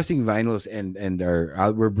discussing vinyls and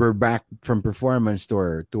we're back from performance to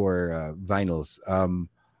our vinyls. I'm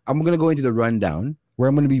gonna go into the rundown where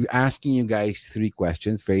I'm gonna be asking you guys three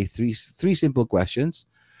questions, three simple questions,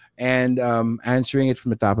 and answering it from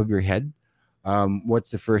the top of your head. What's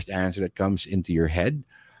the first answer that comes into your head?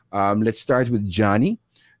 Let's start with Johnny.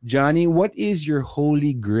 Johnny, what is your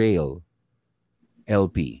holy grail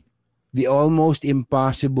LP? The almost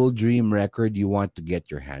impossible dream record you want to get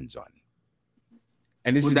your hands on?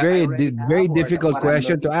 And it's a very difficult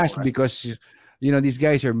question to ask because these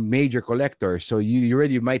guys are major collectors, so you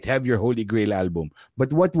already might have your holy grail album.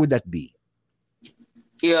 But what would that be?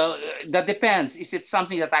 That depends. Is it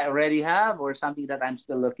something that I already have or something that I'm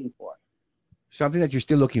still looking for? Something that you're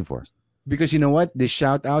still looking for. Because you know what? This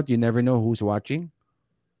shout out, you never know who's watching.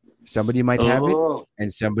 Somebody might have it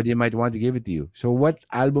and somebody might want to give it to you. So what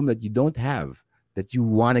album that you don't have that you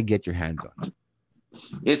want to get your hands on?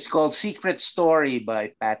 It's called Secret Story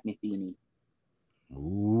by Pat Metheny.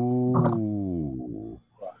 Ooh.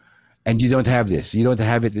 And you don't have this. You don't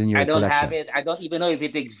have it in your collection. I don't have it. I don't even know if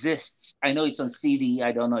it exists. I know it's on CD.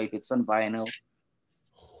 I don't know if it's on vinyl.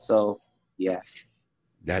 So, yeah.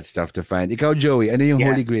 That's tough to find. Ikaw, Joey, ano yung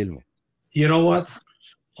holy grail mo? You know what?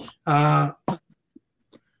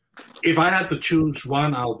 If I had to choose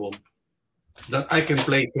one album that I can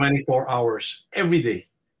play 24 hours every day,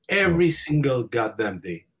 every single goddamn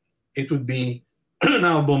day, it would be an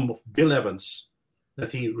album of Bill Evans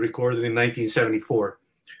that he recorded in 1974.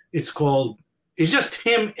 It's just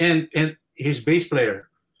him and his bass player,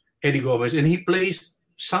 Eddie Gomez, and he plays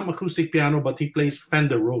some acoustic piano, but he plays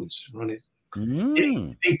Fender Rhodes on it.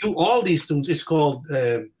 They do all these tunes. It's called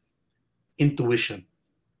Intuition.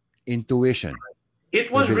 Intuition.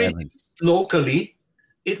 It was released locally.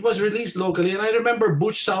 And I remember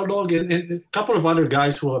Butch Saulog and a couple of other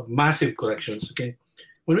guys who have massive collections. Okay,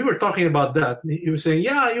 when we were talking about that, he was saying,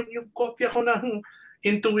 "Yeah, yung kopya ko ng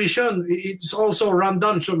Intuition. It's also run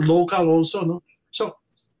down, so local also, no." So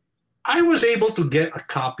I was able to get a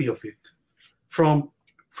copy of it from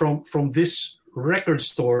this record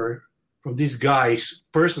store, from this guy's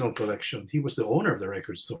personal collection. He was the owner of the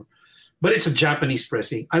record store, but it's a Japanese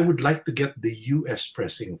pressing. I would like to get the US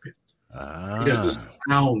pressing of it. Because the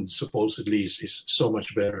sound supposedly is so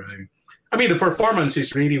much better. I mean, the performance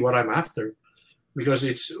is really what I'm after, because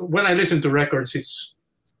when I listen to records,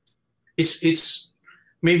 it's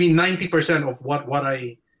maybe 90% of what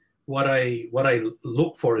I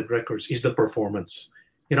look for in records is the performance.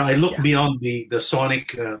 I look beyond the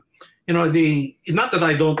sonic. Not that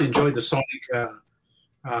I don't enjoy the sonic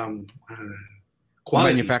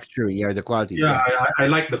quality. Manufacturing, the quality. Yeah, I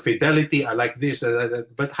like the fidelity. I like this.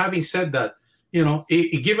 But having said that,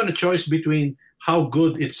 given a choice between how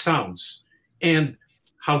good it sounds and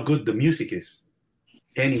how good the music is,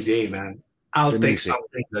 any day, man, I'll take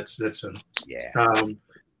something that's.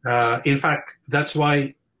 In fact, that's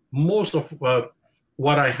why most of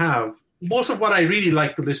what I really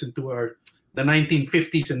like to listen to are the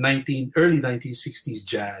 1950s and early 1960s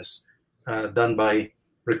jazz,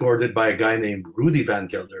 recorded by a guy named Rudy Van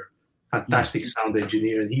Gelder, fantastic sound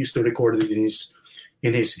engineer, and he used to record it in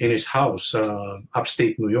his house,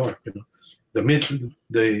 upstate New York.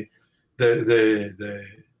 The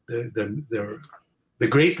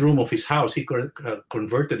great room of his house he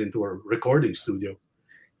converted into a recording studio,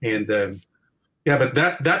 and but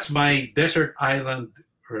that's my desert island,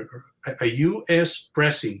 a U.S.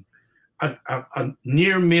 pressing, a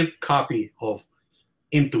near mint copy of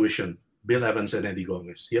Intuition. Bill Evans and Eddie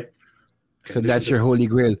Gomez. Yep. So that's your holy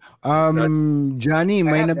grail. Johnny,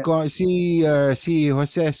 si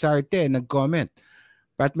Jose Sarte nag-comment.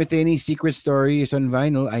 Pat Metheny's Secret Story is on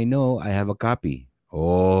vinyl. I know. I have a copy.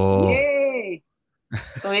 Oh. Yay!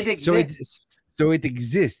 So it exists. So it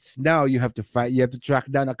exists. Now you have to find. You have to track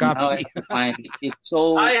down a copy. Now I have to find it. It's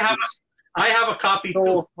so. I have a copy.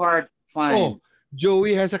 So hard to find. Oh,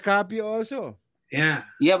 Joey has a copy also. Yeah.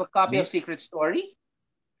 You have a copy of Secret Story?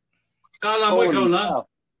 Kala mo ikaw lang.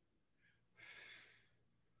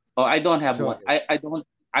 Oh, I don't have one. I don't.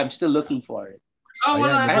 I'm still looking for it. Oh,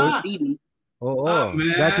 I have a CD.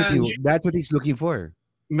 That's what he's looking for.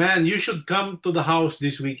 Man, you should come to the house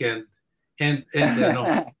this weekend, and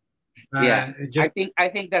Yeah, just I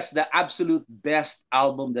think that's the absolute best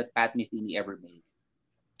album that Pat Metheny ever made.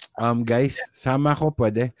 Guys, sama ko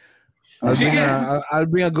pwede. Sige. I'll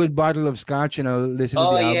bring a good bottle of scotch and I'll listen to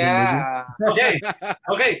Oh the album with you. yeah.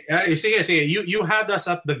 Okay. Sige. You had us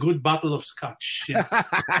at the good bottle of scotch. Yeah.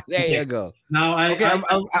 There you go. Now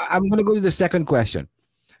I'm gonna go to the second question.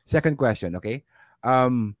 Okay.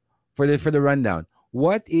 For the rundown,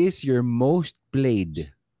 what is your most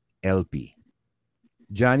played LP?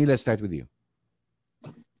 Johnny, let's start with you.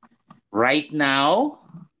 Right now,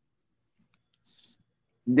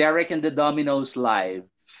 Derek and the Dominos live.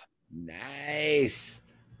 Nice.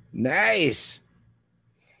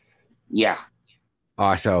 Yeah.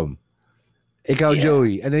 Awesome. Ikaw, Yeah.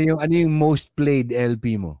 Joey, ano yung most played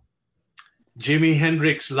LP mo? Jimi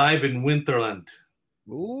Hendrix live in Winterland.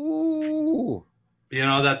 Ooh. You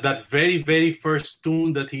know, that very, very first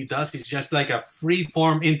tune that he does is just like a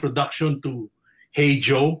free-form introduction to Hey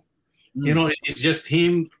Joe. You know, it's just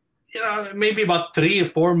him, maybe about 3 or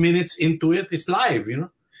 4 minutes into it. It's live,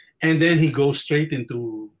 and then he goes straight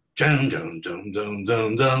into dun dun dun dun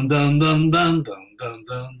dun dun dun dun dun dun dun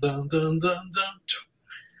dun dun dun dun dun.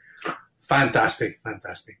 Fantastic.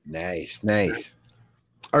 Nice.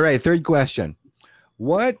 All right, third question.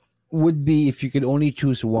 What would be, if you could only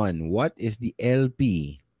choose one, what is the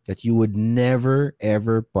LP that you would never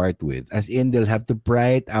ever part with? As in, they'll have to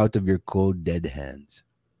pry it out of your cold dead hands.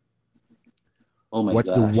 Oh my What's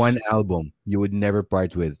gosh. the one album you would never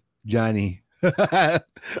part with? Johnny. I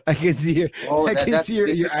can see your That's your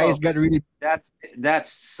difficult. eyes got really.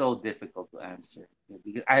 That's so difficult to answer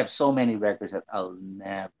because I have so many records that I'll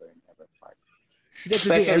never part. That's the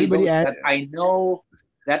thing, Especially everybody those asks.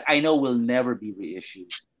 that I know will never be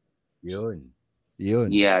reissued. Yun.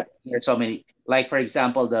 Yeah, there's so many. Like for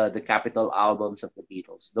example, the Capitol albums of the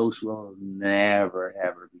Beatles. Those will never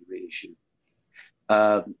ever be reissued.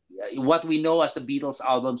 What we know as the Beatles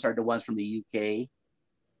albums are the ones from the UK,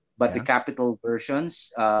 but the Yeah. Capitol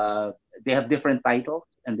versions, they have different titles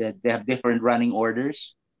and they have different running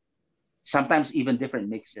orders. Sometimes even different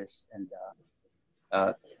mixes, and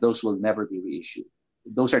those will never be reissued.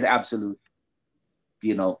 Those are the absolute,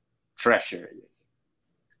 treasure.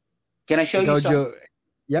 Can I show you Ikaw, some?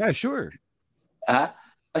 Yeah, sure.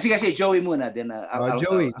 Sige, Joey muna. Then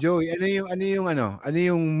Joey, ano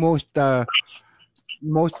yung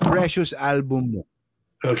most precious album mo?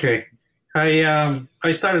 Okay.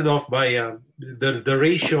 I started off by the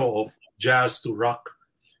ratio of jazz to rock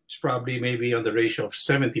is probably maybe on the ratio of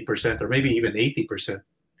 70% or maybe even 80%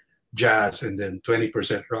 jazz and then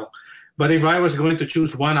 20% rock. But if I was going to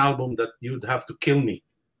choose one album that you'd have to kill me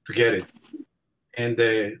to get it, and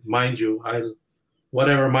mind you,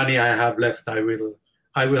 whatever money I have left, I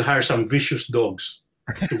will hire some vicious dogs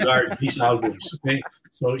to guard these albums. Okay,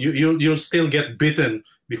 so you'll still get bitten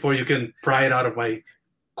before you can pry it out of my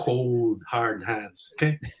cold, hard hands.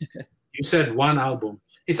 Okay, you said one album.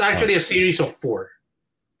 It's actually a series of 4.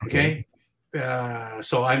 Okay,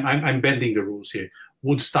 so I'm bending the rules here.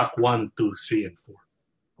 Woodstock 1, 2, 3, and 4.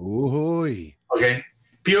 Ooh. Okay,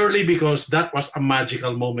 purely because that was a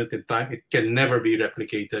magical moment in time. It can never be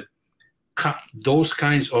replicated. Those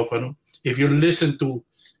kinds of, if you listen to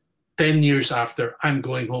 10 years after I'm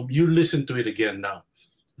Going Home, you listen to it again now.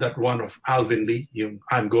 That one of Alvin Lee,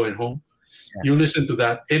 I'm Going Home. Yeah. You listen to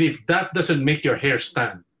that, and if that doesn't make your hair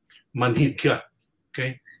stand, manhid ka.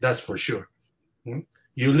 Okay, that's for sure.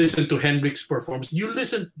 You listen to Hendrix performance. You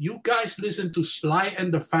guys listen to Sly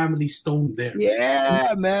and the Family Stone there.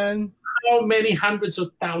 Yeah, man. How many hundreds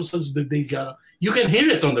of thousands did they get? You can hear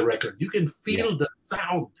it on the record. You can feel the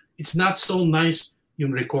sound. It's not so nice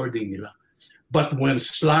yung recording nila. But when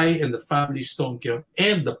Sly and the Family Stone came,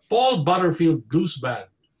 and the Paul Butterfield Blues Band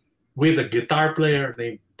with a guitar player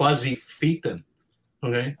named Buzzy Featon,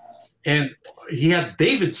 okay? And he had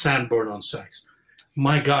David Sanborn on sax.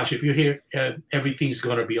 My gosh, if you hear Everything's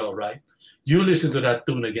Gonna Be All Right, you listen to that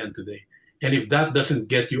tune again today. And if that doesn't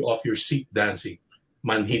get you off your seat dancing,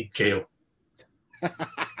 manhid kayo.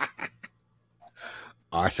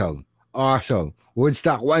 Awesome.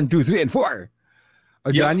 Woodstock 1, 2, 3, and 4.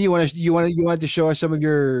 Johnny, you want to show us some of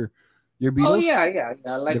your Beatles? Oh yeah.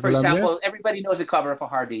 Like for example, everybody knows the cover of A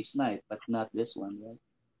Hard Day's Night, but not this one, right?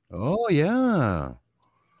 Oh yeah.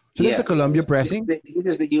 So that's the Columbia pressing? This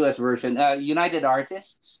is the US version. United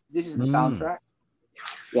Artists. This is the soundtrack.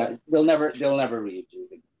 Yeah, they'll never reissue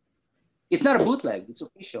it. It's not a bootleg, it's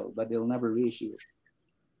official, but they'll never reissue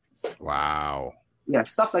it. Wow. Yeah,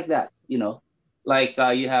 stuff like that, Like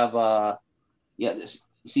you have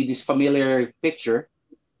see this familiar picture.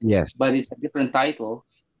 Yes. But it's a different title.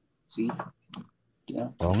 See?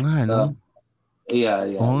 Yeah. Oo nga, no? Yeah.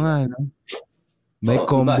 Oo nga, no? May Oh,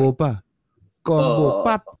 combo pa. Combo.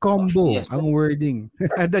 Pop combo. Yes. Ang wording.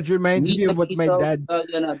 That reminds me of what my dad...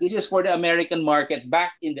 this is for the American market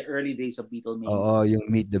back in the early days of Beatlemania. Oo, yung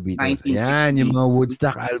Meet the Beatles. 1960. Yan, yung mga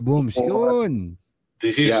Woodstock albums. Yun.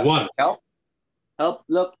 This is one. Help,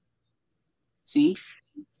 look. See?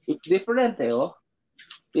 It's different, oh.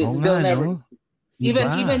 Oo nga, no?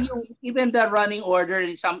 Even the running order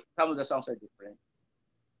in some of the songs are different.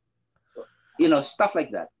 So, stuff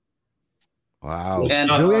like that. Wow. And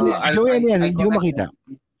Joey, hindi ko makita.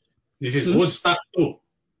 This is Woodstock 2.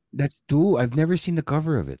 That's 2. I've never seen the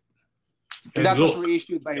cover of it. And that was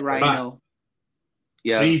reissued by Rhino.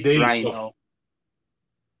 Yeah, 3 days Rhino.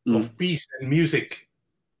 of peace and music.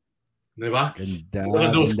 Diba? Ganda, One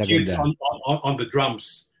of those kids ganda. on the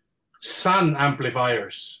drums. Sun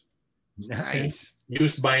amplifiers. Nice.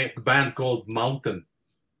 Used by a band called Mountain.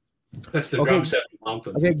 That's the drum set of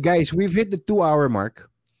Mountain. Okay, guys, we've hit the 2-hour mark.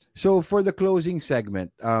 So for the closing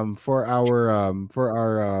segment, for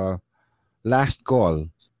our last call,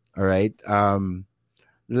 all right.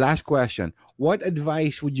 Last question: what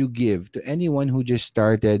advice would you give to anyone who just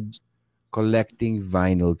started collecting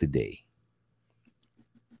vinyl today?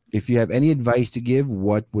 If you have any advice to give,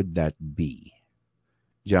 what would that be?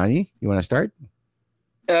 Johnny, you want to start?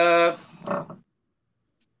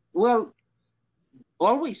 Well,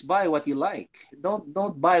 always buy what you like.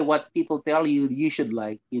 Don't buy what people tell you should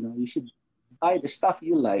like. You should buy the stuff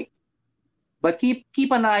you like. But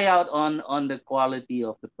keep an eye out on the quality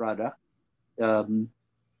of the product.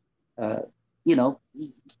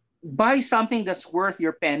 Buy something that's worth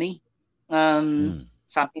your penny.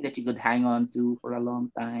 Something that you could hang on to for a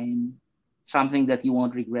long time. Something that you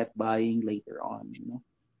won't regret buying later on.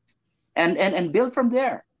 And build from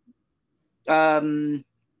there.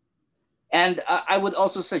 And I would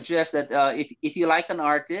also suggest that if you like an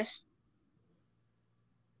artist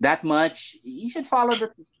that much, you should follow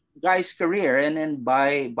the guy's career and then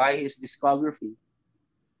buy his discography.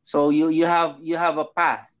 So you have a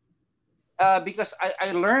path. Because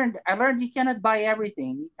I learned you cannot buy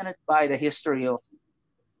everything. You cannot buy the history of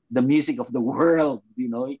the music of the world.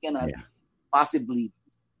 You cannot possibly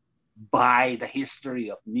buy the history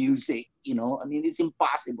of music. I mean, it's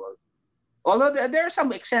impossible. Although there are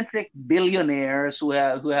some eccentric billionaires who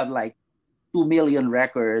have like 2 million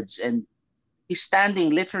records, and he's standing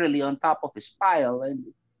literally on top of his pile, and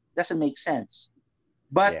it doesn't make sense.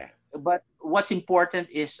 But what's important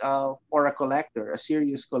is for a collector, a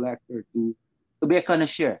serious collector, to be a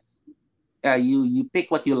connoisseur. You pick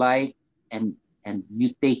what you like, and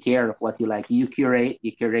you take care of what you like. You curate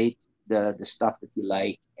the stuff that you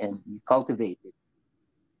like, and you cultivate it,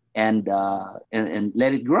 and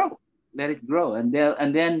let it grow. Let it grow, and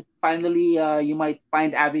then finally you might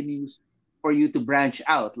find avenues for you to branch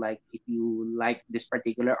out. Like if you like this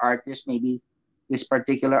particular artist, maybe this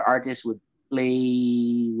particular artist would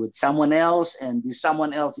play with someone else, and this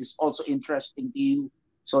someone else is also interesting to you,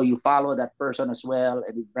 so you follow that person as well,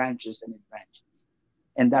 and it branches, and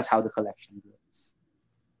that's how the collection grows.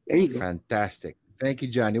 There you go. Fantastic. Thank you,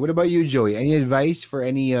 Johnny. What about you, Joey? Any advice for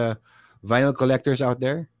any vinyl collectors out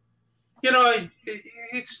there?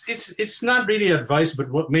 It's not really advice,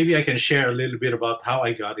 but maybe I can share a little bit about how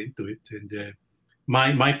I got into it and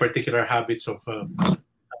my particular habits of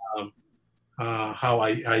how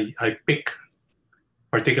I pick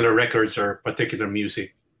particular records or particular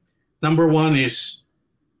music. Number one is,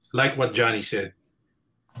 like what Johnny said,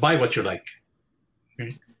 buy what you like.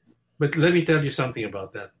 Okay? But let me tell you something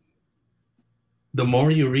about that. The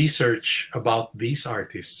more you research about these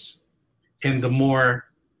artists, and the more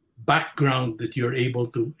background that you're able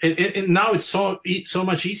to, and now it's so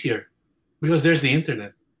much easier because there's the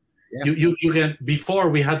internet. Yeah. You can, before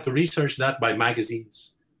we had to research that by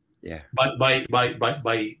magazines, by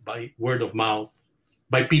word of mouth,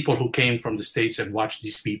 by people who came from the States and watched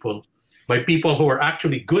these people, by people who are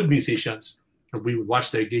actually good musicians. We would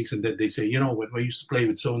watch their gigs and then they say, when I used to play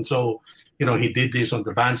with so and so, he did this on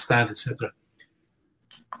the bandstand, etc.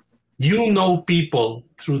 You know people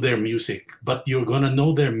through their music, but you're going to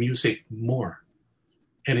know their music more.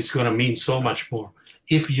 And it's going to mean so much more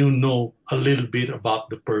if you know a little bit about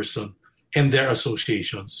the person and their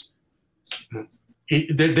associations.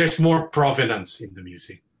 There's more provenance in the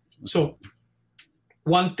music. So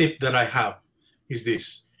one tip that I have is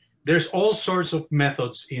this. There's all sorts of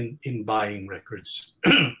methods in buying records.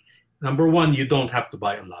 Number one, you don't have to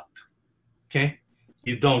buy a lot. Okay?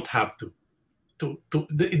 You don't have to.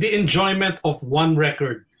 The enjoyment of one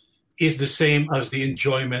record is the same as the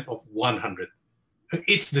enjoyment of 100.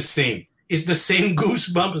 It's the same. It's the same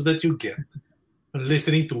goosebumps that you get when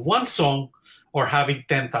listening to one song or having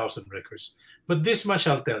 10,000 records. But this much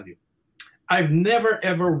I'll tell you. I've never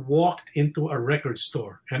ever walked into a record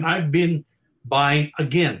store, and I've been buying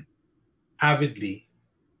again avidly,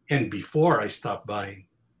 and before I stopped buying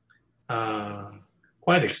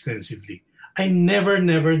quite extensively. I never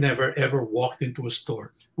ever walked into a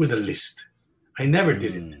store with a list. I never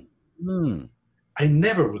did it. I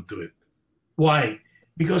never would do it. Why?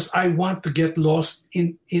 Because I want to get lost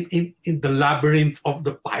in the labyrinth of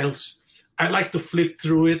the piles. I like to flip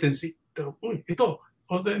through it and see, ito.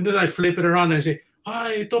 And then I flip it around and I say,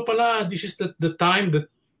 ito pala, this is the time that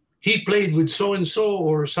he played with so-and-so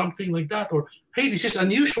or something like that. Or, hey, this is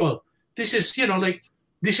unusual. This is,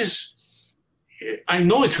 I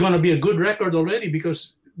know it's going to be a good record already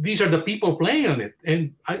because these are the people playing on it.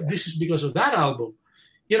 And this is because of that album.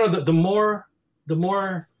 The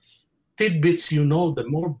more tidbits you know, the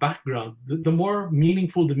more background, the more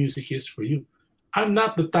meaningful the music is for you. I'm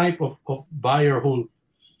not the type of buyer who,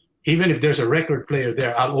 even if there's a record player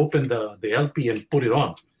there, I'll open the LP and put it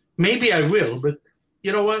on. Maybe I will, but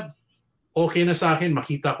you know what? Okay na sa akin,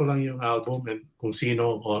 makita ko lang yung album and kung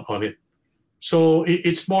sino on it. So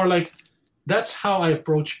it's more like, that's how I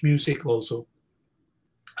approach music also.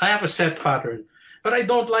 I have a set pattern, but I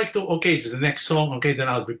don't like to, okay, it's the next song, okay, then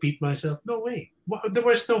I'll repeat myself. No way. There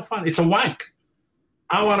was no fun. It's a wank.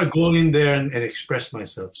 I want to go in there and express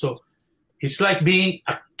myself. So it's like being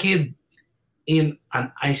a kid in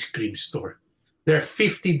an ice cream store. There are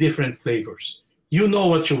 50 different flavors. You know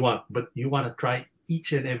what you want, but you want to try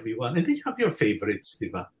each and every one. And then you have your favorites,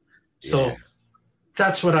 diba? So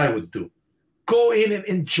that's what I would do. Go in and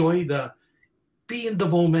enjoy be in the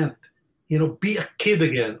moment, be a kid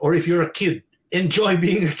again. Or if you're a kid, enjoy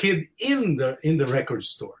being a kid in the record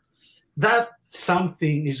store. That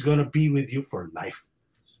something is going to be with you for life.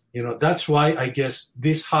 That's why I guess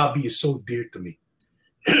this hobby is so dear to me.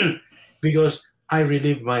 Because I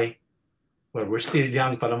relive we're still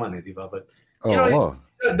young pa naman, diba? But,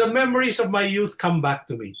 the memories of my youth come back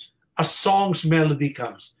to me. A song's melody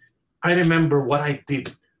comes. I remember what I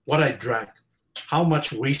did, what I drank, how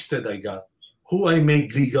much wasted I got, who I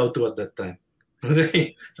made ligaw to at that time.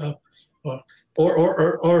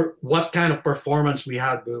 or what kind of performance we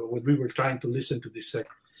had when we were trying to listen to this.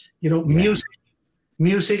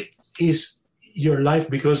 Music is your life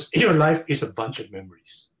because your life is a bunch of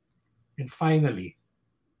memories. And finally,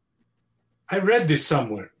 I read this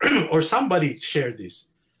somewhere, or somebody shared this.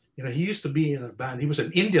 He used to be in a band. He was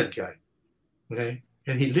an Indian guy, okay?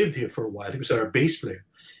 And he lived here for a while. He was our bass player.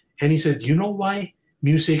 And he said, you know why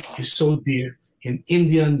music is so dear in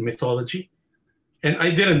Indian mythology? And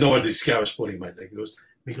I didn't know what this guy was putting my leg. He goes,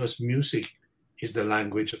 because music is the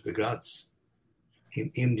language of the gods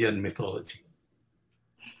in Indian mythology.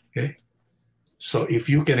 Okay? So if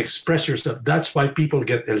you can express yourself, that's why people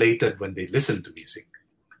get elated when they listen to music,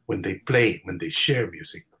 when they play, when they share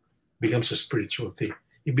music. It becomes a spiritual thing.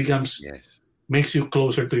 It makes you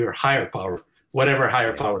closer to your higher power, whatever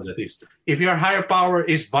higher power that is. If your higher power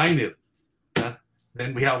is vinyl,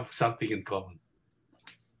 then we have something in common.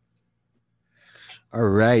 All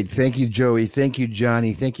right. Thank you, Joey. Thank you,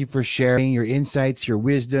 Johnny. Thank you for sharing your insights, your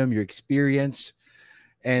wisdom, your experience,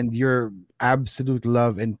 and your absolute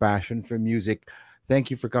love and passion for music.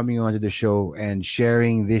 Thank you for coming on to the show and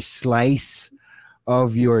sharing this slice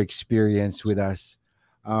of your experience with us.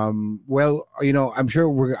 Well, I'm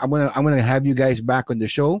sure I'm gonna have you guys back on the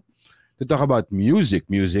show to talk about music.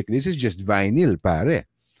 This is just vinyl, pare.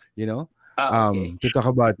 Okay. To talk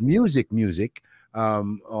about music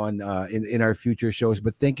on in our future shows.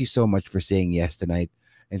 But thank you so much for saying yes tonight,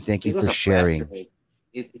 and thank you for sharing.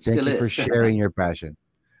 Thank you for sharing your passion.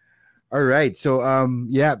 All right, so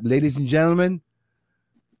ladies and gentlemen,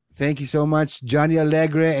 thank you so much, Johnny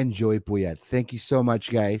Alegre and Joey Puyat. Thank you so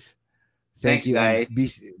much, guys. Thanks, you. guys. Be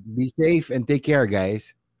safe and take care,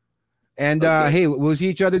 guys. And hey, we'll see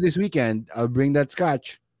each other this weekend. I'll bring that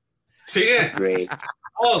scotch. See ya. Great.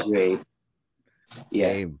 Great.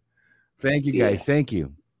 Yeah. Thank you, guys. Thank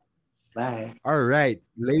you. Bye. All right,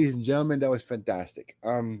 ladies and gentlemen, that was fantastic.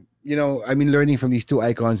 Learning from these two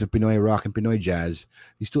icons of Pinoy rock and Pinoy jazz,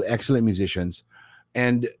 these two excellent musicians.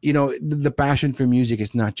 And, the passion for music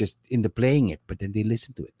is not just in the playing it, but then they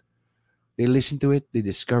listen to it. They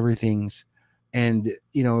discover things. And,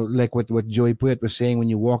 like what Joey Puyat was saying, when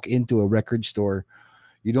you walk into a record store,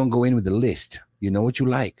 you don't go in with a list. You know what you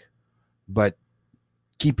like, but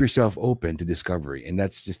keep yourself open to discovery. And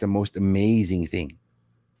that's just the most amazing thing.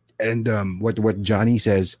 And what Johnny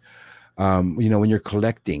says, when you're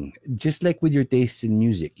collecting, just like with your tastes in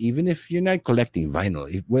music, even if you're not collecting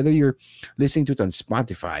vinyl, whether you're listening to it on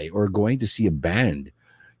Spotify or going to see a band,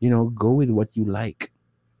 go with what you like.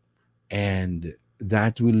 And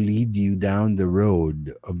that will lead you down the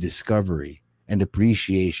road of discovery and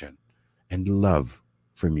appreciation and love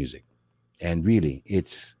for music. And really,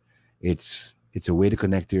 it's a way to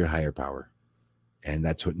connect to your higher power. And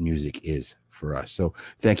that's what music is for us. So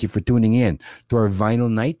thank you for tuning in to our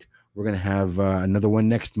vinyl night. We're going to have another one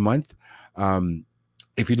next month.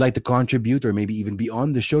 If you'd like to contribute or maybe even be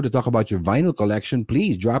on the show to talk about your vinyl collection,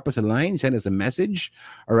 please drop us a line, send us a message.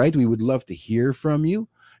 All right. We would love to hear from you.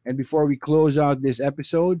 And before we close out this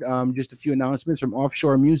episode, just a few announcements from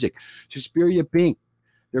Offshore Music. Suspiria Pink,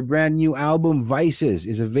 their brand new album, Vices,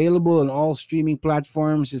 is available on all streaming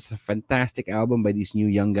platforms. It's a fantastic album by these new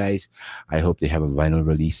young guys. I hope they have a vinyl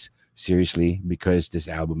release, seriously, because this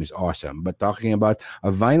album is awesome. But talking about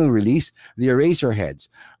a vinyl release, the Eraserheads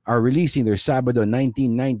are releasing their Sabado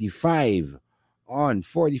 1995 on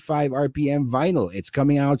 45 RPM vinyl. It's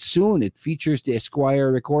coming out soon. It features the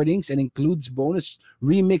Esquire recordings and includes bonus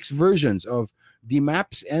remix versions of The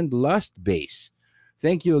Maps and Lust Bass.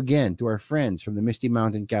 Thank you again to our friends from the Misty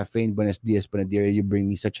Mountain Cafe in Buenos Dias, Panadero. You bring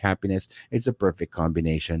me such happiness. It's a perfect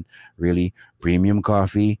combination. Really, premium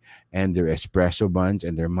coffee and their espresso buns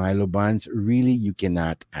and their Milo buns. Really, you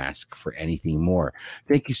cannot ask for anything more.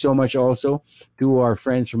 Thank you so much also to our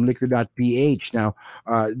friends from Liquor.ph. Now,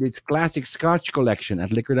 it's classic Scotch collection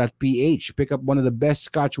at Liquor.ph. Pick up one of the best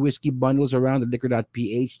Scotch whiskey bundles around at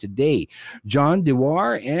Liquor.ph today. John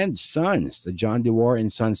Dewar and Sons. The John Dewar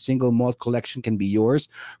and Sons single malt collection can be yours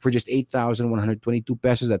for just 8,122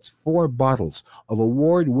 pesos. That's 4 bottles of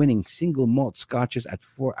award-winning single malt scotches at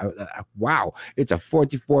wow, it's a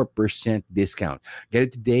 44% discount. Get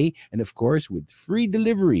it today, and of course, with free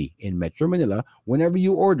delivery in Metro Manila whenever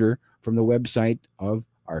you order from the website of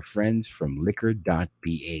our friends from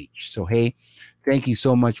Liquor.ph. So, hey, thank you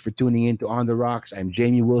so much for tuning in to On the Rocks. I'm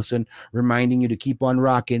Jamie Wilson, reminding you to keep on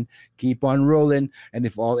rocking, keep on rolling, and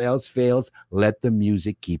if all else fails, let the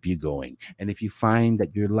music keep you going. And if you find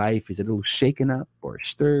that your life is a little shaken up or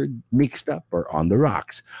stirred, mixed up, or on the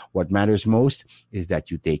rocks, what matters most is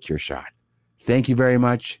that you take your shot. Thank you very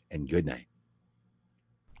much, and good night.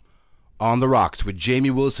 On the Rocks with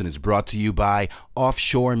Jamie Wilson is brought to you by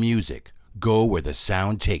Offshore Music. Go where the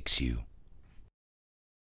sound takes you.